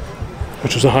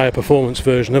 which was a higher performance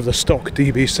version of the stock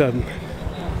DB7.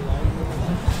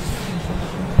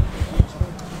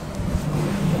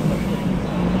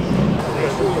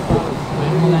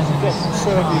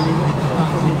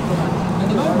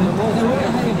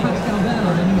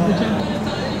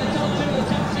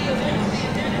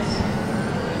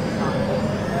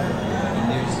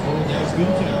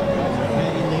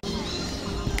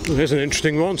 Here's an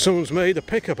interesting one. Someone's made a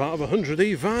pickup out of a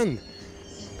 100E van.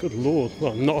 Good lord.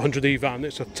 Well, not a 100E van,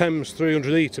 it's a Thames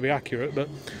 300E to be accurate, but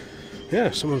yeah,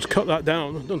 someone's cut that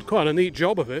down and done quite a neat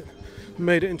job of it.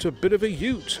 Made it into a bit of a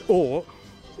ute. Or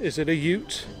is it a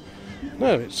ute?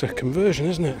 No, it's a conversion,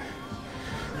 isn't it?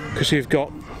 Because you've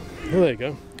got, well, there you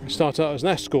go. It started out as an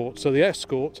Escort, so the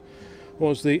Escort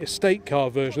was the estate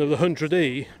car version of the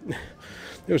 100E.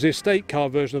 It was the estate car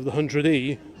version of the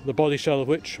 100E, the body shell of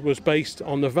which was based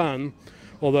on the van,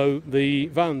 although the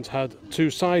vans had 2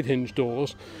 side hinge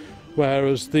doors,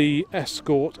 whereas the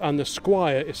Escort and the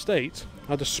Squire estate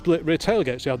had a split rear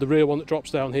tailgate. So you had the rear one that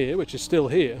drops down here, which is still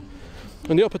here,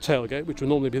 and the upper tailgate, which would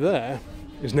normally be there,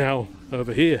 is now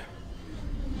over here.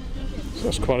 So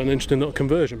that's quite an interesting little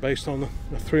conversion based on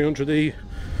the 300E,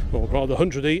 or rather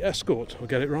 100E Escort. I'll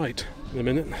get it right in a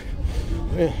minute.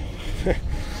 Yeah.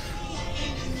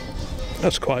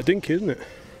 That's quite dinky, isn't it?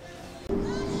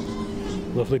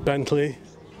 Lovely Bentley,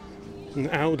 an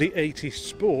Audi 80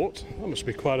 Sport. That must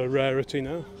be quite a rarity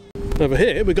now. Over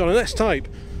here we've got an S-Type.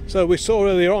 So we saw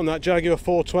earlier on that Jaguar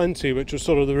 420, which was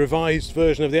sort of the revised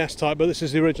version of the S-Type, but this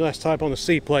is the original S-Type on the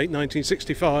C-plate,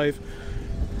 1965.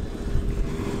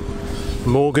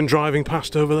 Morgan driving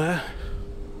past over there.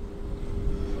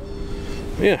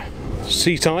 Yeah,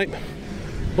 C-Type.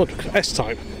 What,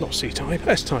 S-Type, not C-Type,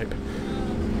 S-Type.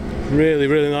 Really,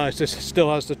 really nice. This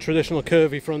still has the traditional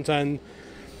curvy front end.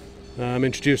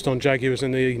 Introduced on Jaguars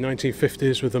in the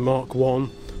 1950s with the Mark 1,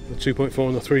 the 2.4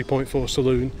 and the 3.4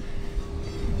 saloon.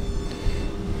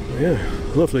 Yeah,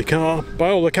 lovely car. By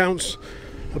all accounts,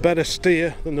 a better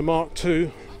steer than the Mark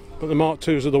 2, but the Mark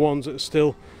 2s are the ones that are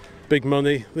still big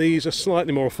money. These are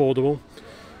slightly more affordable,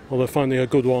 although finding a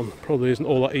good one probably isn't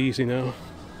all that easy now.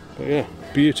 But yeah,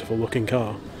 beautiful looking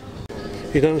car.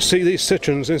 You don't see these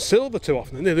Citroens in silver too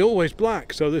often, they're nearly always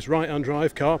black, so this right-hand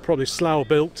drive car, probably slough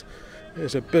built,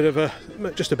 is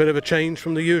just a bit of a change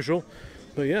from the usual.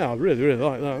 But yeah, I really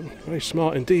like that. Very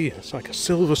smart indeed. It's like a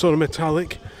silver sort of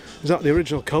metallic. Is that the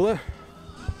original colour?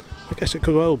 I guess it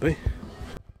could well be.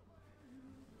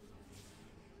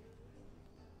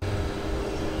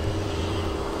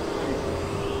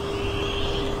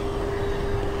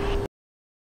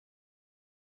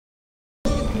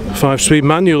 Five-speed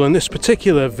manual in this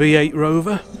particular V8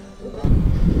 Rover.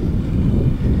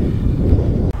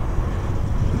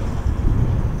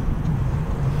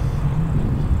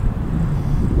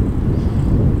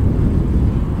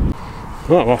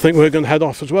 Well, I think we're going to head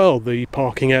off as well. The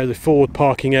parking area, the forward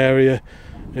parking area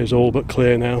is all but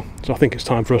clear now, so I think it's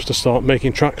time for us to start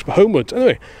making tracks for homewards.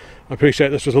 Anyway, I appreciate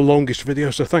this was the longest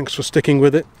video, so thanks for sticking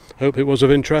with it. Hope it was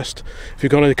of interest. If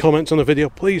you've got any comments on the video,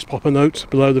 please pop a note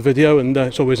below the video, and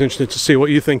it's always interesting to see what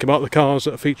you think about the cars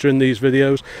that feature in these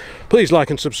videos. Please like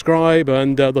and subscribe,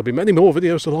 and there'll be many more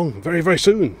videos along very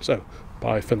soon. So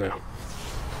bye for now.